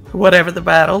 Whatever the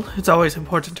battle, it's always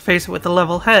important to face it with a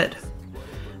level head.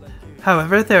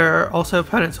 However, there are also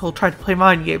opponents who will try to play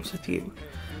mind games with you.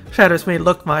 Shadows may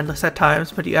look mindless at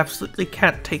times, but you absolutely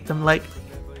can't take them lightly.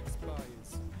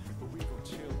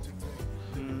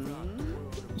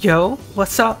 Yo,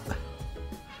 what's up?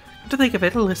 To think of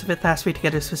it, Elizabeth asked me to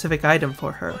get a specific item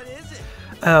for her.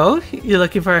 Oh, you're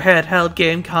looking for a handheld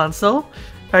game console?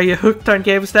 Are you hooked on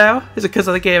games now? Is it because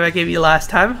of the game I gave you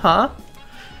last time, huh?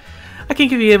 I can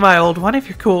give you my old one if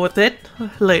you're cool with it.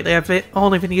 Lately I've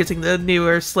only been using the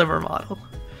newer, slimmer model.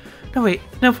 No wait,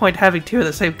 no point having two of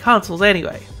the same consoles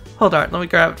anyway. Hold on, let me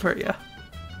grab it for you.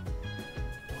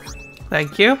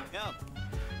 Thank you.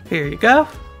 Here you go.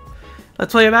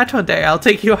 Let's play a match one day. I'll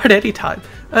take you on anytime.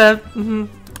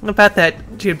 About that,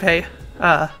 Junpei.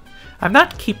 I'm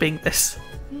not keeping this.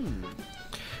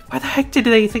 Why the heck did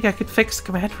they think I could fix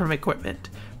command room equipment?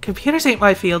 Computers ain't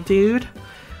my field, dude.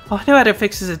 All I know how to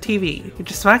fix is a TV. You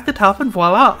just smack the top and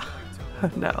voila.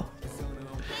 No.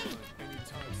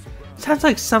 Sounds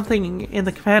like something in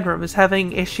the command room is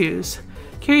having issues.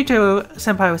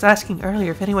 Kirito-senpai was asking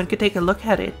earlier if anyone could take a look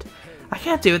at it. I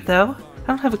can't do it though. I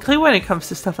don't have a clue when it comes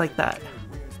to stuff like that.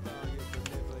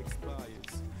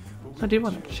 I do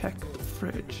want to check the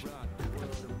fridge.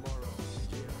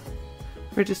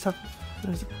 Fridge is tough.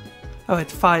 Oh,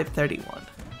 it's 5:31.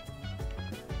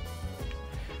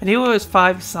 I knew it was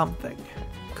 5 something.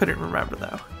 Couldn't remember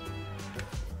though.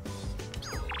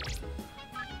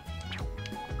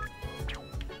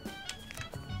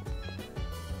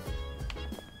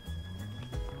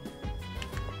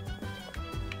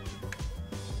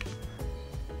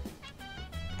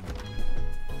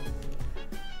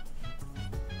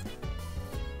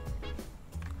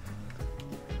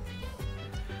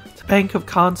 Bank of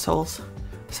consoles.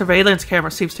 The surveillance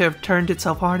camera seems to have turned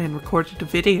itself on and recorded a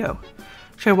video.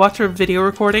 Should I watch a video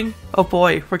recording? Oh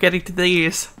boy, we're getting to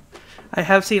these. I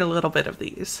have seen a little bit of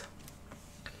these.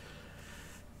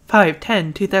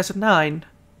 5/10/2009,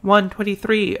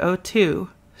 1:23:02.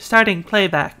 Starting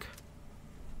playback.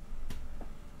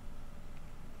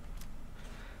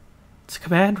 It's a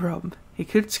command room.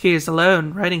 Ikutsuki is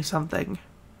alone, writing something.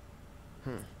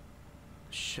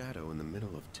 Shadow in the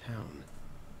middle of town.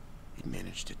 He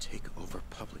managed to take over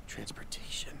public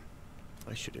transportation.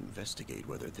 I should investigate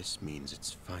whether this means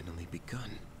it's finally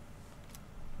begun.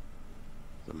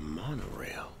 The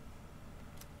monorail.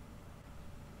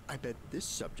 I bet this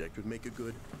subject would make a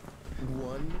good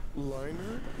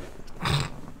one-liner.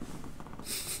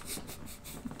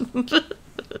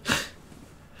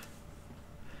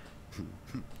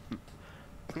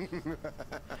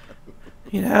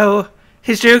 You know,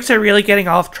 his jokes are really getting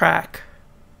off track.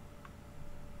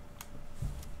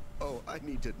 Oh, I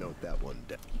need to note that one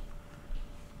down.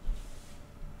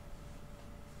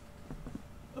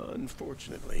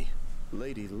 Unfortunately,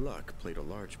 Lady Luck played a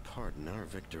large part in our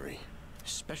victory,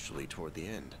 especially toward the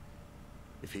end.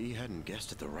 If he hadn't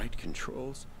guessed at the right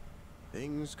controls,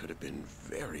 things could have been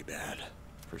very bad.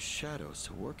 For Shadows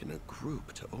to work in a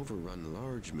group to overrun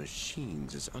large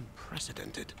machines is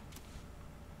unprecedented.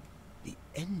 The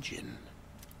engine.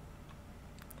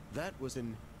 That was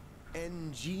an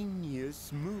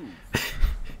ingenious move.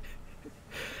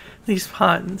 These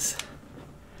puns.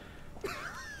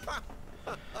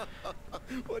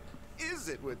 What is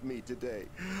it with me today?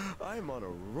 I'm on a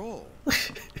roll.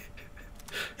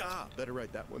 Better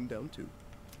write that one down too.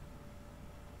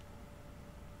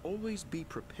 Always be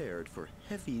prepared for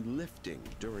heavy lifting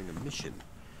during a mission.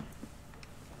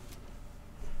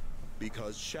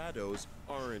 Because shadows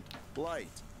aren't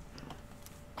light.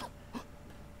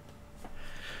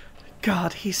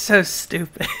 God, he's so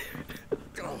stupid.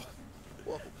 Oh,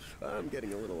 well, I'm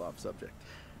getting a little off subject.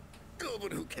 Oh,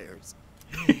 but who cares?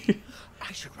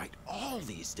 I should write all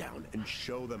these down and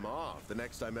show them off the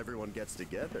next time everyone gets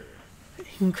together.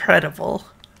 Incredible.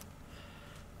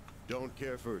 Don't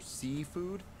care for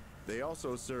seafood? They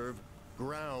also serve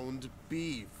ground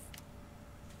beef.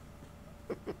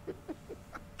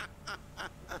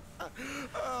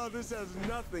 Oh, this has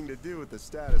nothing to do with the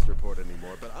status report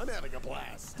anymore, but I'm having a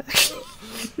blast.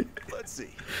 Let's see.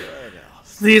 What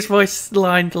else? These voice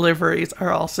line deliveries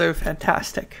are also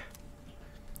fantastic.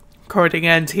 Recording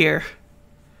ends here.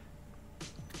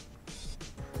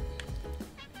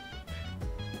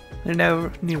 There are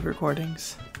no new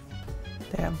recordings.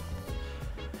 Damn.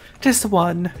 Just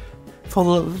one,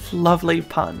 full of lovely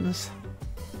puns.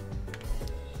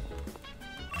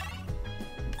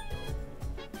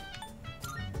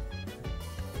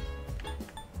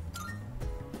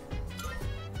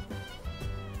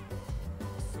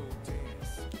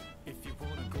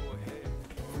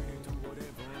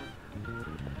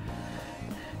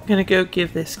 I'm gonna go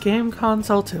give this game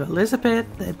console to Elizabeth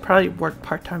and probably work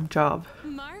part-time job.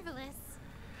 Marvelous.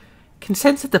 Can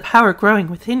sense that the power growing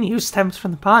within you stems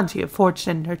from the bonds you have forged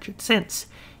and nurtured since.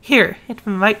 Here, it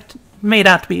may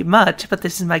not be much, but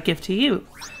this is my gift to you.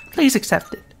 Please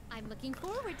accept it. I'm looking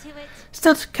forward to it.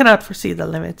 Still cannot foresee the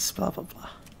limits, blah blah blah.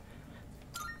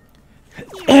 Here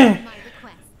are my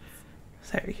requests.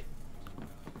 Sorry.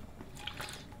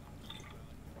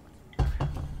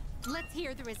 Let's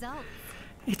hear the results.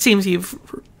 It seems you've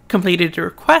completed a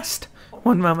request.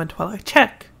 One moment while I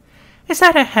check. Is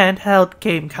that a handheld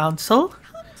game console?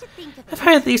 Come to think of I've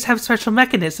heard these have special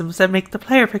mechanisms that make the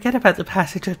player forget about the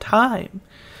passage of time.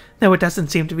 Though it doesn't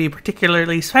seem to be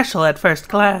particularly special at first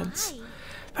glance.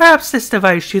 Perhaps this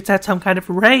device shoots out some kind of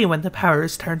ray when the power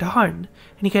is turned on,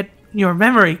 and your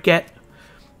memory get...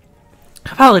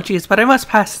 Apologies, but I must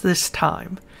pass this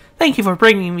time. Thank you for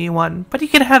bringing me one, but you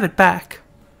can have it back.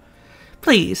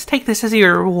 Please, take this as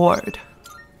your reward.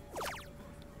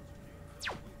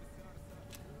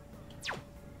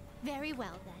 Very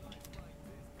well then.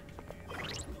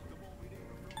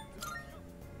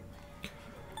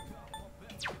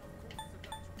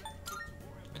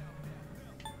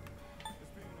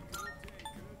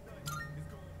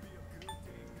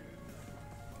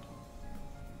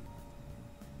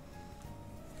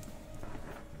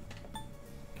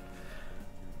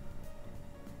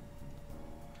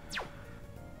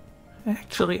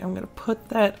 Actually, I'm gonna put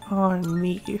that on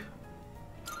me.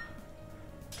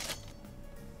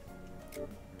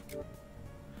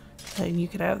 And you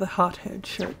can have the hothead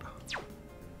shirt.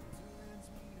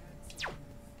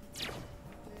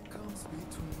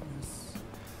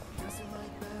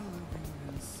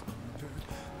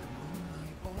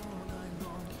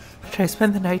 Should I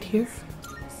spend the night here?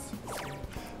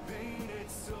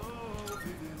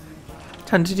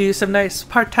 Time to do some nice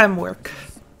part-time work.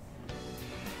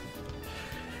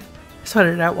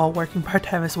 Sweated it out while working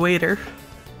part-time as waiter.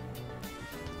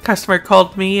 Customer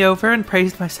called me over and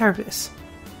praised my service.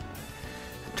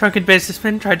 Drunken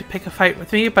businessman tried to pick a fight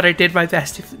with me, but I did my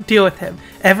best to deal with him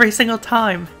every single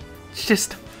time. It's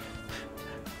just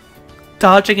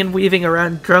dodging and weaving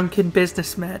around drunken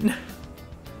businessmen.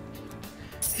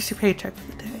 Here's your paycheck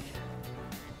for the day.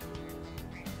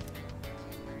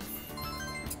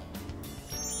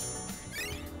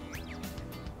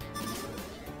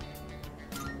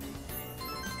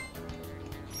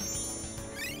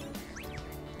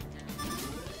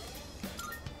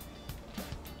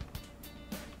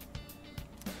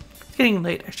 It's getting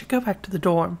late. I should go back to the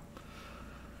dorm.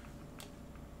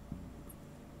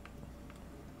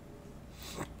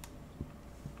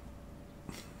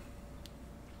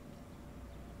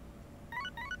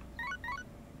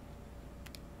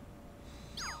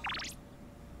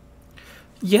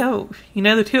 Yo, you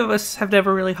know the two of us have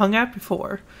never really hung out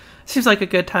before. Seems like a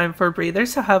good time for a breather,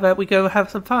 so how about we go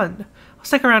have some fun? I'll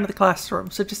stick around in the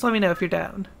classroom, so just let me know if you're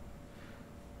down.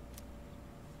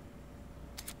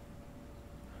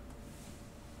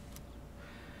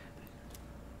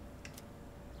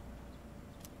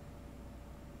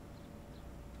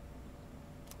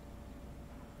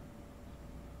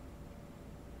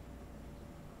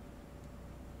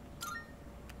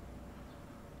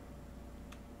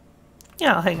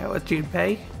 Yeah, I'll hang out with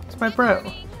Junpei. It's my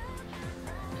bro.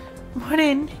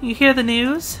 Morning. You hear the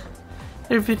news?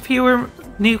 There have been fewer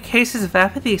new cases of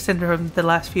apathy syndrome the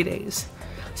last few days.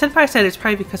 Senpai said it's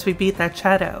probably because we beat that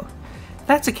shadow. If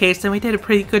that's the case, then we did a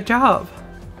pretty good job.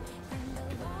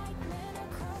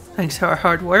 Thanks to our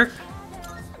hard work.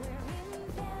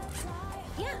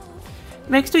 It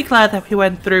makes me glad that we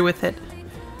went through with it.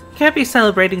 We can't be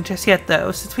celebrating just yet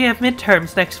though, since we have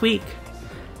midterms next week.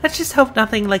 Let's just hope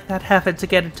nothing like that happens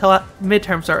again until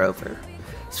midterms are over.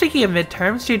 Speaking of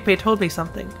midterms, Junpei told me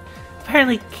something.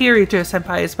 Apparently,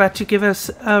 Kirijo-senpai is about to give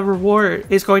us a reward.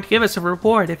 Is going to give us a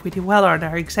reward if we do well on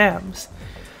our exams.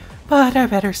 But our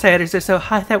better standards are so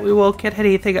high that we won't get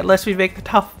anything unless we make the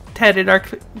top 10 in our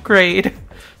grade.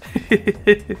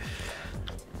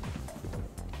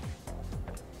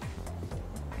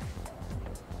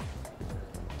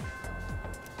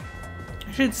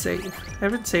 should save. I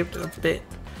haven't saved in a bit.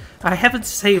 I haven't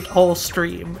saved all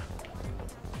stream.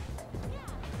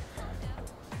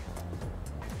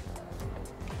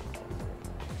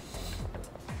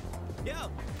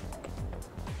 Yo.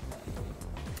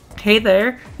 Hey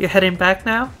there, you heading back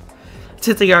now?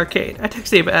 To the arcade. I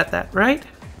texted you about that, right?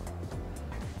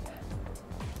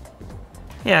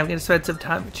 Yeah, I'm gonna spend some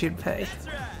time with Junpei.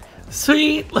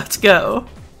 Sweet, let's go.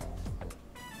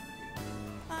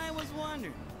 I was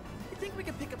wondering, you think we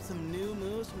could pick up some new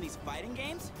moves from these fighting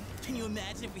games? Can you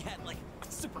imagine if we had like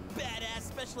a super badass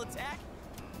special attack?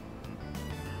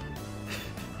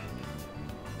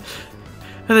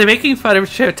 Are they making fun of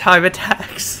Showtime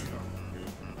attacks?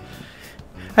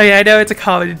 I mean, I know it's a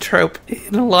common trope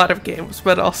in a lot of games,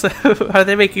 but also, are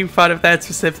they making fun of that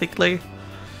specifically?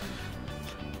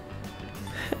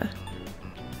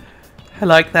 I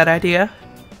like that idea.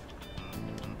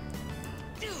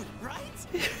 Dude, right?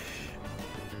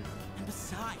 And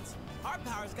besides, our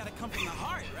power's gotta come from the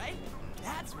heart, right?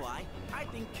 That's why I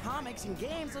think comics and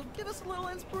games will give us a little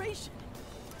inspiration.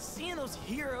 Seeing those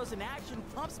heroes in action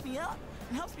pumps me up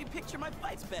and helps me picture my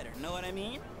fights better, know what I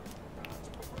mean?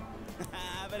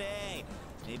 But hey,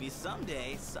 maybe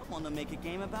someday someone will make a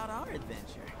game about our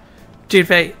adventure.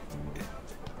 Junpei,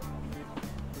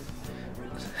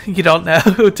 you don't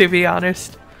know, to be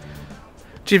honest.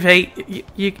 Junpei,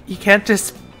 you can't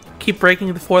just keep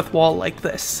breaking the fourth wall like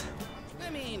this. I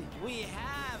mean, we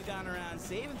have gone around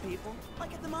saving people,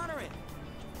 like at the monorail.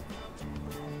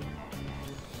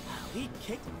 We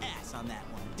kicked ass on that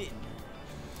one, didn't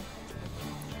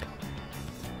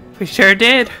we? We sure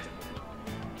did.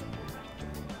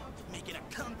 Making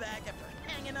a comeback after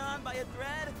hanging on by a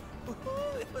thread?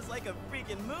 Woohoo, it was like a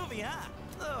freaking movie, huh?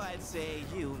 Though I'd say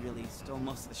you really stole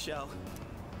most of the show.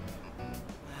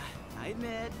 I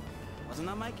admit, wasn't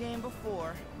on my game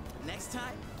before. Next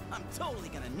time, I'm totally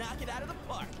gonna knock it out of the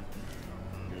park.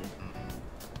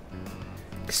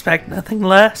 Expect nothing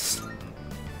less.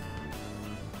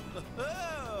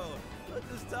 Whoa! Look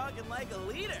who's talking like a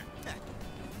leader.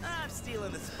 I'm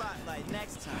stealing the spotlight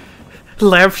next time.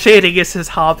 Lamp shading is his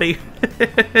hobby. You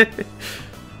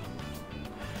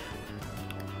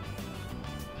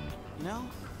know,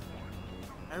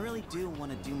 I really do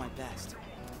want to do my best.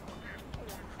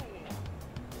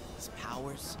 These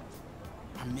powers,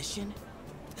 our mission,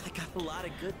 I got a lot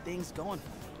of good things going for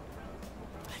me.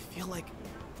 I feel like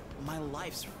my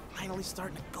life's finally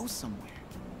starting to go somewhere.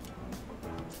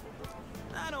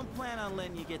 I don't plan on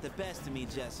letting you get the best of me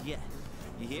just yet.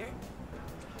 You hear?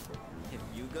 If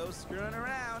you go screwing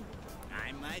around,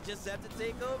 I might just have to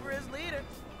take over as leader.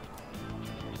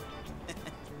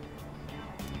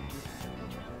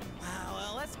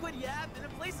 Well, let's quit yapping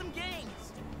and play some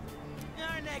games.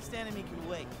 Our next enemy can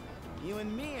wait. You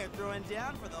and me are throwing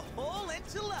down for the whole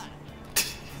enchilada.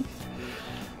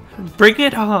 Bring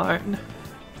it on.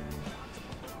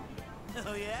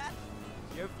 Oh yeah?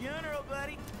 Your funeral,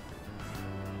 buddy.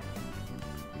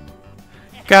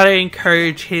 Gotta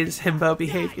encourage his himbo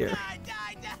behavior.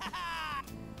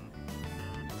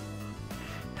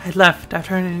 I left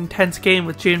after an intense game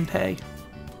with Junpei.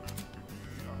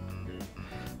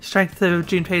 Strength of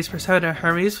Junpei's persona,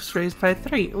 Hermes, was raised by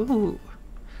 3. Ooh,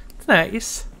 that's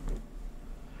nice.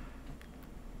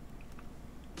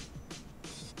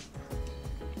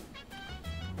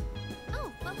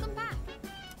 Oh, welcome back.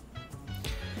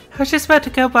 I was just about to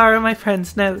go borrow my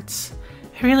friend's notes.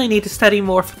 I really need to study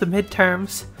more for the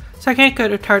midterms, so I can't go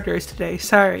to Tartarus today,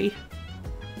 sorry.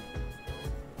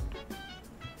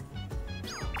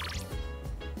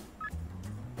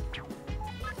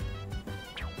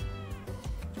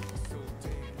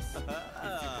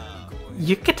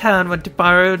 Yucatan went to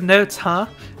borrow notes, huh?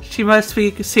 She must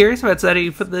be serious about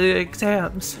studying for the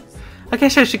exams. I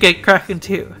guess I should get cracking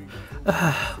too.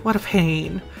 What a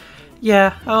pain.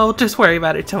 Yeah, I'll just worry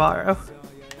about it tomorrow.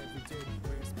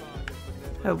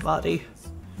 Oh, buddy.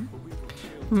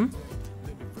 Hmm?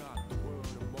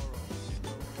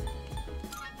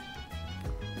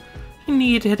 You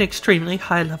need an extremely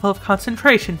high level of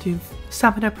concentration to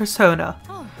summon a persona.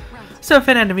 So if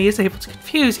an enemy is able to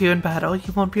confuse you in battle,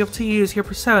 you won't be able to use your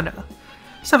persona.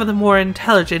 Some of the more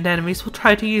intelligent enemies will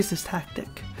try to use this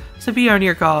tactic, so be on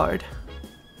your guard.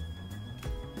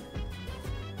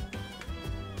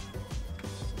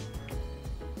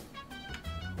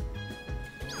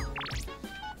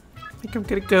 I think I'm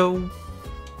gonna go...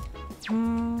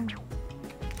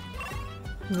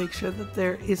 make sure that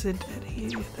there isn't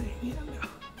anything... Yeah, no.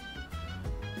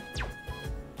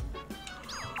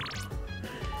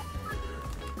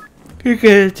 You're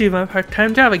gonna do my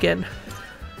part-time job again.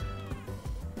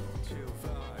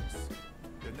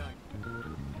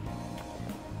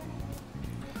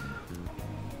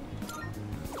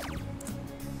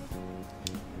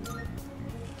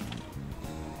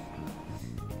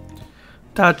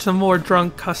 dodge some more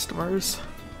drunk customers.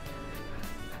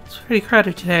 It's pretty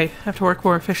crowded today. I have to work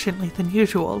more efficiently than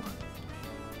usual.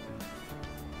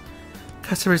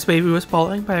 Customer's baby was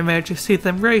bawling, but I managed to soothe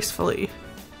them gracefully.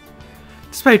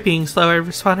 Despite being slow, I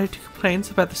responded to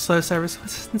complaints about the slow service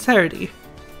with sincerity.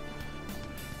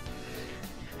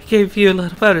 I gave you a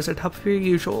little bonus on top of your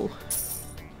usual.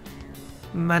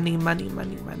 Money, money,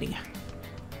 money, money.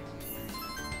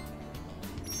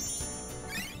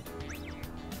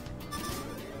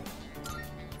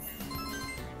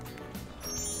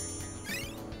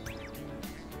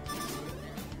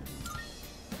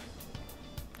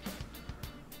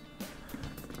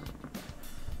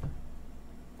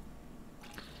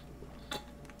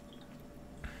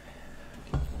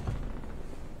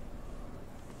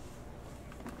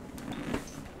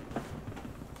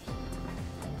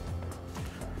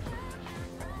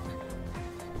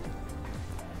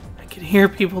 I can hear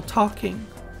people talking.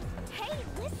 Hey,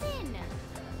 listen!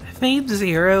 I've made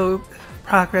zero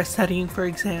progress studying for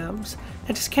exams.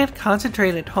 I just can't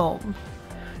concentrate at home.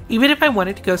 Even if I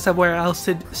wanted to go somewhere else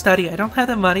to study, I don't have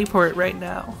the money for it right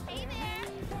now.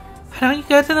 Why don't you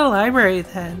go to the library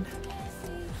then?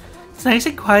 It's nice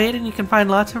and quiet and you can find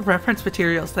lots of reference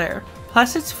materials there.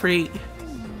 Plus it's free.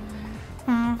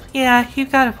 Yeah, you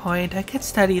got a point. I could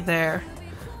study there.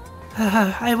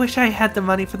 I wish I had the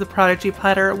money for the Prodigy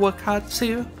Platter at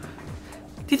Wakatsu.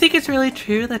 Do you think it's really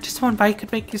true that just one bite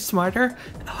could make you smarter?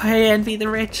 Oh, I envy the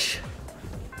rich.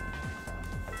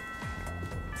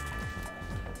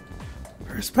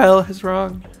 Her spell is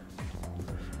wrong.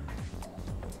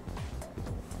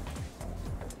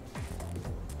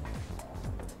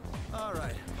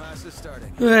 Alright, class is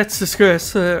starting. Let's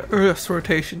discuss Earth's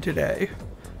rotation today.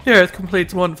 The Earth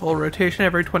completes one full rotation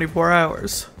every 24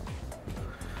 hours.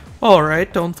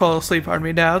 Alright, don't fall asleep on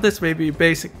me now. This may be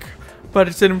basic, but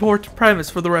it's an important premise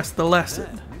for the rest of the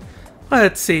lesson.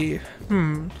 Let's see.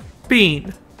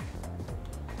 Bean.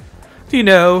 Do you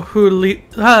know who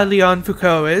Leon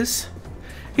Foucault is?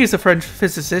 He's a French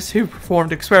physicist who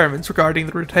performed experiments regarding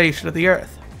the rotation of the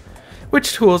Earth.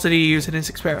 Which tools did he use in his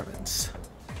experiments?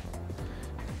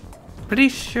 Pretty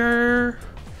sure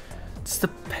it's the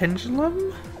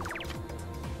pendulum?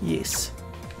 Yes.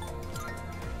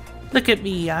 Look at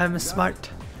me, I'm smart.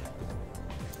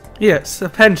 Yes, a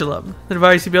pendulum. The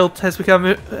device he built has become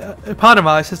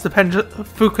eponymized as the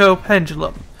Foucault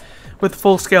pendulum, with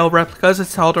full-scale replicas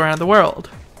installed around the world.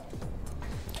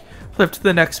 Flip to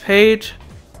the next page.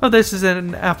 Oh, this is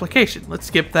an application. Let's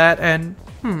skip that and...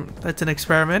 that's an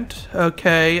experiment.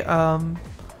 Okay,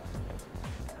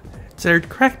 answered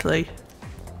correctly.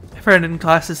 My friend in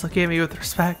class is looking at me with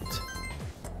respect.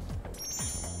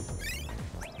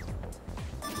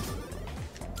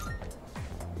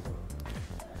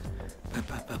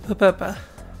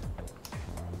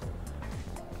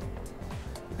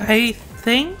 I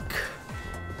think,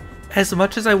 as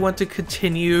much as I want to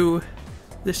continue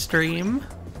the stream,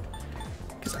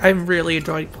 because I'm really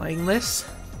enjoying playing this,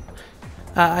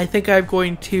 I think I'm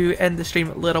going to end the stream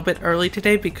a little bit early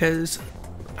today because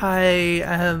I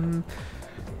am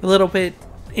a little bit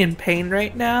in pain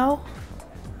right now,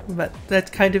 but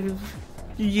that's kind of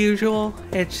usual.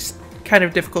 It's kind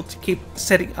of difficult to keep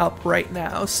sitting up right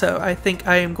now, so I think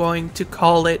I am going to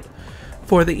call it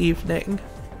for the evening.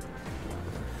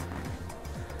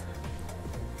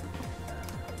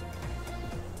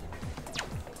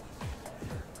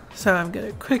 So I'm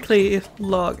gonna quickly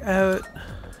log out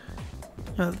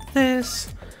of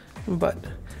this, but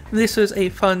this was a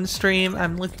fun stream.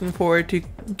 I'm looking forward to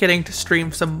getting to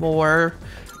stream some more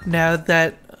now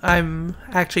that I'm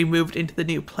actually moved into the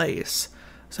new place.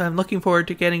 So I'm looking forward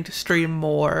to getting to stream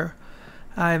more.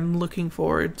 I'm looking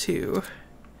forward to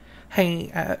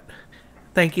hanging out.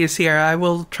 Thank you, Sierra. I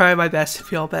will try my best to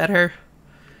feel better.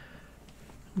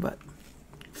 But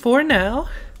for now,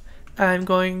 I'm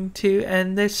going to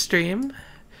end this stream.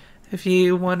 If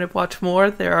you want to watch more,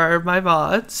 there are my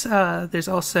VODs. There's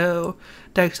also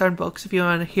Dice on Books if you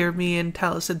want to hear me and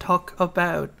Taliesin talk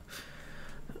about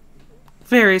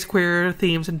various queer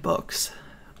themes and books.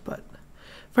 But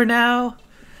for now,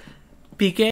 begin.